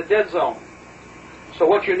spot, with a dead zone. So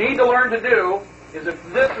what you need to learn to do is,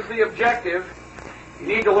 if this is the objective, you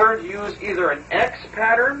need to learn to use either an X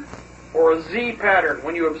pattern or a Z pattern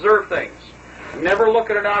when you observe things. Never look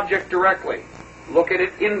at an object directly. Look at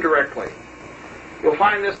it indirectly. You'll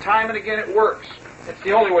find this time and again it works. It's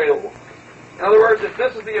the only way to work. In other words, if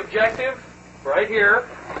this is the objective, right here,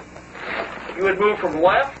 you would move from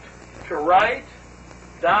left to right,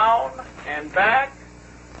 down and back,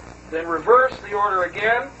 then reverse the order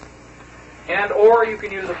again, and or you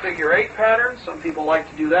can use a figure 8 pattern. Some people like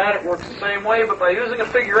to do that. It works the same way, but by using a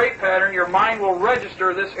figure 8 pattern, your mind will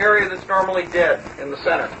register this area that's normally dead in the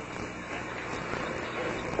center.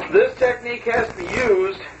 This technique has to be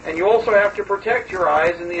used And you also have to protect your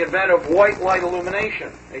eyes in the event of white light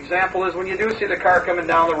illumination. Example is when you do see the car coming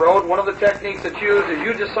down the road, one of the techniques that's used is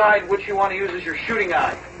you decide which you want to use as your shooting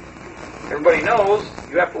eye. Everybody knows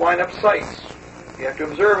you have to line up sights. You have to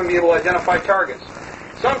observe and be able to identify targets.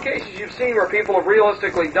 Some cases you've seen where people have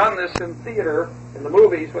realistically done this in theater, in the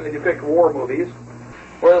movies, when they depict war movies,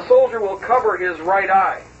 where the soldier will cover his right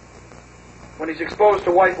eye when he's exposed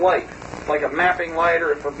to white light, like a mapping light,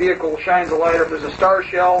 or if a vehicle shines a light, or if there's a star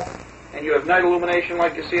shell, and you have night illumination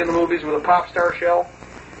like you see in the movies with a pop star shell.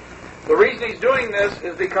 The reason he's doing this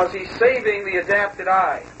is because he's saving the adapted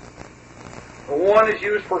eye. The one is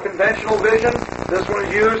used for conventional vision, this one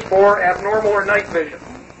is used for abnormal or night vision.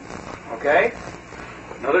 Okay?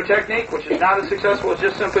 Another technique, which is not as successful, is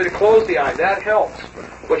just simply to close the eye. That helps.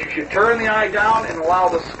 But you should turn the eye down and allow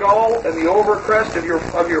the skull and the overcrest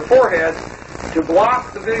of your forehead to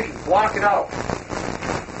block the vision, block it out.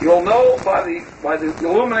 You'll know by the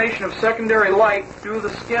illumination of secondary light through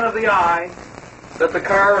the skin of the eye that the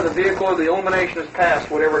car or the vehicle or the illumination has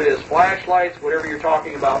passed, whatever it is, flashlights, whatever you're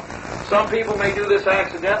talking about. Some people may do this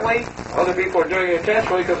accidentally. Other people are doing it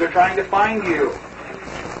intentionally because they're trying to find you.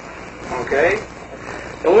 Okay?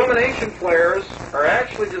 Illumination flares are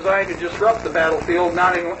actually designed to disrupt the battlefield,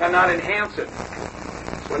 not enhance it.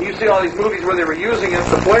 So when you see all these movies where they were using it,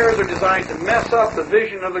 the flares are designed to mess up the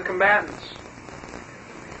vision of the combatants.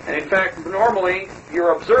 And in fact, normally,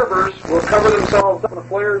 your observers will cover themselves up when the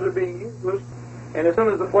flares are being used, and as soon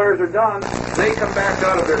as the flares are done, they come back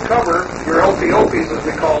out of their cover, your OPOPs as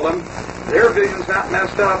we call them. Their vision's not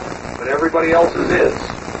messed up, but everybody else's is.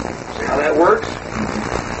 See how that works?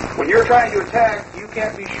 When you're trying to attack, you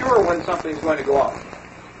can't be sure when something's going to go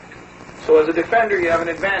off. So as a defender, you have an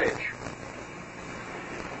advantage.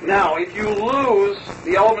 Now, if you lose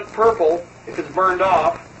the element purple, if it's burned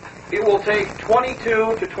off, it will take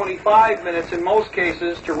 22 to 25 minutes in most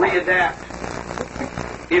cases to readapt.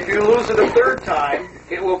 If you lose it a third time,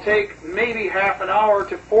 it will take maybe half an hour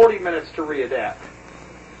to 40 minutes to readapt.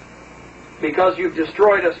 Because you've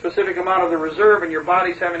destroyed a specific amount of the reserve and your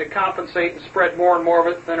body's having to compensate and spread more and more of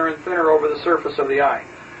it thinner and thinner over the surface of the eye.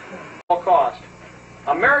 At all cost.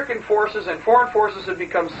 American forces and foreign forces have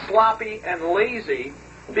become sloppy and lazy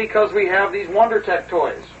because we have these WonderTech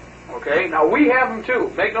toys. Okay? Now we have them too.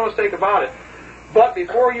 Make no mistake about it. But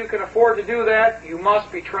before you can afford to do that, you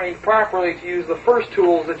must be trained properly to use the first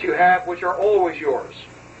tools that you have, which are always yours.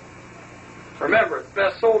 Remember, the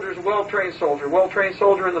best soldier is a well-trained soldier. Well-trained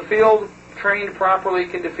soldier in the field, trained properly,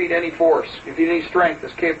 can defeat any force. If you need strength,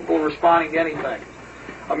 is capable of responding to anything.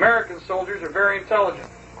 American soldiers are very intelligent.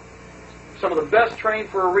 Some of the best trained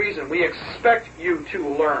for a reason. We expect you to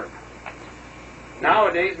learn.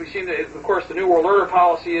 Nowadays, we seem to, of course, the New World Order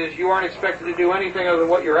policy is you aren't expected to do anything other than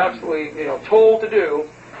what you're absolutely, told to do.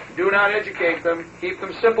 Do not educate them. Keep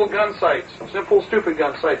them simple gun sights, simple, stupid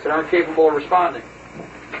gun sights that aren't capable of responding.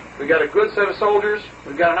 We've got a good set of soldiers.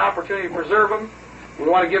 We've got an opportunity to preserve them. We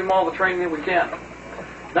want to give them all the training that we can.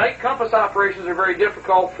 Night compass operations are very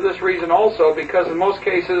difficult for this reason also, because in most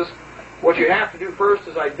cases, what you have to do first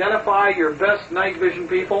is identify your best night vision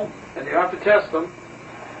people, and you have to test them.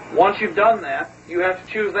 Once you've done that, you have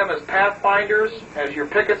to choose them as pathfinders, as your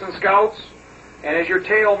pickets and scouts, and as your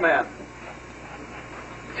tail men.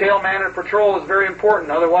 Tail man in patrol is very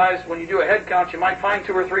important. Otherwise, when you do a head count, you might find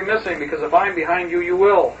 2 or 3 missing, because if I'm behind you, you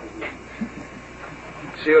will.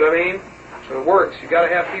 See what I mean? So it works. You've got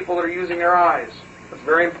to have people that are using their eyes. That's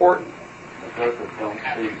very important. The Gurkhas don't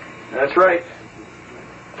sleep. That's right.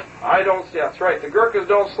 I don't. Yeah, that's right. The Gurkhas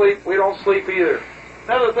don't sleep. We don't sleep either.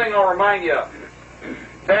 Another thing I'll remind you of.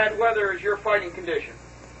 Bad weather is your fighting condition.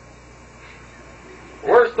 The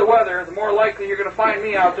worse the weather, the more likely you're going to find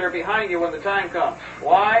me out there behind you when the time comes.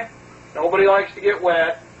 Why? Nobody likes to get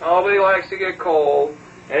wet. Nobody likes to get cold.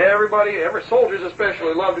 Every soldiers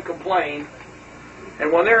especially love to complain.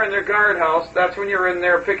 And when they're in their guardhouse, that's when you're in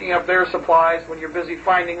there picking up their supplies, when you're busy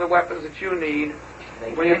finding the weapons that you need.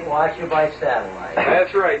 They can't watch you by satellite.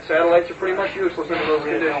 That's right. Satellites are pretty much useless under those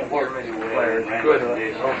conditions.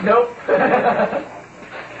 Good. Nope.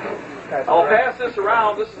 I'll pass this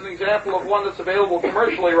around. This is an example of one that's available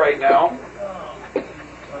commercially right now.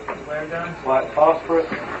 What, phosphorus?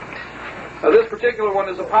 This particular one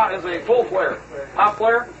is a full flare. Pop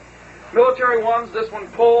flare. Military ones, this one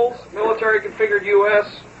pulls. Military configured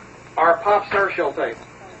U.S. are pop star shell type.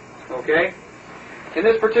 Okay? In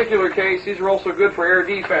this particular case, these are also good for air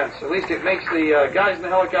defense. At least it makes the guys in the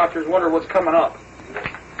helicopters wonder what's coming up.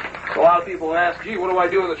 So a lot of people ask, gee, what do I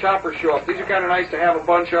do when the choppers show up? These are kind of nice to have a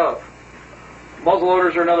bunch of.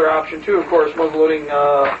 Muzzleloaders are another option too, of course. Muzzleloading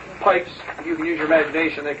pipes, you can use your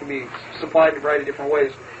imagination. They can be supplied in a variety of different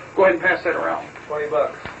ways. Go ahead and pass that around.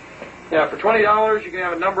 $20. Yeah, for $20 you can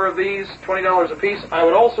have a number of these, $20 a piece. I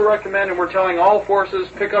would also recommend, and we're telling all forces,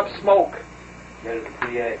 pick up smoke. Get it to PA.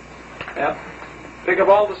 Yeah. Pick up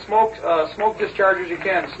all the smoke dischargers you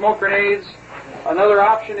can. Smoke grenades. Another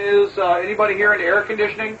option is, anybody here into air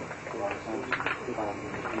conditioning?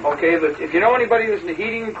 Okay, if you know anybody who's into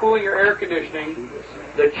heating and cooling your air conditioning,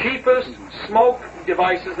 the cheapest smoke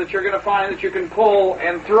devices that you're going to find that you can pull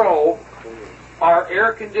and throw are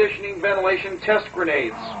air conditioning ventilation test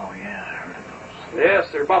grenades. Oh, yeah, I heard of those.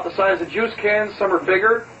 Yes, they're about the size of juice cans. Some are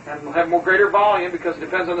bigger and will have more greater volume because it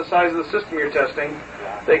depends on the size of the system you're testing.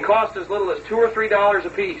 They cost as little as $2 or $3 a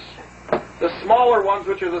piece. The smaller ones,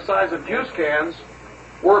 which are the size of juice cans,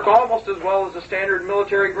 work almost as well as a standard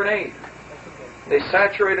military grenade. They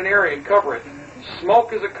saturate an area and cover it.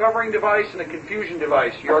 Smoke is a covering device and a confusion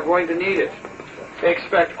device. You are going to need it. They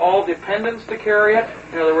expect all dependents to carry it.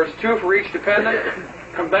 In other words, 2 for each dependent.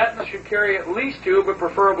 Combatants should carry at least 2, but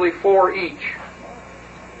preferably 4 each.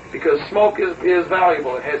 Because smoke is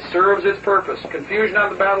valuable. It serves its purpose. Confusion on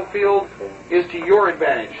the battlefield is to your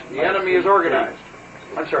advantage. The enemy is organized.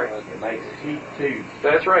 I'm sorry. It makes heat too.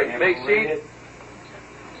 That's right. It makes heat.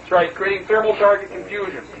 That's right. Creating thermal target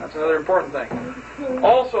confusion. That's another important thing.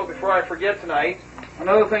 Also, before I forget tonight,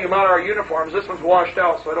 another thing about our uniforms, this one's washed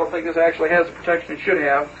out, so I don't think this actually has the protection it should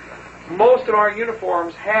have. Most of our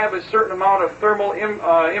uniforms have a certain amount of thermal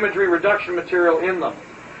imagery reduction material in them.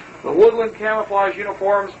 The woodland camouflage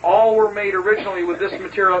uniforms all were made originally with this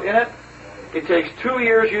material in it. It takes 2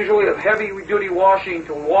 years usually of heavy-duty washing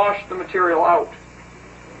to wash the material out.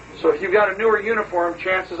 So if you've got a newer uniform,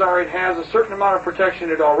 chances are it has a certain amount of protection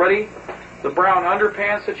in it already. The brown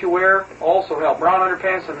underpants that you wear also help. Brown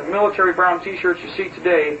underpants and the military brown t-shirts you see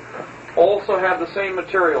today also have the same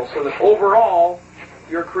material, so that overall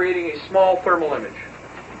you're creating a small thermal image.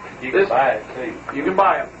 You can buy it too. You can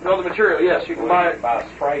buy them. No, the material, yes, you can buy it. Buy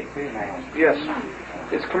spray too now. Yes.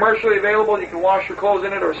 It's commercially available. You can wash your clothes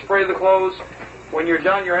in it or spray the clothes. When you're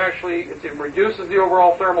done, it reduces the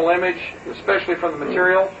overall thermal image, especially from the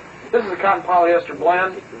material. This is a cotton polyester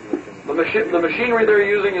blend. The machinery they're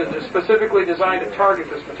using is specifically designed to target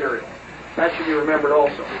this material. That should be remembered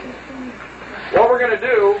also. What we're going to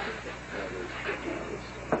do...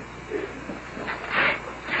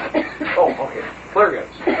 Oh, okay. Flare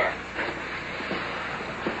guns.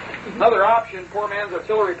 Another option, poor man's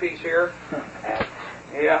artillery piece here.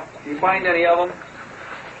 Yeah, if you find any of them.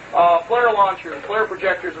 Flare launchers, flare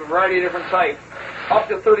projectors of a variety of different types. Up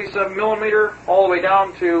to 37 millimeter, all the way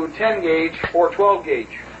down to 10 gauge or 12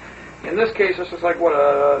 gauge. In this case, this is like, what,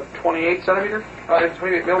 a 28 centimeter?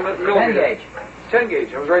 28 millimeter? 10 gauge. 10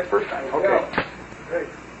 gauge, I was right the first time. Okay.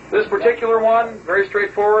 This particular one, very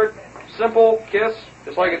straightforward, simple, kiss,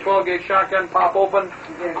 just like a 12 gauge shotgun, pop open,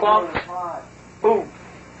 clump, boom.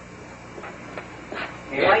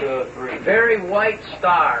 White, very white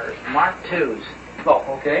stars, Mark IIs. Oh,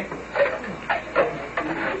 okay.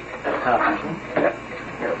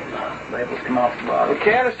 Labels come off the bottom. The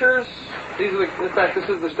canisters, in fact, this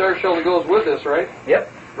is the star shell that goes with this, right?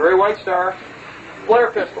 Yep. Very white star.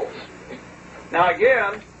 Flare pistols. Now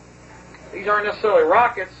again, these aren't necessarily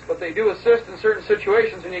rockets, but they do assist in certain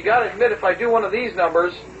situations, and you got to admit, if I do one of these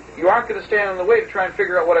numbers, you aren't going to stand in the way to try and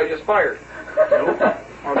figure out what I just fired.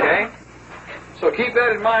 Okay? So keep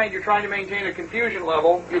that in mind. You're trying to maintain a confusion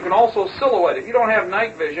level. You can also silhouette. If you don't have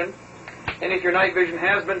night vision, and if your night vision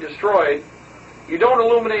has been destroyed, you don't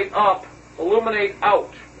illuminate up, illuminate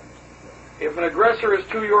out. If an aggressor is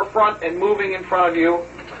to your front and moving in front of you,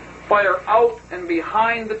 fire out and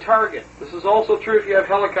behind the target. This is also true if you have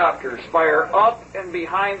helicopters. Fire up and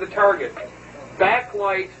behind the target.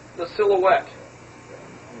 Backlight the silhouette.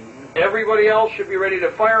 Everybody else should be ready to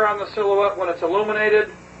fire on the silhouette when it's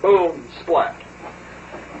illuminated. Boom, splat.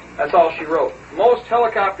 That's all she wrote. Most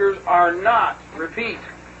helicopters are not, repeat,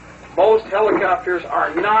 most helicopters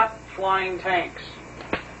are not flying tanks.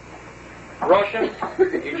 Russian,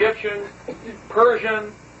 Egyptian,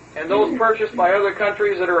 Persian, and those purchased by other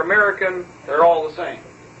countries that are American, they're all the same.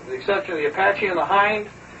 With the exception of the Apache and the Hind,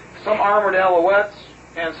 some armored Alouettes,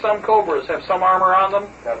 and some Cobras have some armor on them.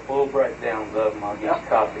 Got full breakdowns of them. I'll get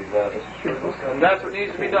copies of it. And that's what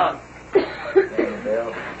needs to be done.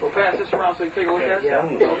 We'll pass this around so you can take a look at it? Yeah.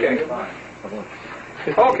 Okay.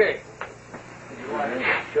 Okay. You want to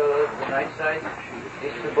show those the night sights?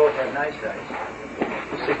 These two both have night sights.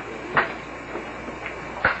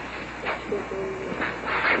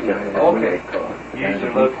 Okay. Use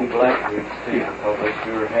your local black goods too, because they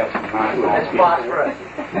sure have some nice It's ones.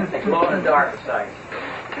 phosphorus. They glow in the dark sights.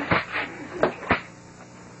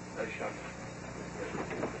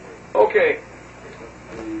 Okay.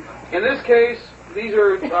 In this case, these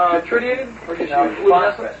are tritiated or just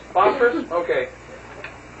phosphorus. Phosphorus? Okay.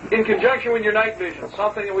 In conjunction with your night vision,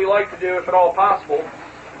 something that we like to do, if at all possible,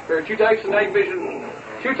 there are two types of night vision,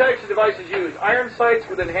 two types of devices used. Iron sights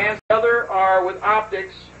with enhanced, the other are with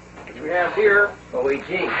optics, which we have here.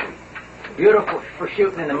 OEG. Beautiful for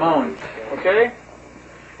shooting in the moon. Okay?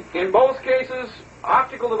 In both cases,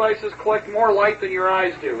 optical devices collect more light than your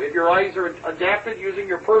eyes do. If your eyes are adapted using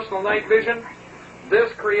your personal night vision,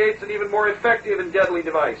 this creates an even more effective and deadly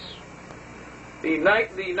device. The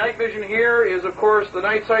night vision here is, of course, the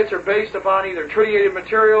night sights are based upon either tritiated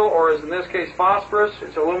material or, as in this case, phosphorus.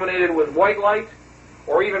 It's illuminated with white light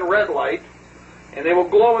or even red light, and they will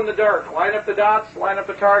glow in the dark. Line up the dots, line up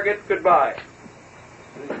the target, goodbye.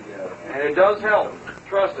 And it does help.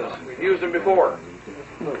 Trust us. We've used them before.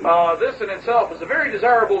 This in itself is a very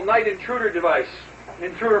desirable night intruder device,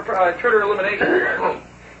 intruder elimination device.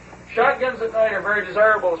 Shotguns at night are very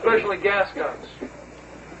desirable, especially gas guns,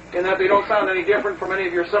 in that they don't sound any different from any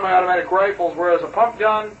of your semi-automatic rifles, whereas a pump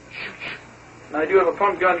gun, and I do have a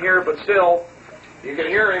pump gun here, but still, you can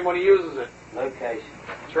hear him when he uses it. Location.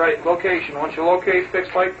 That's right, location. Once you locate, fix,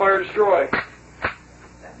 fight, fire, destroy.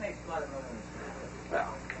 That makes a lot of money.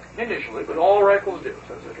 Well, initially, but all rifles do,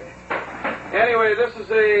 so that's okay. Anyway, this is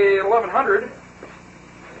a 1100,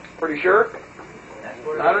 pretty sure.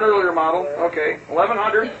 Not an earlier model. Okay,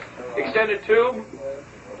 1100, extended tube,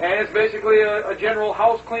 and it's basically a general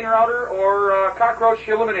house cleaner outer or cockroach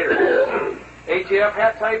eliminator. ATF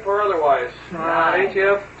hat type or otherwise.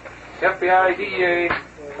 ATF, FBI, DEA,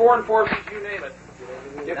 foreign forces, you name it.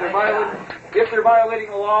 If they're violating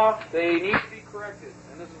the law, they need to be corrected,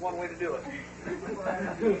 and this is one way to do it.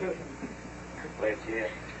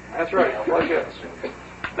 That's right, legends.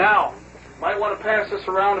 Now, might want to pass this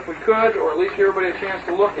around if we could, or at least give everybody a chance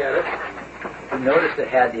to look at it. You noticed it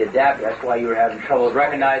had the adapter. That's why you were having trouble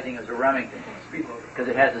recognizing it as a Remington. Because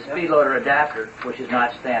it has a speed loader adapter, which is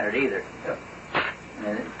not standard either.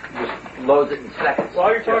 And it just loads it in seconds.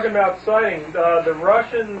 While you're talking about sighting, the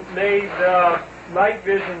Russian-made night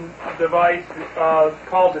vision device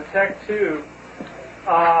called the Tech 2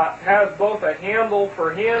 has both a handle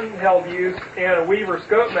for handheld use and a Weaver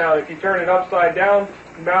scope mount. If you turn it upside down,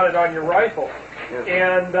 mount it on your rifle.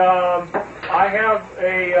 And I have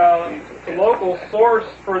a local source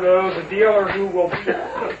for those, a dealer who will beat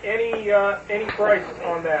any price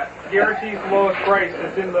on that. Guarantees the lowest price.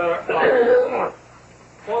 It's in the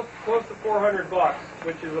close to $400,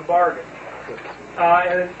 which is a bargain.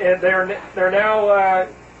 And they're now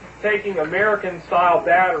taking American-style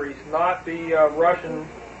batteries, not the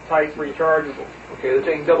Russian-type rechargeable. Okay, they're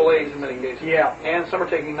taking AA's in many cases. Yeah. And some are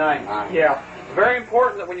taking 9s. Yeah. Very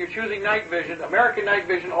important that when you're choosing night vision, American night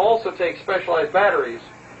vision also takes specialized batteries,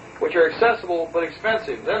 which are accessible but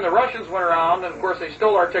expensive. Then the Russians went around, and of course they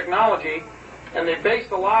stole our technology, and they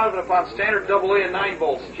based a lot of it upon standard AA and 9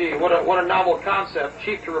 volts. Gee, what a novel concept,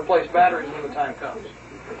 cheap to replace batteries when the time comes.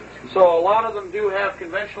 So a lot of them do have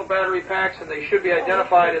conventional battery packs, and they should be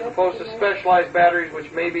identified as opposed to specialized batteries, which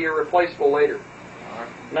may be irreplaceable later.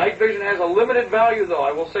 Night vision has a limited value, though.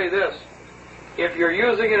 I will say this. If you're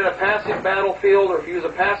using it in a passive battlefield, or if you use a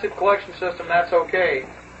passive collection system, that's okay.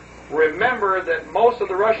 Remember that most of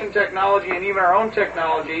the Russian technology, and even our own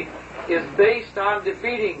technology, is based on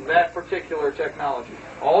defeating that particular technology.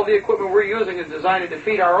 All the equipment we're using is designed to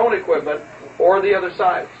defeat our own equipment or the other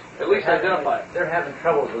side's. At least identify it. They're having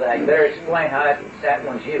troubles with that. You better explain how that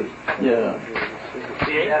one's used. Yeah.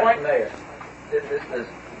 The 8-point? This is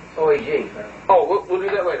OEG. Oh, we'll do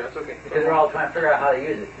that later. That's okay. Because they're all trying to figure out how to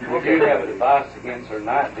use it. We do have a device against our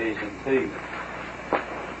night vision, too.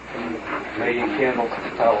 Million candles to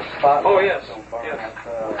tell a spot. Oh, yes.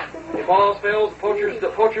 If all else fails, the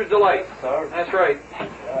poacher's delight. That's right.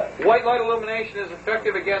 White light illumination is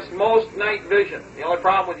effective against most night vision. The only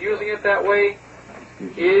problem with using it that way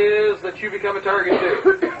is that you become a target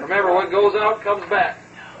too. Remember, what goes out comes back.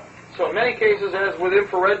 So in many cases, as with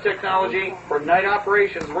infrared technology for night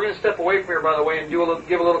operations, we're going to step away from here, by the way, and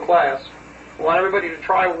give a little class. We want everybody to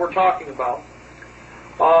try what we're talking about.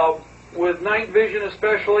 With night vision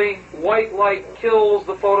especially, white light kills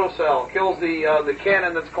the photocell, kills the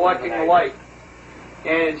cannon that's collecting the light.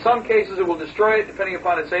 And in some cases it will destroy it depending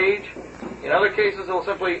upon its age. In other cases it will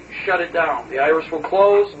simply shut it down. The iris will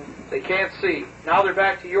close, they can't see. Now they're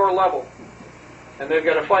back to your level. And they've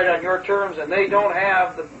got to fight on your terms, and they don't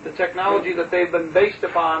have the technology that they've been based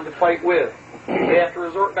upon to fight with. They have to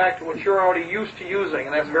resort back to what you're already used to using,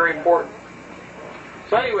 and that's very important.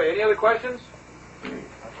 So anyway, any other questions?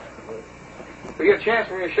 we get a chance,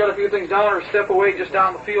 we're going to shut a few things down or step away just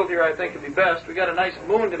down the field here, I think would be best. We got a nice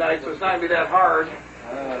moon tonight, so it's not going to be that hard.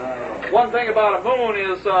 One thing about a moon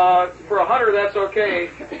is, for a hunter, that's okay.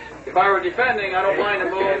 If I were defending, I don't mind a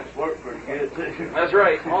moon. That's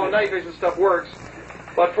right. All the night vision stuff works.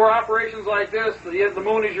 But for operations like this, the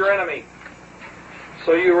moon is your enemy.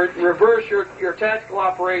 So you reverse your tactical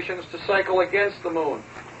operations to cycle against the moon.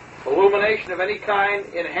 Illumination of any kind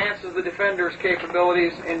enhances the defender's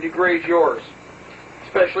capabilities and degrades yours,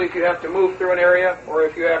 especially if you have to move through an area or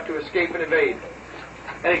if you have to escape and evade.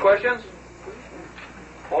 Any questions?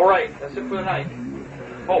 All right, that's it for the night.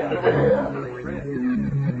 Oh,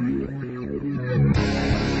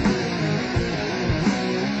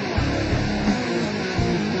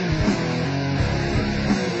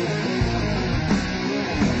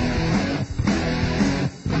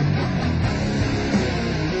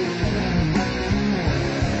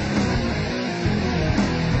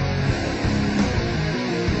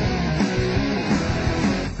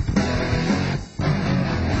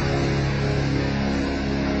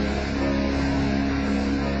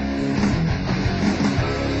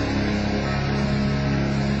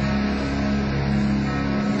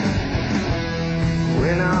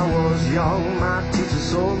 young, my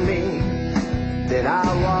teacher told me that I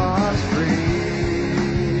was free,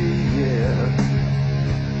 yeah.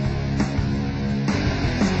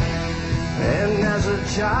 And as a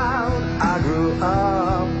child, I grew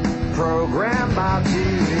up programmed by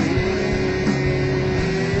TV.